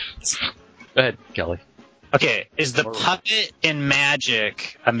 Go ahead, Kelly. Okay, is the puppet in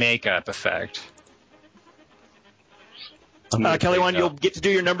Magic a makeup effect? Kelly Wand, you'll get to do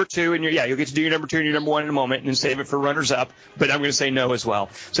your number 2 and you'll get to do your number 2 and your number 1 in a moment and save it for runners up. But I'm going to say no as well.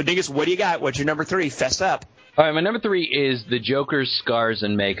 So Dingus, what do you got? What's your number 3? Fess up. All right, my number 3 is the Joker's scars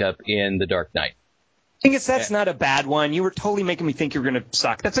and makeup in The Dark Knight. I think that's not a bad one. You were totally making me think you were going to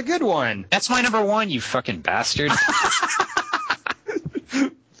suck. That's a good one. That's my number 1, you fucking bastard.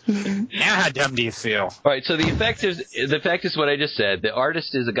 Now how dumb do you feel? All right, so the effect is what I just said. The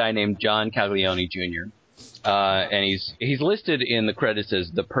artist is a guy named John Caglione Jr. And he's listed in the credits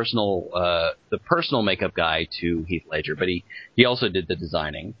as the personal makeup guy to Heath Ledger, but he also did the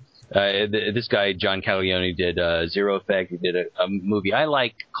designing. This guy John Caglione did Zero Effect. He did a movie I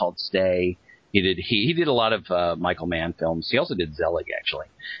like called Stay. He did a lot of Michael Mann films. He also did Zelig, actually.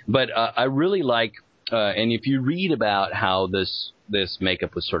 But I really like, and if you read about how this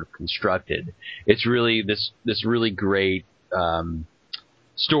makeup was sort of constructed, it's really this really great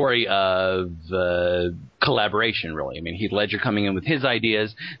story of collaboration, really. I mean, Heath Ledger coming in with his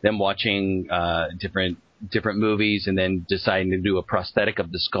ideas, then watching different movies, and then deciding to do a prosthetic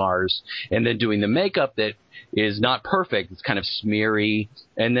of the scars, and then doing the makeup that is not perfect. It's kind of smeary.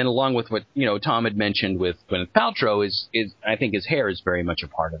 And then along with what, Tom had mentioned with Gwyneth Paltrow is I think his hair is very much a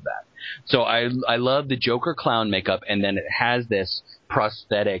part of that. So I love the Joker clown makeup, and then it has this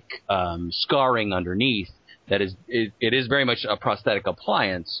prosthetic scarring underneath that is it is very much a prosthetic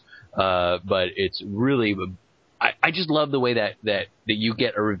appliance, but it's really I just love the way that you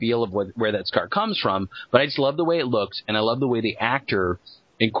get a reveal of where that scar comes from, but I just love the way it looks, and I love the way the actor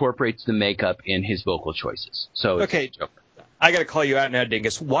incorporates the makeup in his vocal choices. So okay, I got to call you out now,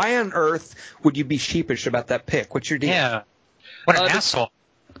 Dingus. Why on earth would you be sheepish about that pick? What's your deal? Yeah, what an asshole.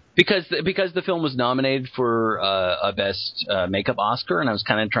 Because the film was nominated for a best makeup Oscar, and I was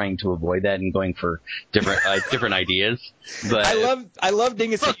kind of trying to avoid that and going for different ideas. But I love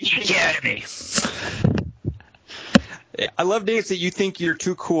Dingus. Academy. I love, Dingus, that you think you're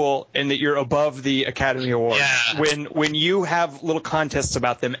too cool and that you're above the Academy Awards. Yeah. When you have little contests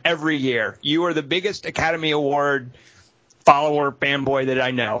about them every year, you are the biggest Academy Award follower fanboy that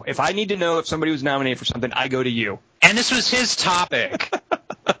I know. If I need to know if somebody was nominated for something, I go to you. And this was his topic.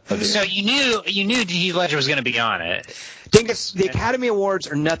 So you knew Heath Ledger was going to be on it. Dingus, the Academy Awards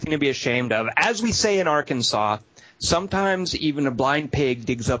are nothing to be ashamed of. As we say in Arkansas, sometimes even a blind pig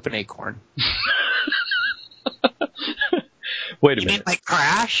digs up an acorn. Wait a You minute. mean like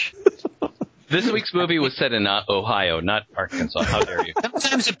Crash? This week's movie was set in Ohio, not Arkansas. How dare you?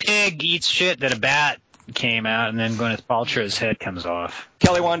 Sometimes a pig eats shit that a bat came out, and then Gwyneth Paltrow's head comes off.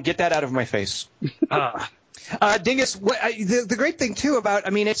 Kelly Wand, get that out of my face. Dingus, the great thing, too, about,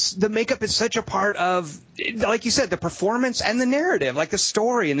 it's the makeup is such a part of, like you said, the performance and the narrative, like the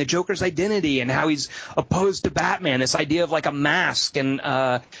story and the Joker's identity and how he's opposed to Batman, this idea of like a mask and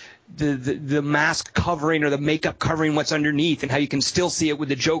the mask covering or the makeup covering what's underneath and how you can still see it with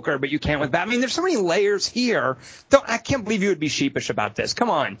the Joker, but you can't with Batman. There's so many layers here. I can't believe you would be sheepish about this. Come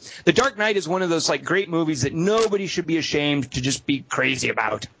on. The Dark Knight is one of those like great movies that nobody should be ashamed to just be crazy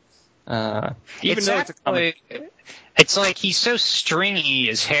about. Even though it's a comic. It's like he's so stringy,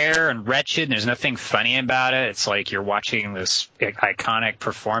 his hair, and wretched, and there's nothing funny about it. It's like you're watching this iconic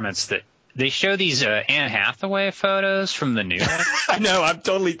performance that they show these Anne Hathaway photos from the new one. I know, I'm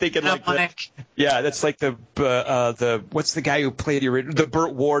totally thinking that's like the what's the guy who played the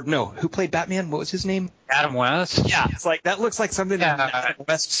Burt Ward? No, who played Batman? What was his name? Adam West. Yeah, it's like that looks like something in the Adam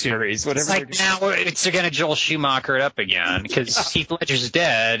West series. Whatever. It's like now they're going to Joel Schumacher it up again because Heath Ledger's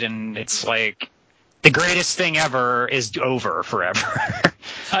dead, and it's like the greatest thing ever is over forever.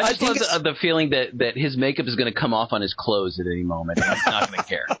 I just love the feeling that his makeup is going to come off on his clothes at any moment, and he's not going to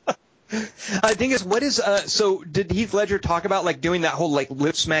care. I think so did Heath Ledger talk about like doing that whole like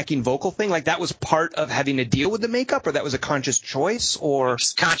lip smacking vocal thing? Like that was part of having to deal with the makeup, or that was a conscious choice, or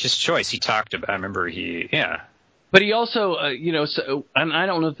it's a conscious choice he talked about. I remember But he also, and I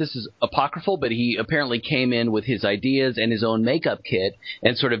don't know if this is apocryphal, but he apparently came in with his ideas and his own makeup kit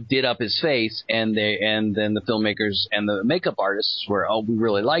and sort of did up his face, and then the filmmakers and the makeup artists were, we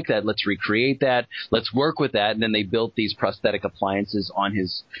really like that, let's recreate that, let's work with that, and then they built these prosthetic appliances on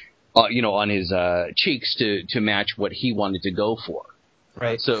his cheeks to match what he wanted to go for.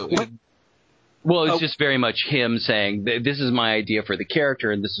 Right. So, it's just very much him saying, this is my idea for the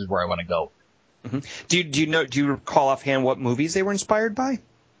character, and this is where I want to go. Mm-hmm. Do you recall offhand what movies they were inspired by?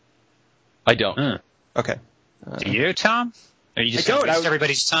 I don't. Okay. Do you, Tom? Or you just waste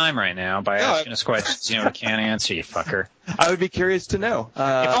everybody's time right now by asking us questions we can't answer, you fucker? I would be curious to know.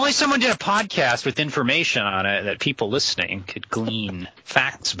 If only someone did a podcast with information on it that people listening could glean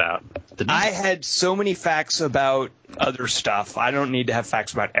facts about. I had so many facts about other stuff. I don't need to have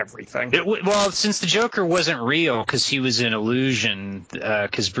facts about everything. Well, since the Joker wasn't real because he was an illusion,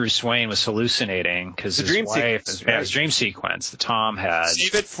 because Bruce Wayne was hallucinating because his dream wife, sequence, his dream sequence that Tom had.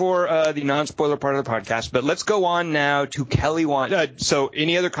 Save it for the non-spoiler part of the podcast. But let's go on now to Kelly Wand. So,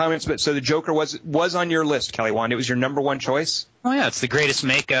 any other comments? So the Joker was on your list, Kelly Wand. It was your number one choice. Oh yeah, it's the greatest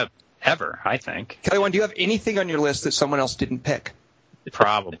makeup ever, I think. Kelly Wand, do you have anything on your list that someone else didn't pick?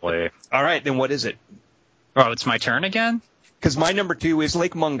 Probably. All right, then what is it? Oh, it's my turn again? Because my number 2 is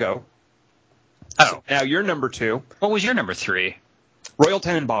Lake Mungo. Oh. So now your number 2. What was your number 3? Royal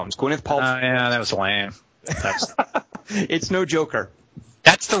Tenenbaums, Gwyneth Paltrow. Oh, yeah, that was lame. It's no Joker.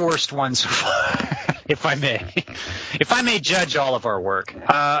 That's the worst one so far, if I may judge all of our work.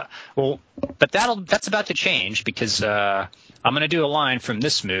 Well, but that's about to change because I'm going to do a line from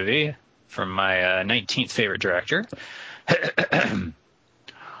this movie, from my 19th favorite director.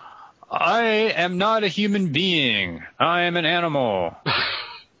 I am not a human being. I am an animal.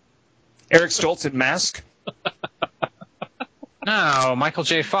 Eric Stoltz in Mask. No, Michael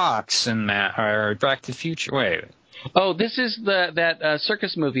J. Fox in or Back to the Future. Wait. Oh, this is that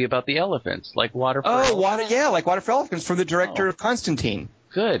circus movie about the elephants, like Water for Elephants. Like Water for Elephants from the director of Constantine.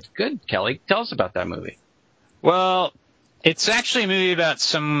 Good, Kelly. Tell us about that movie. Well, it's actually a movie about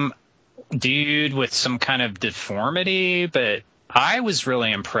some dude with some kind of deformity, but I was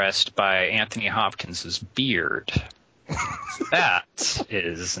really impressed by Anthony Hopkins' beard. That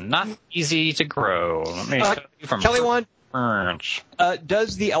is not easy to grow. Let me tell you from Kelly Wand,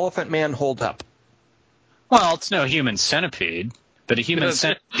 does the Elephant Man hold up? Well, it's no human centipede, but a human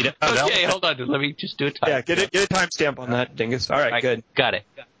centipede. Okay, hold on. Let me just do a time. Yeah, get a timestamp on that, Dingus. All right, good. Got it.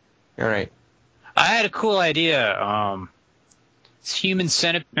 All right. I had a cool idea. It's Human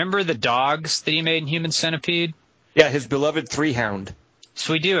Centipede. Remember the dogs that he made in Human Centipede? Yeah, his beloved Three-Hound.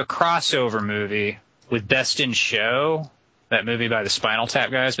 So we do a crossover movie with Best in Show, that movie by the Spinal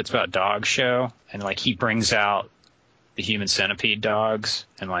Tap guys, but it's about dog show. And, like, he brings out the Human Centipede dogs,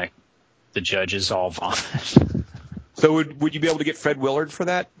 and, like, the judges all vomit. So would you be able to get Fred Willard for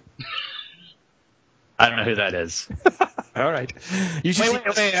that? I don't know who that is. All right. You should wait.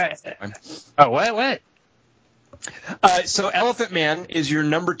 Oh, what? So Elephant Man is your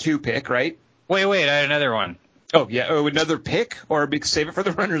number 2 pick, right? Wait, I had another one. Oh, yeah. Oh, another pick? Or save it for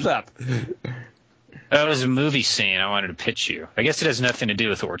the runners-up? That was a movie scene I wanted to pitch you. I guess it has nothing to do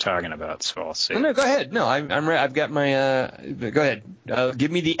with what we're talking about, so I'll say. No, go ahead. No, I'm ready. I've got my. Go ahead.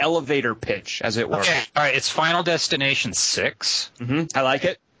 Give me the elevator pitch, as it were. Okay. All right. It's Final Destination 6. Mm-hmm. I like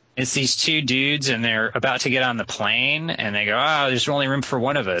it. It's these two dudes, and they're about to get on the plane, and they go, there's only room for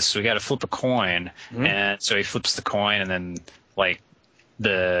one of us, so we got to flip a coin. Mm-hmm. And so he flips the coin, and then, like,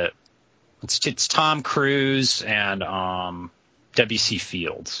 it's Tom Cruise and W.C.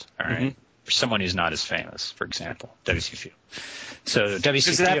 Fields, all right? Mm-hmm. For someone who's not as famous, for example, W.C. Fields. So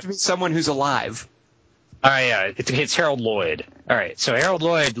W.C. Does it have to be someone who's alive? All right, yeah, it's Harold Lloyd. All right, so Harold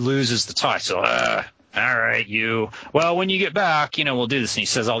Lloyd loses the tie, so all right, well, when you get back, we'll do this. And he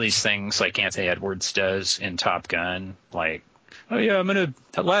says all these things like Anthony Edwards does in Top Gun, like, oh, yeah, I'm going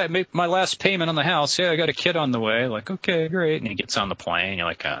to make my last payment on the house. Yeah, I got a kid on the way. Like, okay, great. And he gets on the plane. You're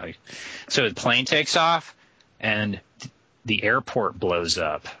like, oh. So the plane takes off, and the airport blows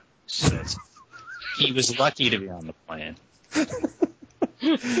up. So he was lucky to be on the plane.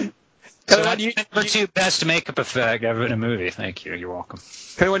 So that's number 2 best makeup effect ever in a movie. Thank you. You're welcome.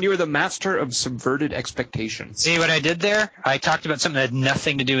 When you were the master of subverted expectations. See what I did there? I talked about something that had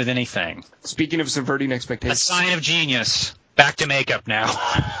nothing to do with anything. Speaking of subverting expectations. A sign of genius. Back to makeup now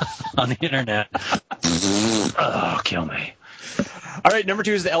on the internet. Oh, kill me. All right, number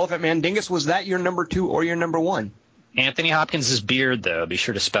 2 is the Elephant Man. Dingus, was that your number 2 or your number 1? Anthony Hopkins' beard, though. Be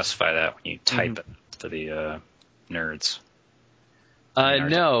sure to specify that when you type it for the nerds.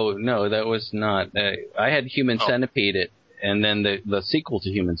 No, that was not. I had Human Centipede and then the sequel to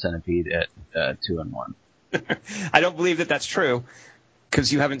Human Centipede at 2 and 1. I don't believe that that's true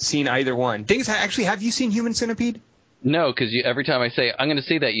because you haven't seen either one. Dingus, actually, have you seen Human Centipede? No, because every time I say I'm going to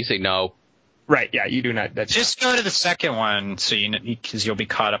see that, you say no. Right? Yeah, you do not. That's just go to the second one, so because you'll be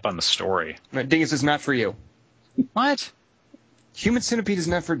caught up on the story. Dingus is not for you. What? Human Centipede is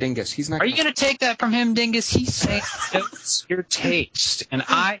not for Dingus. He's not. Are you going to take that from him, Dingus? He's saying it's your taste, and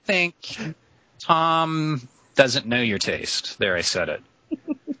I think Tom doesn't know your taste. There, I said it.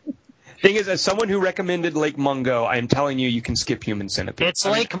 Dingus, as someone who recommended Lake Mungo, I am telling you can skip Human Centipede. It's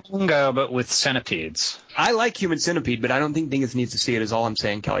Lake Mungo, but with centipedes. I like Human Centipede, but I don't think Dingus needs to see it. Is all I'm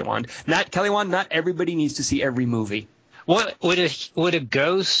saying, Kelly Wand. Not everybody needs to see every movie. What would a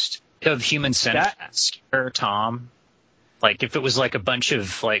ghost of human centipede scare Tom? Like if it was like a bunch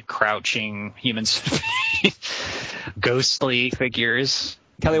of like crouching human centipede, ghostly figures.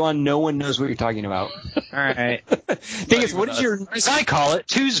 Kelly Wan, no one knows what you're talking about. All right. Dingus, what is your As I call it,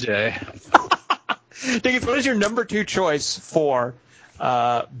 Tuesday. Dingus, what is your number 2 choice for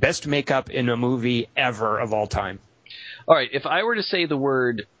best makeup in a movie ever of all time? All right, if I were to say the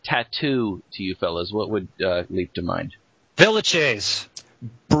word tattoo to you fellas, what would leap to mind? Villaches.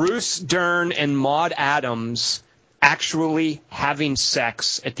 Bruce Dern and Maude Adams actually having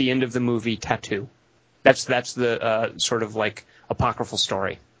sex at the end of the movie Tattoo. That's the sort of like apocryphal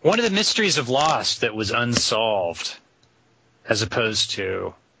story. One of the mysteries of Lost that was unsolved, as opposed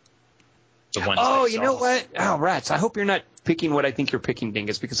to the ones. Oh, you know what? Oh, rats! I hope you're not picking what I think you're picking,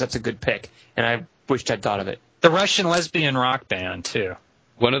 Dingus, because that's a good pick, and I wished I'd thought of it. The Russian lesbian rock band too.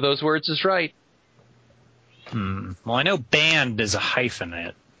 One of those words is right. Well, I know band is a hyphen in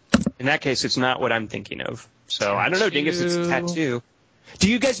it. In that case, it's not what I'm thinking of. So I don't know, Dingus. It's Tattoo. Do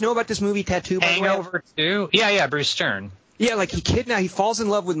you guys know about this movie Tattoo? By the way? Hangover 2? Yeah, Bruce Stern. Yeah, like he falls in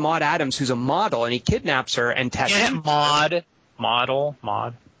love with Maude Adams, who's a model, and he kidnaps her and tattoos. Yeah,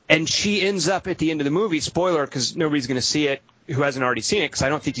 Maud. And she ends up at the end of the movie, spoiler, because nobody's going to see it who hasn't already seen it, because I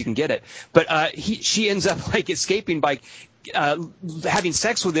don't think you can get it. But she ends up like escaping by having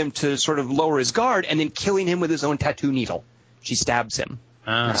sex with him to sort of lower his guard, and then killing him with his own tattoo needle. She stabs him.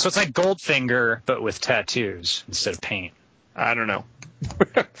 So it's like Goldfinger, but with tattoos instead of paint. I don't know.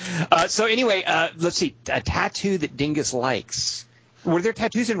 So anyway, let's see. A tattoo that Dingus likes. Were there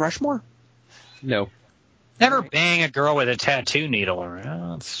tattoos in Rushmore? No. Never bang a girl with a tattoo needle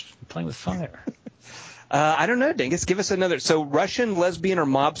around. It's playing with fire. I don't know, Dingus. Give us another. So Russian, lesbian, or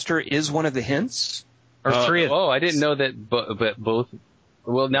mobster is one of the hints? Or 3 of them. Oh, I didn't know that but both.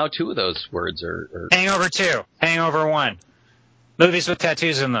 Well, now 2 of those words are... Hangover 2. Hangover 1. Movies with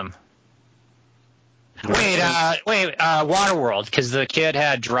tattoos in them. Wait, Waterworld, because the kid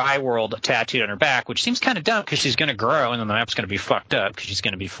had Dry World tattooed on her back, which seems kind of dumb because she's going to grow and then the map's going to be fucked up because she's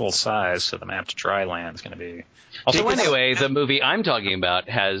going to be full size, so the map to dry land is going to be... So anyway, the movie I'm talking about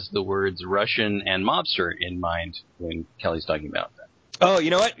has the words Russian and mobster in mind when Kelly's talking about that. Oh,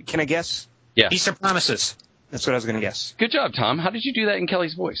 you know what? Can I guess? Yeah. Eastern Promises. That's what I was going to guess. Good job, Tom. How did you do that in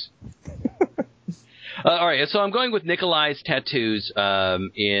Kelly's voice? All right, so I'm going with Nikolai's tattoos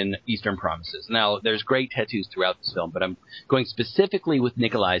in Eastern Promises. Now, there's great tattoos throughout this film, but I'm going specifically with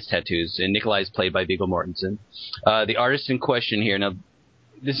Nikolai's tattoos, and Nikolai's played by Viggo Mortensen. The artist in question here, now,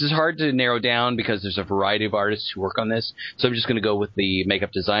 this is hard to narrow down because there's a variety of artists who work on this, so I'm just going to go with the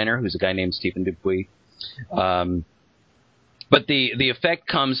makeup designer, who's a guy named Stephen Dupuis. But the effect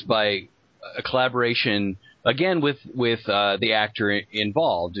comes by a collaboration... Again, with the actor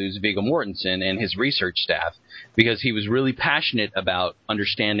involved, who's Viggo Mortensen, and his research staff, because he was really passionate about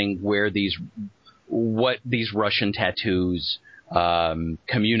understanding what these Russian tattoos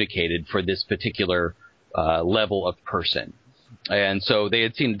communicated for this particular level of person. And so they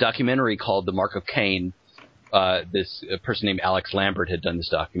had seen a documentary called The Mark of Cain. This person named Alex Lambert had done this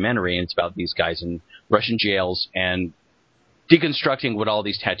documentary, and it's about these guys in Russian jails and deconstructing what all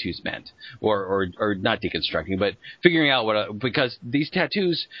these tattoos meant, or not deconstructing, but figuring out because these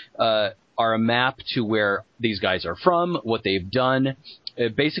tattoos are a map to where these guys are from, what they've done.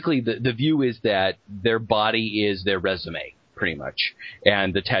 Basically, the view is that their body is their resume, pretty much,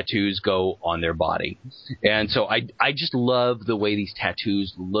 and the tattoos go on their body. And so I just love the way these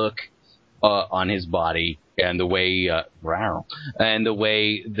tattoos look on his body, and the way that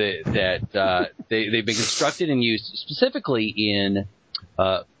they've been constructed and used specifically in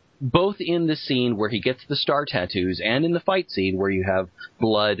both in the scene where he gets the star tattoos and in the fight scene where you have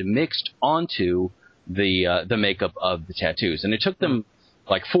blood mixed onto the makeup of the tattoos. And it took them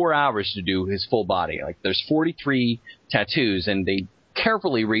like 4 hours to do his full body. Like there's 43 tattoos, and they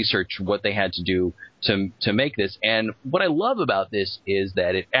carefully researched what they had to do to make this. And what I love about this is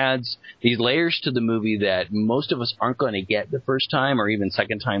that it adds these layers to the movie that most of us aren't going to get the first time or even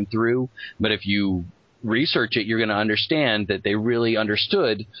second time through. But if you research it, you're going to understand that they really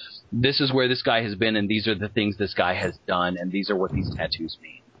understood this is where this guy has been, and these are the things this guy has done, and these are what these tattoos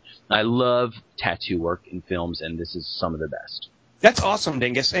mean. I love tattoo work in films, and this is some of the best. That's awesome,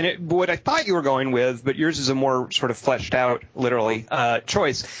 Dingus. And what I thought you were going with, but yours is a more sort of fleshed out, literally,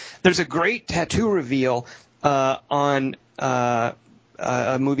 choice. There's a great tattoo reveal on a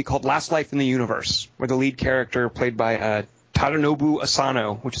movie called Last Life in the Universe, where the lead character, played by Tadanobu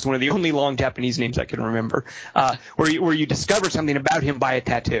Asano, which is one of the only long Japanese names I can remember, where you discover something about him by a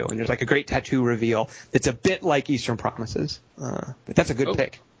tattoo. And there's like a great tattoo reveal that's a bit like Eastern Promises. But that's a good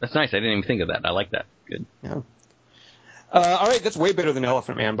pick. That's nice. I didn't even think of that. I like that. Good. Yeah. All right, that's way better than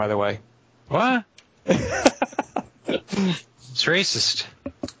Elephant Man, by the way. What? It's racist.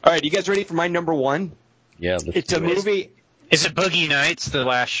 All right, you guys ready for my number one? Yeah, It's a movie. Is it Boogie Nights, The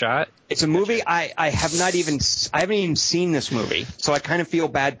Last Shot? It's a movie I haven't even seen this movie, so I kind of feel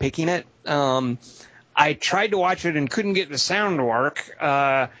bad picking it. I tried to watch it and couldn't get the sound to work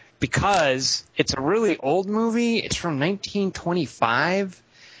because it's a really old movie. It's from 1925.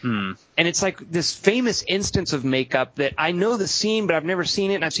 And it's like this famous instance of makeup that I know the scene, but I've never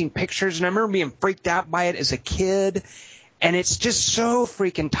seen it, and I've seen pictures, and I remember being freaked out by it as a kid. And it's just so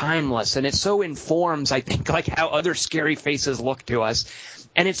freaking timeless, and it so informs, I think, like how other scary faces look to us.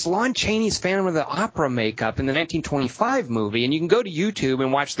 And it's Lon Chaney's Phantom of the Opera makeup in the 1925 movie, and you can go to YouTube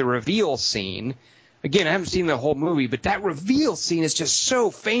and watch the reveal scene. Again, I haven't seen the whole movie, but that reveal scene is just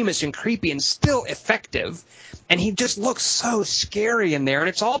so famous and creepy and still effective. And he just looks so scary in there. And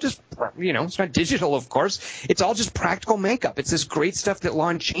it's all just, it's not digital, of course. It's all just practical makeup. It's this great stuff that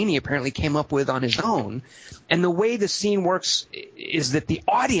Lon Chaney apparently came up with on his own. And the way the scene works is that the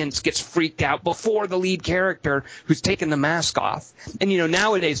audience gets freaked out before the lead character who's taken the mask off. And,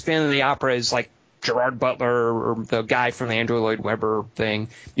 nowadays, Phantom of the Opera is like Gerard Butler or the guy from the Andrew Lloyd Webber thing,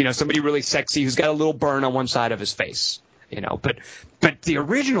 somebody really sexy who's got a little burn on one side of his face, but the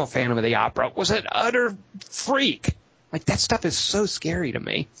original Phantom of the Opera was an utter freak. Like, that stuff is so scary to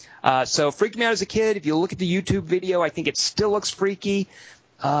me. So freaked me out as a kid. If you look at the YouTube video, I think it still looks freaky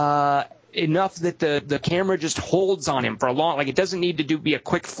enough that the camera just holds on him for a long, like it doesn't need to be a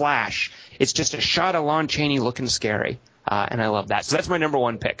quick flash. It's just a shot of Lon Chaney looking scary. And I love that. So that's my number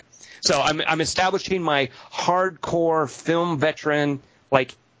one pick. So I'm establishing my hardcore film veteran,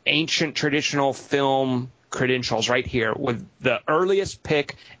 like ancient traditional film credentials right here with the earliest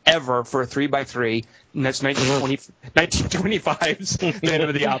pick ever for a 3x3, and that's 1925's Phantom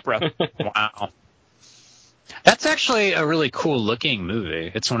of the Opera. Wow. That's actually a really cool looking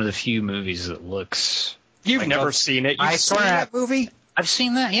movie. It's one of the few movies that looks... You've never seen it. You've seen that movie? I've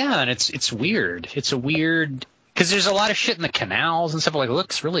seen that, yeah, and it's weird. It's a weird... Because there's a lot of shit in the canals and stuff. Like, it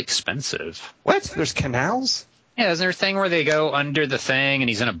looks really expensive. What? There's canals? Yeah, isn't there a thing where they go under the thing and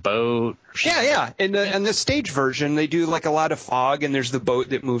he's in a boat? Yeah. In the stage version, they do like a lot of fog, and there's the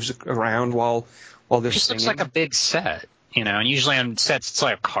boat that moves around while they're it just singing. Looks like a big set, and usually on sets it's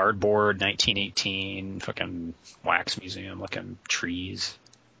like cardboard, 1918, fucking wax museum looking trees.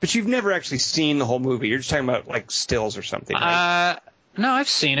 But you've never actually seen the whole movie. You're just talking about like stills or something, right? No, I've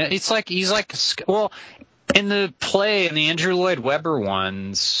seen it. It's like he's like, well, in the play, in the Andrew Lloyd Webber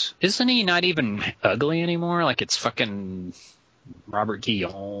ones, isn't he not even ugly anymore? Like, it's fucking Robert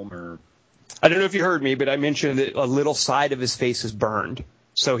Guillaume or... I don't know if you heard me, but I mentioned that a little side of his face is burned.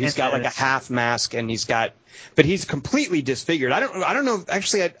 So he's got like a half mask, and but he's completely disfigured. I don't know.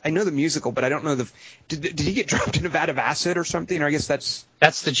 Actually, I know the musical, but I don't know did he get dropped in a vat of acid or something? Or I guess that's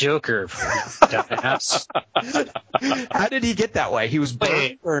the Joker. How did he get that way? He was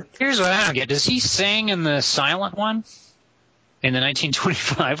burned. Here's what I don't get. Does he sing in the silent one? In the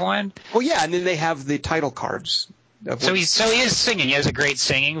 1925 one? Well, yeah, and then they have the title cards. So he is singing. He has a great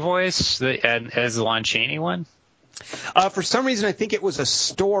singing voice, as the Lon Chaney one. For some reason, I think it was a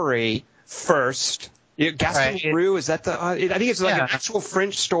story first. Gaston Leroux, is that I think it's like an actual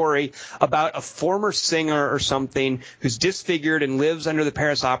French story about a former singer or something who's disfigured and lives under the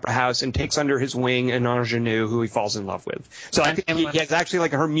Paris Opera House and takes under his wing an ingenue who he falls in love with. So I think he has actually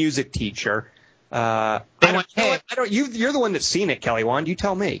like her music teacher. You're the one that's seen it, Kelly Wand. You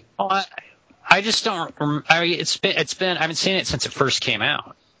tell me. Oh, I just don't. I mean, it's been. I haven't seen it since it first came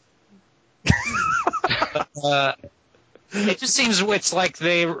out. It just seems it's like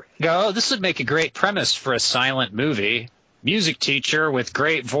they go, oh, this would make a great premise for a silent movie. Music teacher with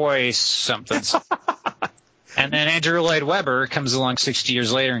great voice, something. And then Andrew Lloyd Webber comes along 60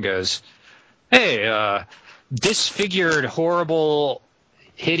 years later and goes, hey, disfigured, horrible,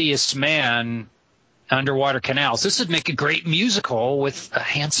 hideous man, underwater canals. This would make a great musical with a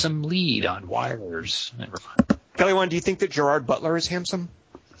handsome lead on wires. Kelly Wand, do you think that Gerard Butler is handsome?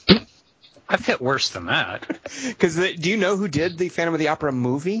 I've hit worse than that. Because do you know who did the Phantom of the Opera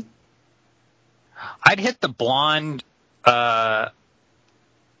movie? I'd hit the blonde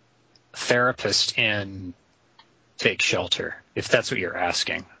therapist in Fake Shelter, if that's what you're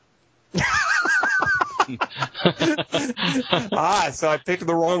asking. So I picked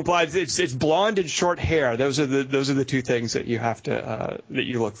the wrong blonde. It's blonde and short hair. Those are the two things that you have to that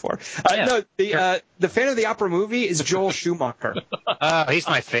you look for. No, the Phantom of the Opera movie is Joel Schumacher. Oh, he's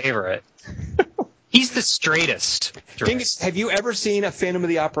my favorite. He's the straightest. Have you ever seen a Phantom of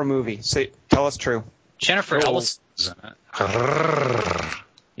the Opera movie? Tell us true. Jennifer Ellis is in it.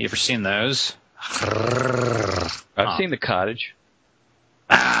 You ever seen those? I've seen The Cottage.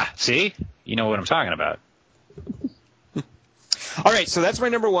 See? You know what I'm talking about. All right, so that's my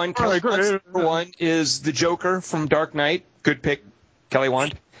number one. Kelly Wand's number one is the Joker from Dark Knight. Good pick, Kelly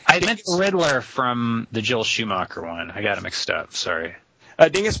Wand. I meant Riddler from the Joel Schumacher one. I got it mixed up. Sorry.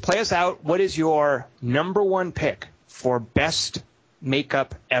 Dingus, play us out. What is your number one pick for best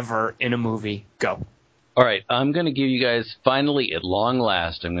makeup ever in a movie? Go. All right, I'm going to give you guys, finally, at long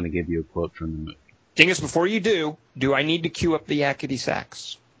last, I'm going to give you a quote from the movie. Dingus, before you do I need to cue up the yakety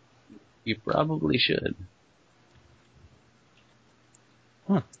sax? You probably should.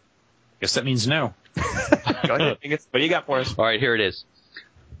 Guess that means no. Go ahead, Dingus. What do you got for us? All right, here it is.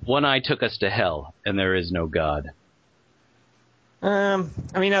 One eye took us to hell, and there is no God. I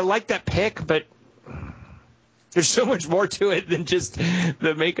mean, I like that pick, but there's so much more to it than just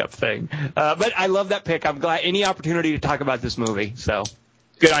the makeup thing. But I love that pick. I'm glad any opportunity to talk about this movie. So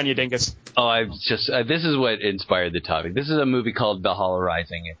good on you, Dingus. Oh, I've just this is what inspired the topic. This is a movie called Valhalla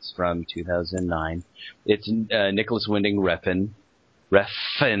Rising. It's from 2009. It's Nicholas Winding Refn. But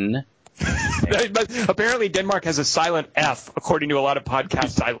apparently Denmark has a silent F, according to a lot of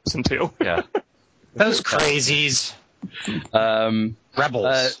podcasts I listen to. Yeah. Those crazies.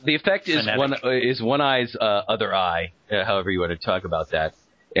 Rebels. The effect is one eye's other eye, however you want to talk about that.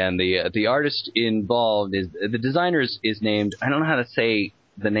 And the artist involved is the designer is named, I don't know how to say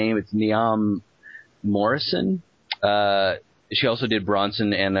the name. It's Niamh Morrison. She also did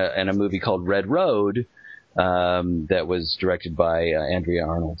Bronson and a movie called Red Road. That was directed by Andrea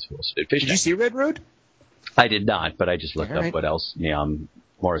Arnold, who also did Fish. Did you see Red Road? I did not, but I just looked up what else Niamh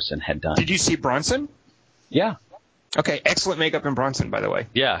Morrison had done. Did you see Bronson? Yeah. Okay, excellent makeup in Bronson, by the way.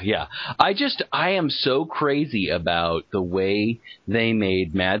 Yeah. I am so crazy about the way they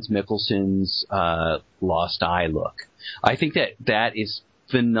made Mads Mikkelsen's Lost Eye look. I think that is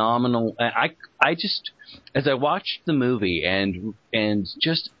phenomenal. I just, as I watched the movie and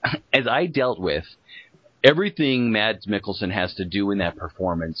just as I dealt with everything Mads Mikkelsen has to do in that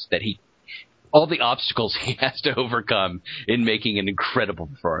performance, all the obstacles he has to overcome in making an incredible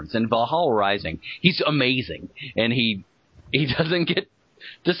performance. In Valhalla Rising, he's amazing, and he doesn't get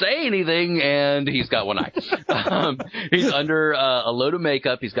to say anything, and he's got one eye. He's under a load of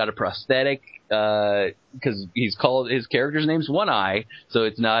makeup. He's got a prosthetic because his character's name's One Eye, so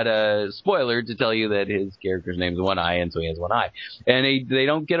it's not a spoiler to tell you that his character's name's One Eye, and so he has one eye. And they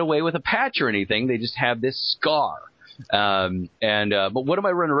don't get away with a patch or anything. They just have this scar. But one of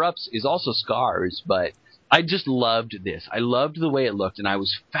my runner-ups is also Scars, but I just loved this. I loved the way it looked, and I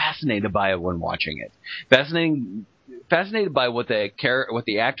was fascinated by it when watching it. Fascinated by what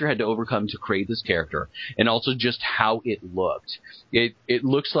the actor had to overcome to create this character, and also just how it looked. It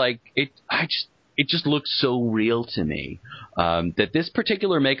looks like it just looks so real to me that this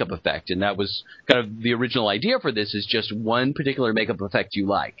particular makeup effect, and that was kind of the original idea for this, is just one particular makeup effect you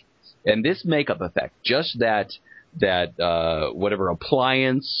like, and this makeup effect, just that whatever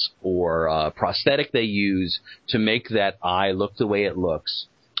appliance or prosthetic they use to make that eye look the way it looks,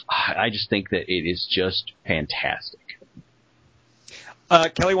 I just think that it is just fantastic.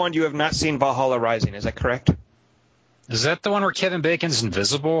 Kelly Wand, you have not seen Valhalla Rising, is that correct? Is that the one where Kevin Bacon's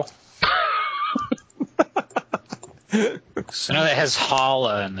invisible? So now that has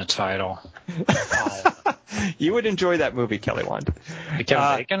Holla in the title. You would enjoy that movie, Kelly Wand. The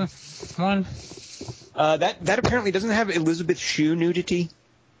Kevin Bacon one? That apparently doesn't have Elizabeth Shue nudity.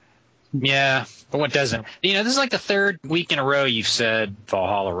 Yeah, but what doesn't? This is like the third week in a row you've said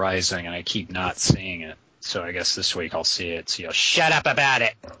Valhalla Rising, and I keep not seeing it. So I guess this week I'll see it, so you'll shut up about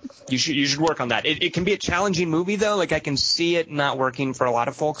it. You should work on that. It can be a challenging movie, though. Like, I can see it not working for a lot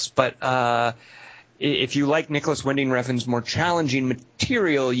of folks, but if you like Nicholas Winding Refn's more challenging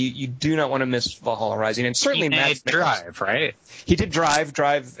material, you do not want to miss Valhalla Rising. And certainly Matt Drive, right? He did Drive,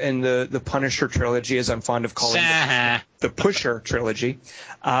 and the Punisher trilogy, as I'm fond of calling it, the Pusher trilogy.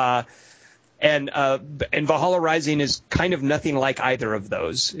 And Valhalla Rising is kind of nothing like either of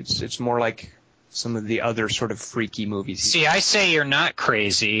those. It's more like some of the other sort of freaky movies. See, I say you're not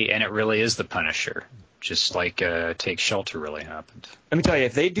crazy, and it really is the Punisher. Just like Take Shelter really happened. Let me tell you,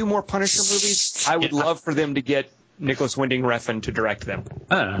 if they do more Punisher movies, I would love for them to get Nicholas Winding Refn to direct them.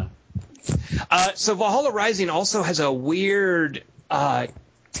 So Valhalla Rising also has a weird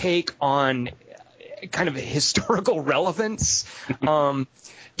take on kind of historical relevance.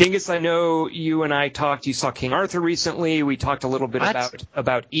 Dingus, I know you and I talked. You saw King Arthur recently. We talked a little bit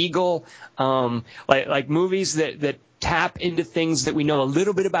about Eagle, like movies that tap into things that we know a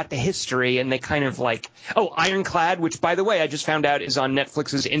little bit about the history, and they kind of like, Ironclad, which, by the way, I just found out is on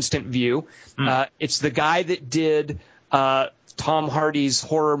Netflix's Instant View. It's the guy that did Tom Hardy's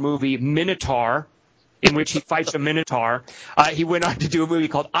horror movie Minotaur, in which he fights a Minotaur. He went on to do a movie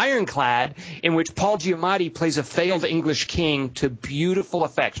called Ironclad, in which Paul Giamatti plays a failed English king to beautiful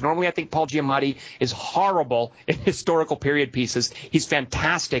effects. Normally, I think Paul Giamatti is horrible in historical period pieces. He's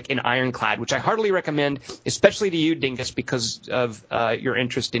fantastic in Ironclad, which I heartily recommend, especially to you, Dingus, because of your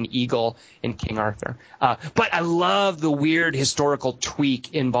interest in Eagle and King Arthur. But I love the weird historical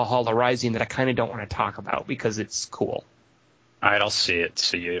tweak in Valhalla Rising that I kind of don't want to talk about because it's cool. All right, I'll see it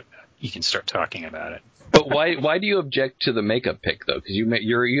so you can start talking about it. But why do you object to the makeup pick though? Because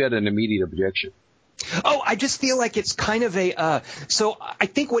you had an immediate objection. Oh, I just feel like it's kind of a so I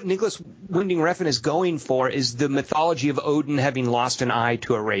think what Nicholas Winding Refn is going for is the mythology of Odin having lost an eye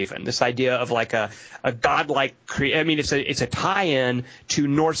to a raven. This idea of like a godlike I mean, it's a tie-in to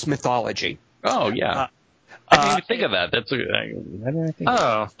Norse mythology. Oh yeah. I didn't even think of that. I didn't think.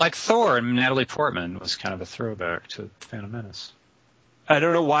 Oh, like Thor and Natalie Portman was kind of a throwback to Phantom Menace. I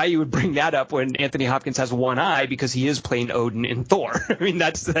don't know why you would bring that up when Anthony Hopkins has one eye because he is playing Odin in Thor. I mean,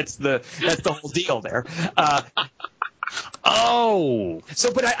 that's the whole deal there. But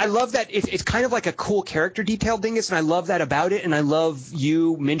I love that it's kind of like a cool character detail, Dingus, and I love that about it, and I love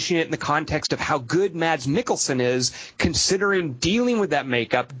you mentioning it in the context of how good Mads Mikkelsen is, considering dealing with that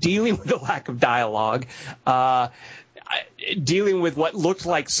makeup, dealing with the lack of dialogue, dealing with what looked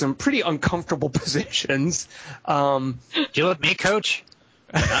like some pretty uncomfortable positions. Do you love me, Coach?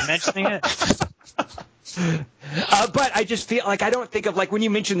 Not mentioning it. But I just feel like I don't think of, like, when you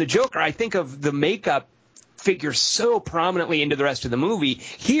mention the Joker, I think of the makeup figure so prominently into the rest of the movie.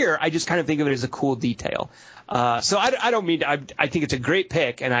 Here, I just kind of think of it as a cool detail. So I don't mean I think it's a great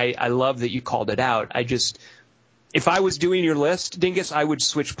pick, and I love that you called it out. If I was doing your list, Dingus, I would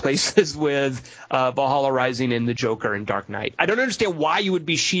switch places with Valhalla Rising and the Joker and Dark Knight. I don't understand why you would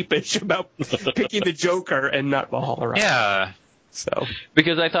be sheepish about picking the Joker and not Valhalla Rising. Yeah. So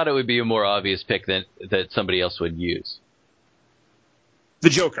because I thought it would be a more obvious pick that somebody else would use. The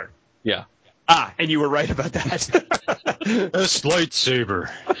Joker. Yeah. And you were right about that. This lightsaber.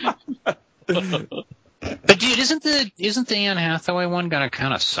 But dude, isn't the Anne Hathaway one gonna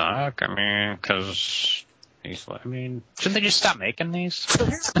kind of suck? I mean, because shouldn't they just stop making these? So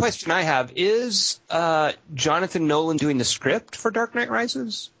here's a question I have: is Jonathan Nolan doing the script for Dark Knight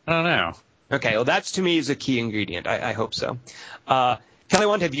Rises? I don't know. Okay, well, that's to me is a key ingredient. I hope so. Kelly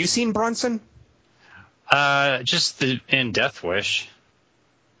Wand, have you seen Bronson? Just in Death Wish.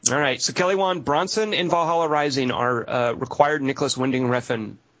 All right, so Kelly Wand, Bronson and Valhalla Rising are required Nicholas Winding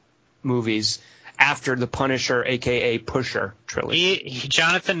Refn movies after the Punisher, a.k.a. Pusher trilogy.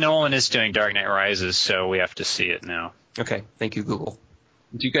 Jonathan Nolan is doing Dark Knight Rises, so we have to see it now. Okay, thank you, Google.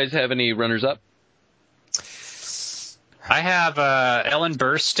 Do you guys have any runners-up? I have Ellen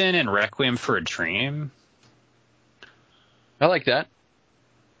Burstyn in Requiem for a Dream. I like that.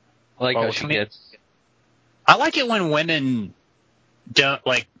 I like how she gets. I like it when women don't,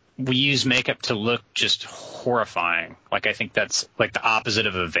 like, we use makeup to look just horrifying. Like, I think that's like the opposite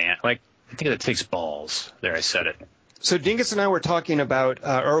of a van. Like, I think that takes balls. There, I said it. So Dingus and I were talking about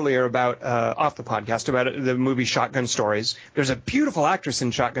earlier about off the podcast about the movie Shotgun Stories. There's a beautiful actress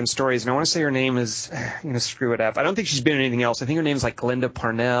in Shotgun Stories, and I want to say her name is I'm going to screw it up. I don't think she's been in anything else. I think her name is like Glenda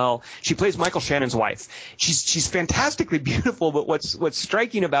Parnell. She plays Michael Shannon's wife. She's fantastically beautiful, but what's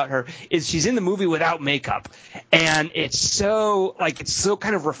striking about her is she's in the movie without makeup, and it's so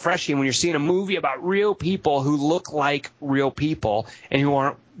kind of refreshing when you're seeing a movie about real people who look like real people and who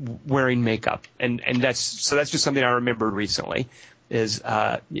aren't wearing makeup, and that's just something I remembered recently. Is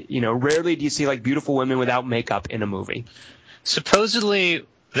rarely do you see like beautiful women without makeup in a movie. Supposedly,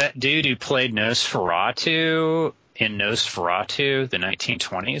 that dude who played Nosferatu in Nosferatu, the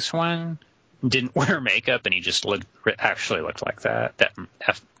 1920s one, didn't wear makeup, and he just actually looked like that. That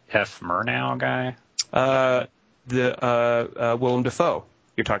F. Murnau guy. Willem Dafoe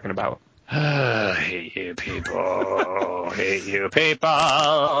you're talking about. Hate you people. Hate you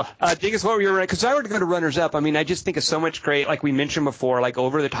people. Dingus, what were your, because I were to go to runners up. I mean, I just think of so much great, like we mentioned before, like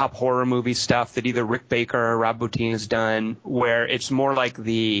over the top horror movie stuff that either Rick Baker or Rob Bottin has done, where it's more like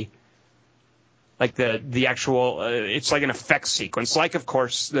the actual, it's like an effects sequence. Like, of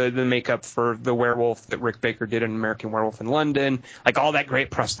course, the makeup for the werewolf that Rick Baker did in American Werewolf in London, like all that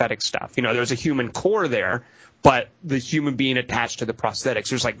great prosthetic stuff. You know, there's a human core there, but the human being attached to the prosthetics.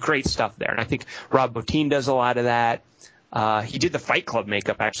 There's like great stuff there. And I think Rob Bottin does a lot of that. He did the Fight Club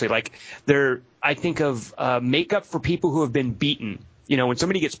makeup, actually. Like I think of makeup for people who have been beaten. You know, when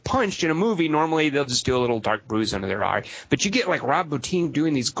somebody gets punched in a movie, normally they'll just do a little dark bruise under their eye. But you get like Rob Bottin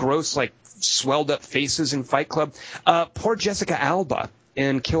doing these gross, like swelled up faces in Fight Club. Poor Jessica Alba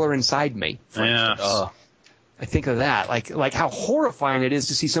in Killer Inside Me. Yeah. I think of that, like how horrifying it is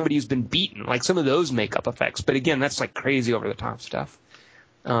to see somebody who's been beaten, like some of those makeup effects. But again, that's like crazy over the top stuff.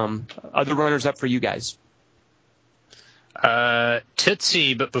 Other runners up for you guys?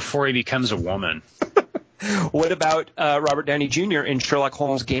 Tootsie, but before he becomes a woman. What about Robert Downey Jr. in Sherlock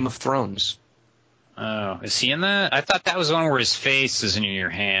Holmes' Game of Thrones? Oh, is he in that? I thought that was the one where his face is in your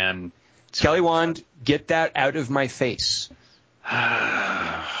hand. Kelly Wand, get that out of my face.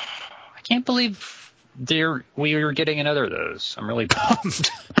 I can't believe we were getting another of those. I'm really bummed.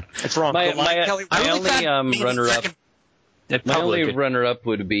 It's wrong. My only runner-up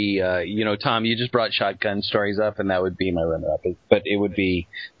would be, Tom, you just brought Shotgun Stories up, and that would be my runner-up. But it would be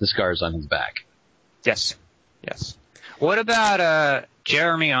The Scars on His Back. Yes. What about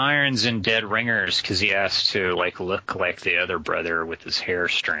Jeremy Irons in Dead Ringers? Because he has to look like the other brother with his hair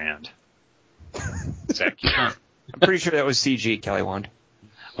strand. Is that count? I'm pretty sure that was CG, Kelly Wand.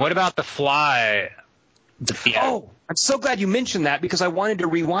 What about The Fly? Oh, I'm so glad you mentioned that because I wanted to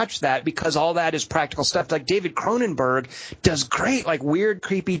rewatch that because all that is practical stuff. Like David Cronenberg does great, like weird,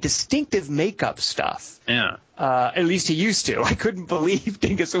 creepy, distinctive makeup stuff. Yeah. At least he used to. I couldn't believe,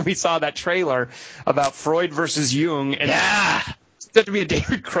 Dingus, when we saw that trailer about Freud versus Jung. And it's going to be a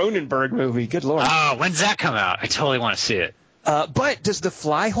David Cronenberg movie. Good Lord. Oh, when's that come out? I totally want to see it. But does The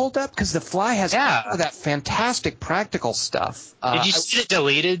Fly hold up? Because The Fly has all of that fantastic practical stuff. Did you see the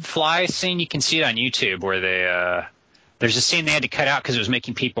deleted Fly scene? You can see it on YouTube where there's a scene they had to cut out because it was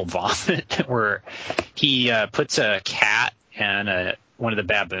making people vomit where he puts a cat and one of the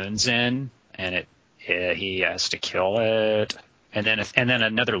baboons in, and he has to kill it. And then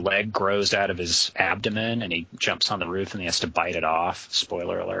another leg grows out of his abdomen, and he jumps on the roof, and he has to bite it off.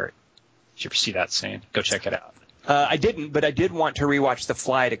 Spoiler alert. Did you ever see that scene? Go check it out. I didn't, but I did want to rewatch The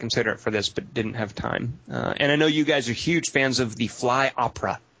Fly to consider it for this, but didn't have time. And I know you guys are huge fans of the Fly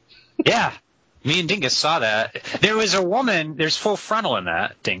opera. Yeah. Me and Dingus saw that. There was a woman, there's Full Frontal in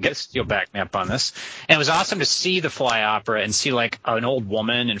that, Dingus. You'll back me up on this. And it was awesome to see the Fly opera and see an old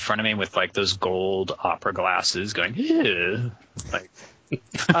woman in front of me with those gold opera glasses going, ew.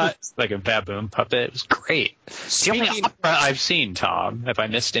 Like a baboon puppet. It was great. It's the only opera I've seen, Tom. Have I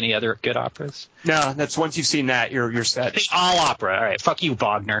missed any other good operas? No, that's once you've seen that, you're set. All opera. All right. Fuck you,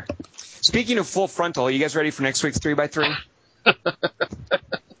 Wagner. Speaking of Full Frontal, are you guys ready for next week's 3x3?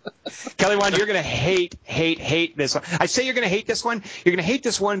 Kelly Wand, you're going to hate this one. I say you're going to hate this one. You're going to hate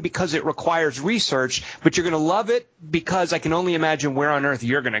this one because it requires research, but you're going to love it because I can only imagine where on earth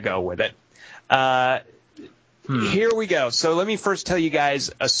you're going to go with it. Here we go. So let me first tell you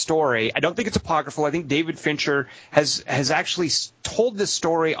guys a story. I don't think it's apocryphal. I think David Fincher has actually told this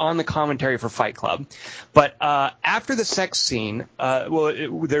story on the commentary for Fight Club. But after the sex scene,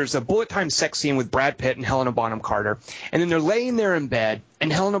 there's a bullet time sex scene with Brad Pitt and Helena Bonham Carter. And then they're laying there in bed,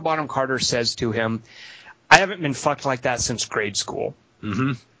 and Helena Bonham Carter says to him, "I haven't been fucked like that since grade school."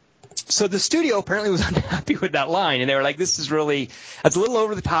 Mm-hmm. So the studio apparently was unhappy with that line, and they were like, that's a little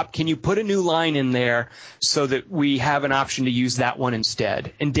over the top. Can you put a new line in there so that we have an option to use that one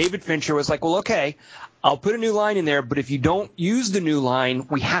instead? And David Fincher was like, well, okay, I'll put a new line in there, but if you don't use the new line,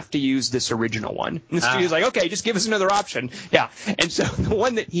 we have to use this original one. And the studio's like, okay, just give us another option. Yeah. And so the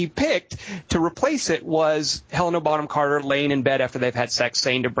one that he picked to replace it was Helena Bonham Carter laying in bed after they've had sex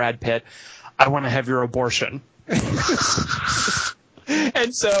saying to Brad Pitt, "I want to have your abortion."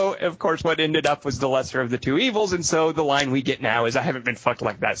 And so, of course, what ended up was the lesser of the two evils, and so the line we get now is, "I haven't been fucked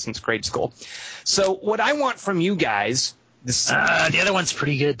like that since grade school." So what I want from you guys... the other one's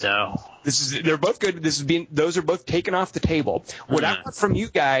pretty good, though. They're both good. Those are both taken off the table. What I want from you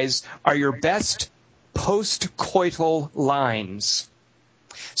guys are your best post-coital lines.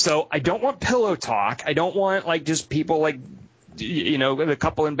 So I don't want pillow talk. I don't want, just people, the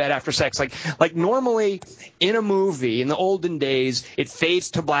couple in bed after sex. Like normally in a movie in the olden days, it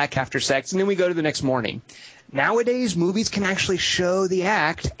fades to black after sex, and then we go to the next morning. Nowadays, movies can actually show the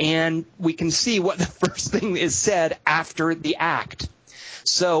act, and we can see what the first thing is said after the act.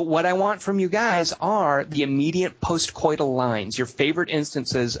 So what I want from you guys are the immediate post-coital lines, your favorite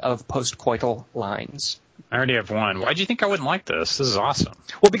instances of post-coital lines. I already have one. Why do you think I wouldn't like this? This is awesome.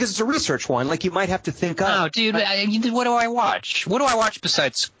 Well, because it's a research one. You might have to think up. Oh, dude, what do I watch? What do I watch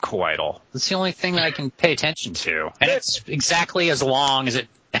besides coital? That's the only thing that I can pay attention to. And it's exactly as long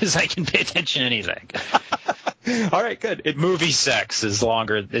as I can pay attention to anything. All right, good. Movie sex is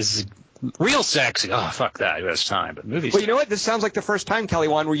longer. Real sex, fuck that. Who has time? But movie sex. Well, you know what? This sounds like the first time, Kelly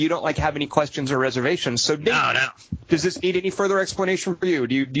Wand, where you don't have any questions or reservations. So, no. Does this need any further explanation for you?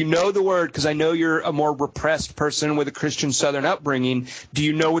 Do you know the word? Because I know you're a more repressed person with a Christian Southern upbringing. Do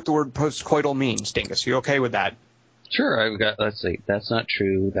you know what the word postcoital means, Dingus? You okay with that? Sure. Let's see. That's not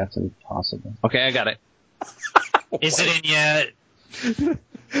true. That's impossible. Okay, I got it. Is it in yet?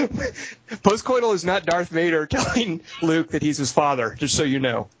 Postcoital is not Darth Vader telling Luke that he's his father, just so you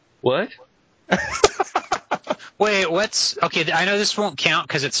know. What? Wait, okay, I know this won't count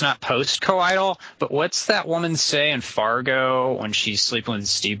because it's not post-coital, but what's that woman say in Fargo when she's sleeping with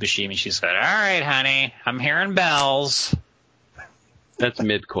Steve Buscemi? She said, all right, honey, I'm hearing bells. That's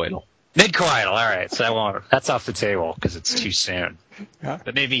mid-coital. Mid-coital, all right, so that's off the table because it's too soon. Yeah.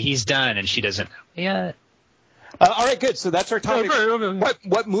 But maybe he's done and she doesn't know yet. All right, good. So that's our topic.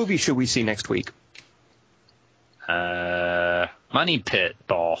 What movie should we see next week? Money Pit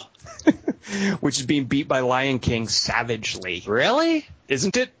Ball. Which is being beat by Lion King savagely. Really?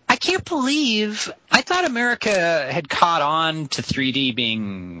 Isn't it? I can't believe. I thought America had caught on to 3D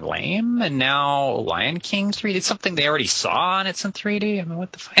being lame, and now Lion King 3D. It's something they already saw, and it's in 3D. I mean,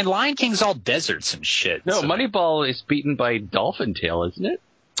 what the fuck? And Lion King's all deserts and shit. No, so. Moneyball is beaten by Dolphin Tail, isn't it?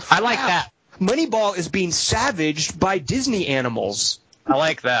 I like that. Moneyball is being savaged by Disney animals. I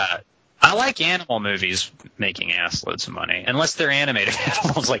like that. I like animal movies making assloads of money, unless they're animated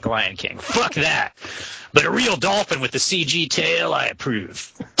animals like Lion King. Fuck that. But a real dolphin with a CG tail, I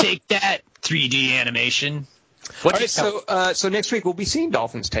approve. Take that, 3D animation. All right, so next week we'll be seeing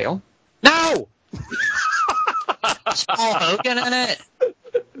Dolphin's Tail. No! Is Paul Hogan in it?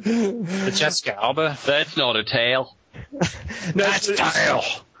 With Jessica Alba? That's not a tail. That's tail.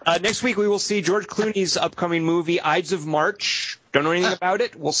 Next week we will see George Clooney's upcoming movie, Ides of March. Don't know anything about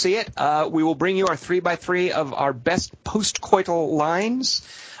it. We'll see it. We will bring you our 3x3 of our best post-coital lines.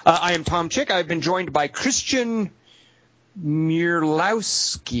 I am Tom Chick. I've been joined by Christian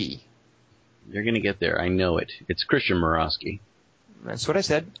Murlowski. You're going to get there. I know it. It's Christian Murawski. That's what I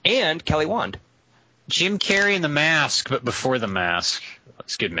said. And Kelly Wand. Jim Carrey in The Mask, but before The Mask.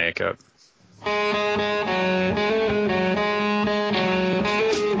 That's good makeup. La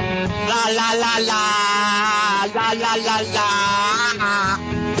la la la, la la la la.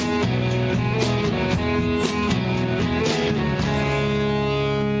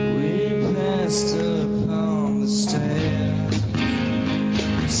 We passed upon the stair,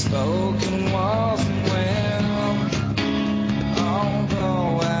 spoken wasn't well,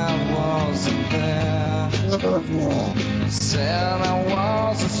 although I wasn't there. Said I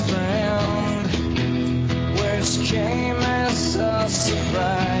was his friend, which came as a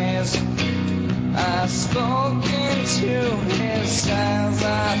surprise. I spoke into his eyes,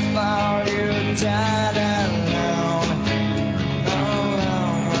 I thought you died alone a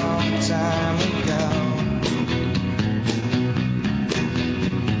long, long time ago.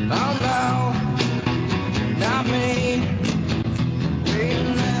 Oh no, not me, we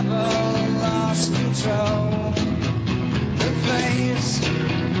never lost control. The face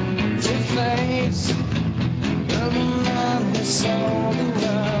to face, the man who sold the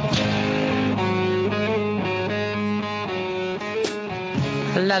world.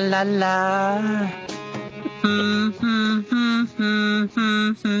 La la la.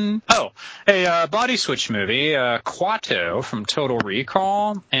 Oh, a body switch movie, Quato from Total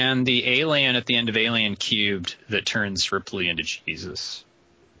Recall, and the alien at the end of Alien Cubed that turns Ripley into Jesus.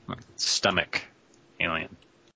 Stomach alien.